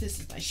 This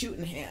is my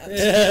shooting hand.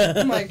 Yeah.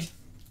 I'm like,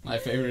 My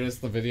favorite is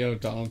the video of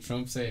Donald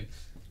Trump saying,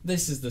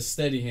 this is the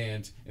steady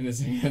hand. And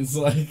his hand's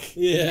like,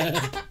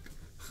 Yeah.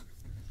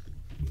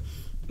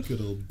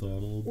 Good old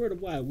Donald. Where the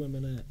white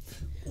women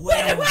at?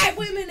 where the white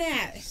women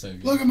at? so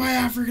good. Look at my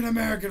African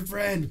American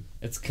friend.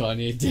 It's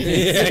Kanye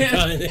Yeah,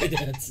 dancing. Kanye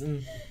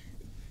dancing.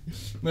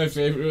 My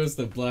favorite was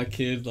the black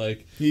kid,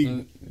 like,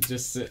 He-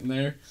 just sitting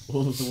there.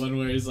 Well, the one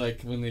where he's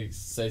like, when they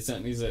say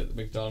something, he's at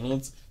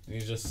McDonald's, and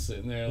he's just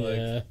sitting there, like,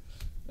 Yeah.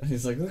 and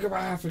he's like, look at my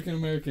African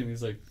American.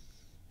 He's like,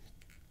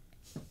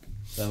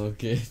 that little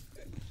kid.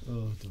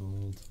 Oh,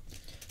 Donald.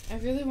 I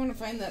really want to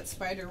find that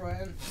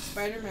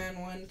Spider-Man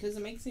one, because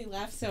it makes me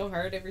laugh so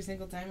hard every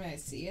single time I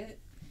see it.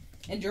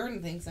 And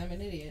Jordan thinks I'm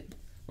an idiot.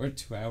 We're at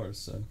 2 hours,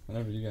 so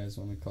whenever you guys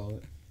want to call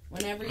it.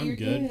 Whenever I'm you're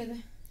good.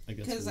 good. I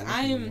guess 'Cause we'll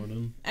work in the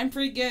morning. I'm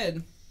pretty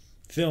good.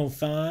 Feeling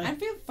fine. I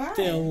feel fine. I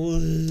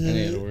Feeling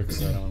need to work,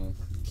 so I don't want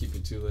to keep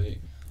it too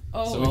late.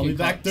 Oh, So we I'll can be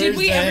back did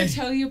we ever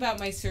Thursday. tell you about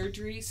my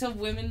surgery? So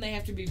women, they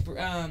have to be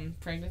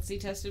pregnancy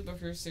tested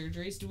before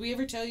surgeries. Did we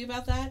ever tell you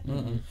about that?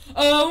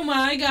 Oh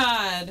my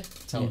god.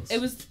 Tell us. It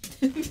was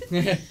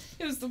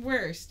it was the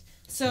worst.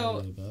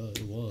 So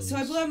It was. so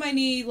I blew out my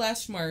knee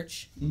last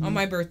March Mhm. on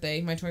my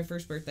birthday, my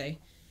 21st birthday,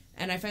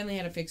 and I finally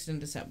had it fixed in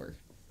December,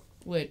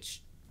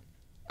 which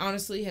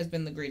honestly has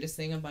been the greatest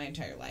thing of my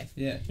entire life.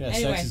 Yeah. Yeah,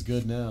 Anyway. sex is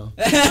good now.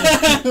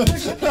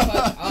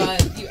 Fuck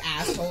on, you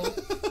asshole.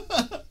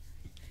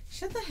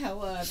 Shut the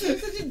hell up. You're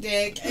such a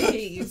dick. I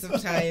hate you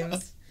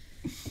sometimes.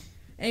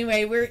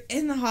 Anyway, we're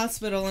in the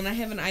hospital and I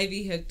have an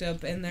IV hooked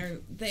up and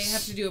they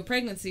have to do a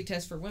pregnancy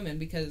test for women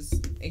because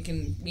it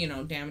can,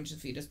 damage the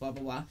fetus, blah,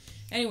 blah, blah.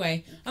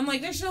 Anyway, I'm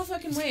like, there's no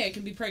fucking way I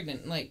can be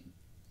pregnant. Like,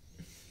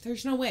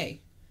 there's no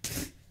way.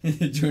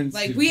 Jordan's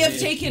Like, too we have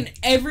big. taken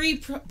every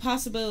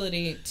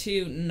possibility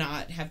to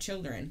not have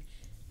children.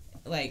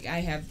 Like,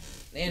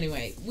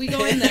 anyway, we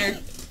go in there.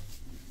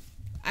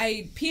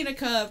 I pee in a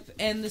cup,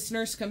 and this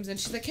nurse comes in.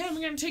 She's like, hey, I'm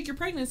going to take your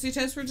pregnancy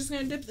test. We're just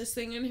going to dip this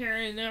thing in here,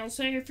 and I'll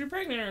say if you're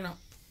pregnant or not.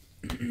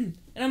 And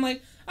I'm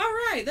like, all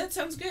right, that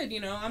sounds good.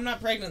 I'm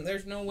not pregnant.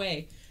 There's no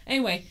way.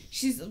 Anyway,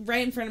 she's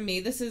right in front of me.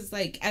 This is,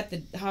 like, at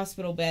the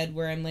hospital bed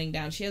where I'm laying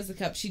down. She has the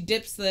cup. She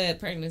dips the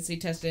pregnancy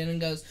test in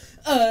and goes,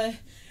 and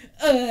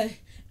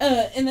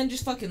then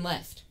just fucking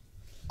left.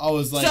 I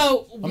was like,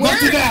 So, I'm not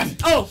too bad.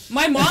 Oh,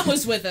 my mom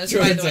was with us, by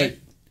the Jordan's way. like,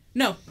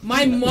 No,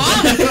 my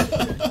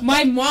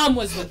mom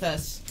was with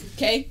us,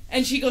 okay?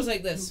 And she goes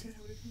like this.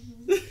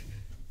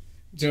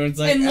 Jordan's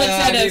like, And looks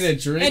at I us. need a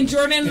drink. And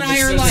Jordan and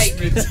I are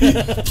just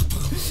like,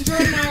 starts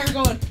Jordan and I are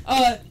going,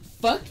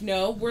 fuck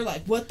no. We're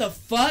like, what the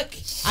fuck?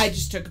 I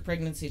just took a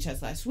pregnancy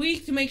test last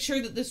week to make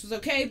sure that this was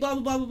okay, blah,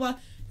 blah, blah, blah, blah.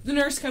 The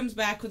nurse comes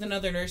back with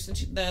another nurse, and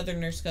the other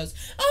nurse goes,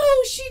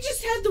 "Oh, she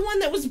just had the one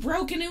that was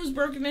broken. It was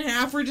broken in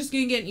half. We're just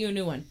gonna get you a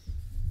new one."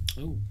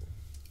 Oh.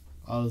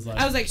 I was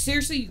like,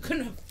 Seriously, you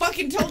couldn't have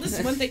fucking told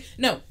us one thing.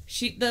 No,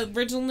 the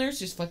original nurse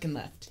just fucking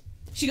left.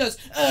 She goes,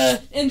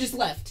 and just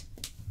left.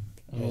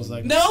 I was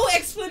like, No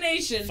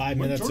explanation. 5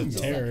 minutes of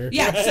Jordan's terror.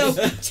 Yeah, so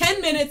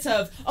 10 minutes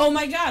of, oh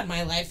my god,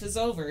 my life is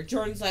over.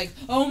 Jordan's like,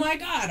 oh my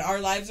god,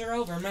 our lives are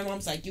over. My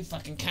mom's like, you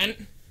fucking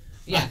cunt.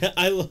 Yeah,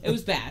 it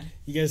was bad.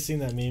 You guys seen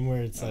that meme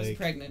where it's I was like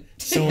pregnant.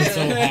 so and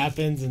so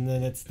happens and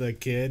then it's the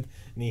kid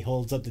and he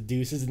holds up the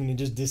deuces and then he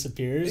just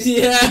disappears?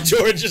 Yeah.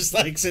 George just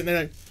like sitting there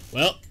like,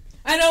 well,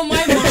 I know,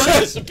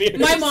 disappears.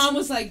 my mom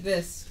was like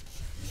this.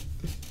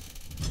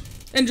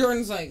 And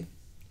Jordan's like,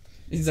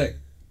 He's like,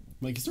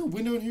 is there a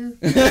window in here?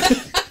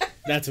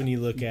 That's when you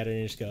look at it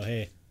and you just go,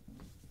 hey,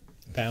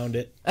 pound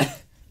it.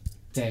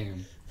 damn.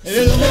 And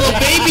then a little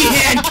baby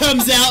hand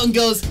comes out and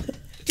goes,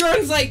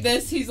 Jordan's like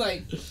this. He's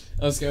like,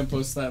 I was gonna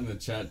post that in the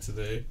chat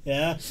today.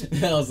 Yeah?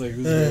 I was like,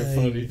 this is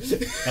very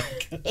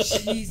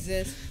funny.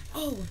 Jesus.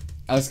 Oh,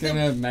 I was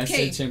gonna Okay.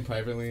 message him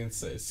privately and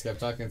say, Skep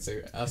Talk and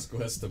say, ask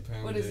Wes to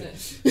pound what is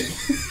it.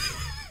 it?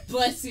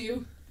 Bless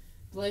you.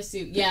 Bless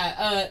you.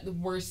 Yeah, the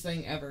worst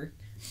thing ever.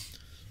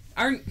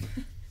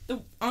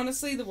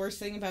 Honestly, the worst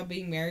thing about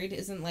being married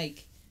isn't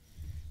like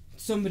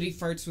somebody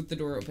farts with the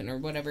door open or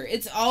whatever.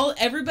 It's all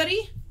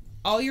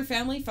your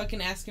family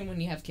fucking asking when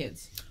you have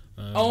kids.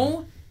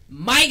 Oh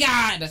my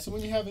god! so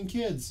when you're having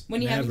kids.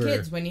 When you having Never.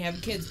 kids, when you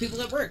having kids.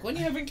 People at work, when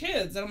you having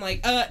kids. And I'm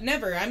like,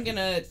 never. I'm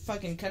gonna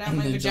fucking cut out And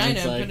my then vagina John's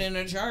and like- put it in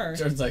a jar.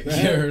 Jordan's like, you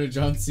ever heard of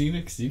John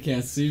Cena? 'Cause you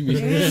can't see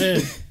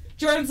me.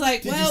 Jordan's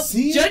like, Did you well,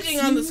 see it? judging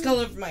on the See it?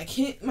 color of my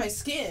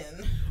skin.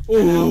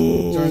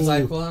 Ooh. Jordan's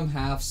like, well, I'm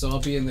half, so I'll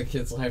be in the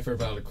kid's life for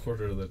about a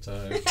quarter of the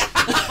time.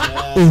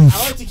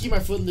 I like to keep my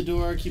foot in the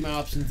door, keep my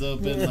options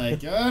open.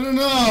 Like, I don't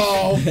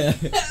know.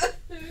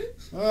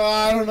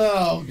 I don't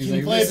know. He's Can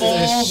you like, play this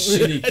is a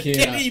ball? shitty kid.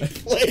 Can he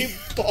play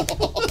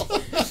ball?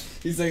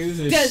 He's like, this is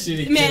a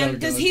shitty kid. I'm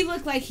Does going- he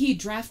look like he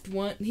draft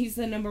one? He's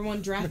the number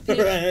one draft pick.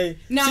 Right.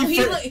 No, See,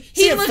 he's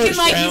see a looking first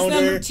like he's rounder.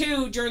 number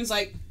two. Jordan's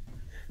like,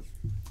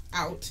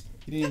 out.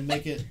 He didn't even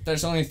make it.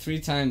 There's only 3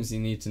 times you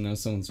need to know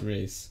someone's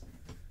race: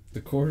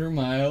 the quarter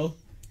mile,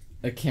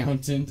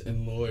 accountant,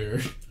 and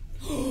lawyer.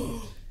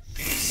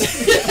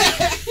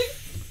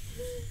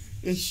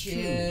 It's true.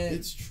 Shit.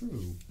 It's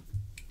true.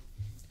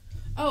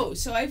 Oh,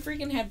 so I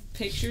freaking have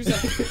pictures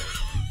of.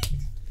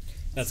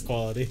 That's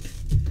quality.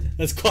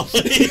 That's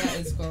quality. That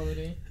is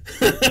quality.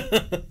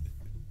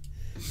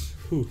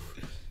 Whew.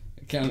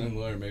 Accountant and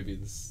lawyer, maybe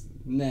this.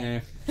 Nah.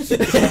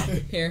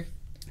 Here,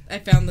 I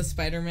found the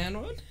Spider-Man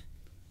one.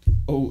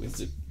 Oh, is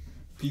it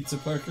Pizza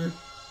Parker?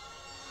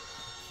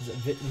 Is it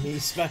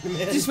Vietnamese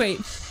Spider-Man? Just wait.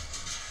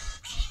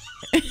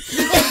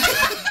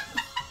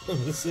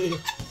 Let's see.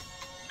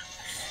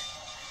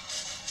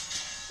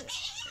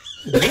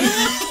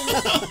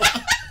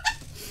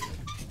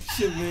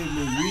 Shit made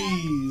me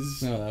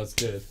wheeze. No, that was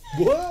good.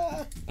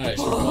 What? Alright,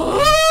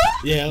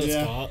 Yeah, let's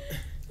Yeah. call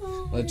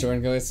it. let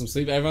Jordan go get some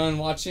sleep. Everyone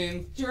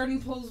watching?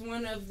 Jordan pulls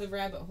one of the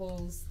rabbit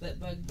holes that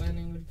Bug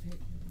Bunny would pick.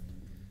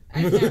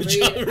 I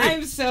can't read.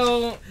 I'm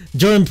so.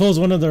 Jordan pulls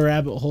one of the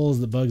rabbit holes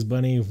that Bugs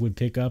Bunny would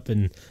pick up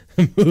and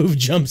move,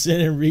 jumps in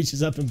and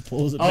reaches up and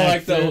pulls it Oh,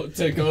 back like through.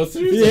 to go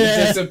through?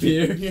 Yeah. To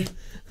disappear?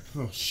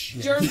 Oh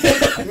shit.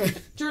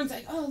 Jordan's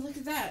like, oh, look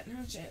at that.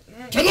 Oh, shit.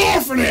 To the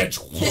orphanage.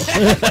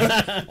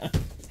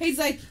 He's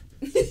like,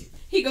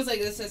 he goes like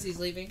this as he's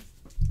leaving.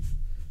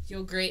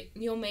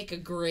 You'll make a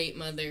great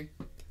mother.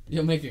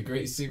 You'll make a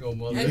great single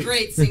mother. A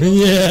great single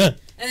Yeah. mother.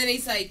 And then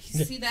he's like,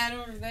 see that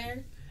over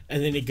there?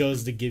 And then he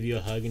goes to give you a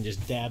hug and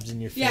just dabs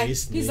in your Yeah,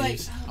 face. And he's like,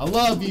 leaves. I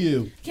love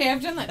you. okay,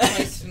 I've done that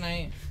twice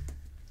tonight.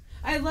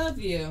 I love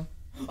you.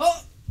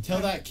 Oh, Tell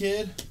that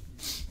kid.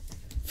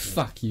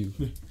 Fuck you.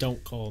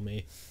 Don't call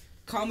me.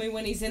 call me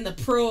when he's in the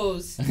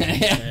pros.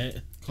 Right?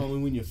 Call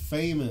me when you're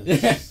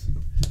famous.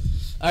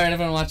 Alright,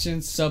 everyone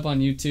watching, sub on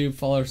YouTube,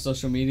 follow our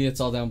social media, it's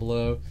all down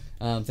below.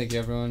 Thank you,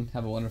 everyone.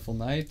 Have a wonderful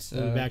night.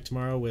 We'll be back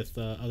tomorrow with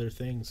other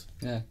things.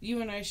 You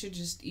and I should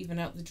just even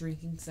out the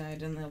drinking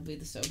side, and they'll be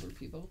the sober people.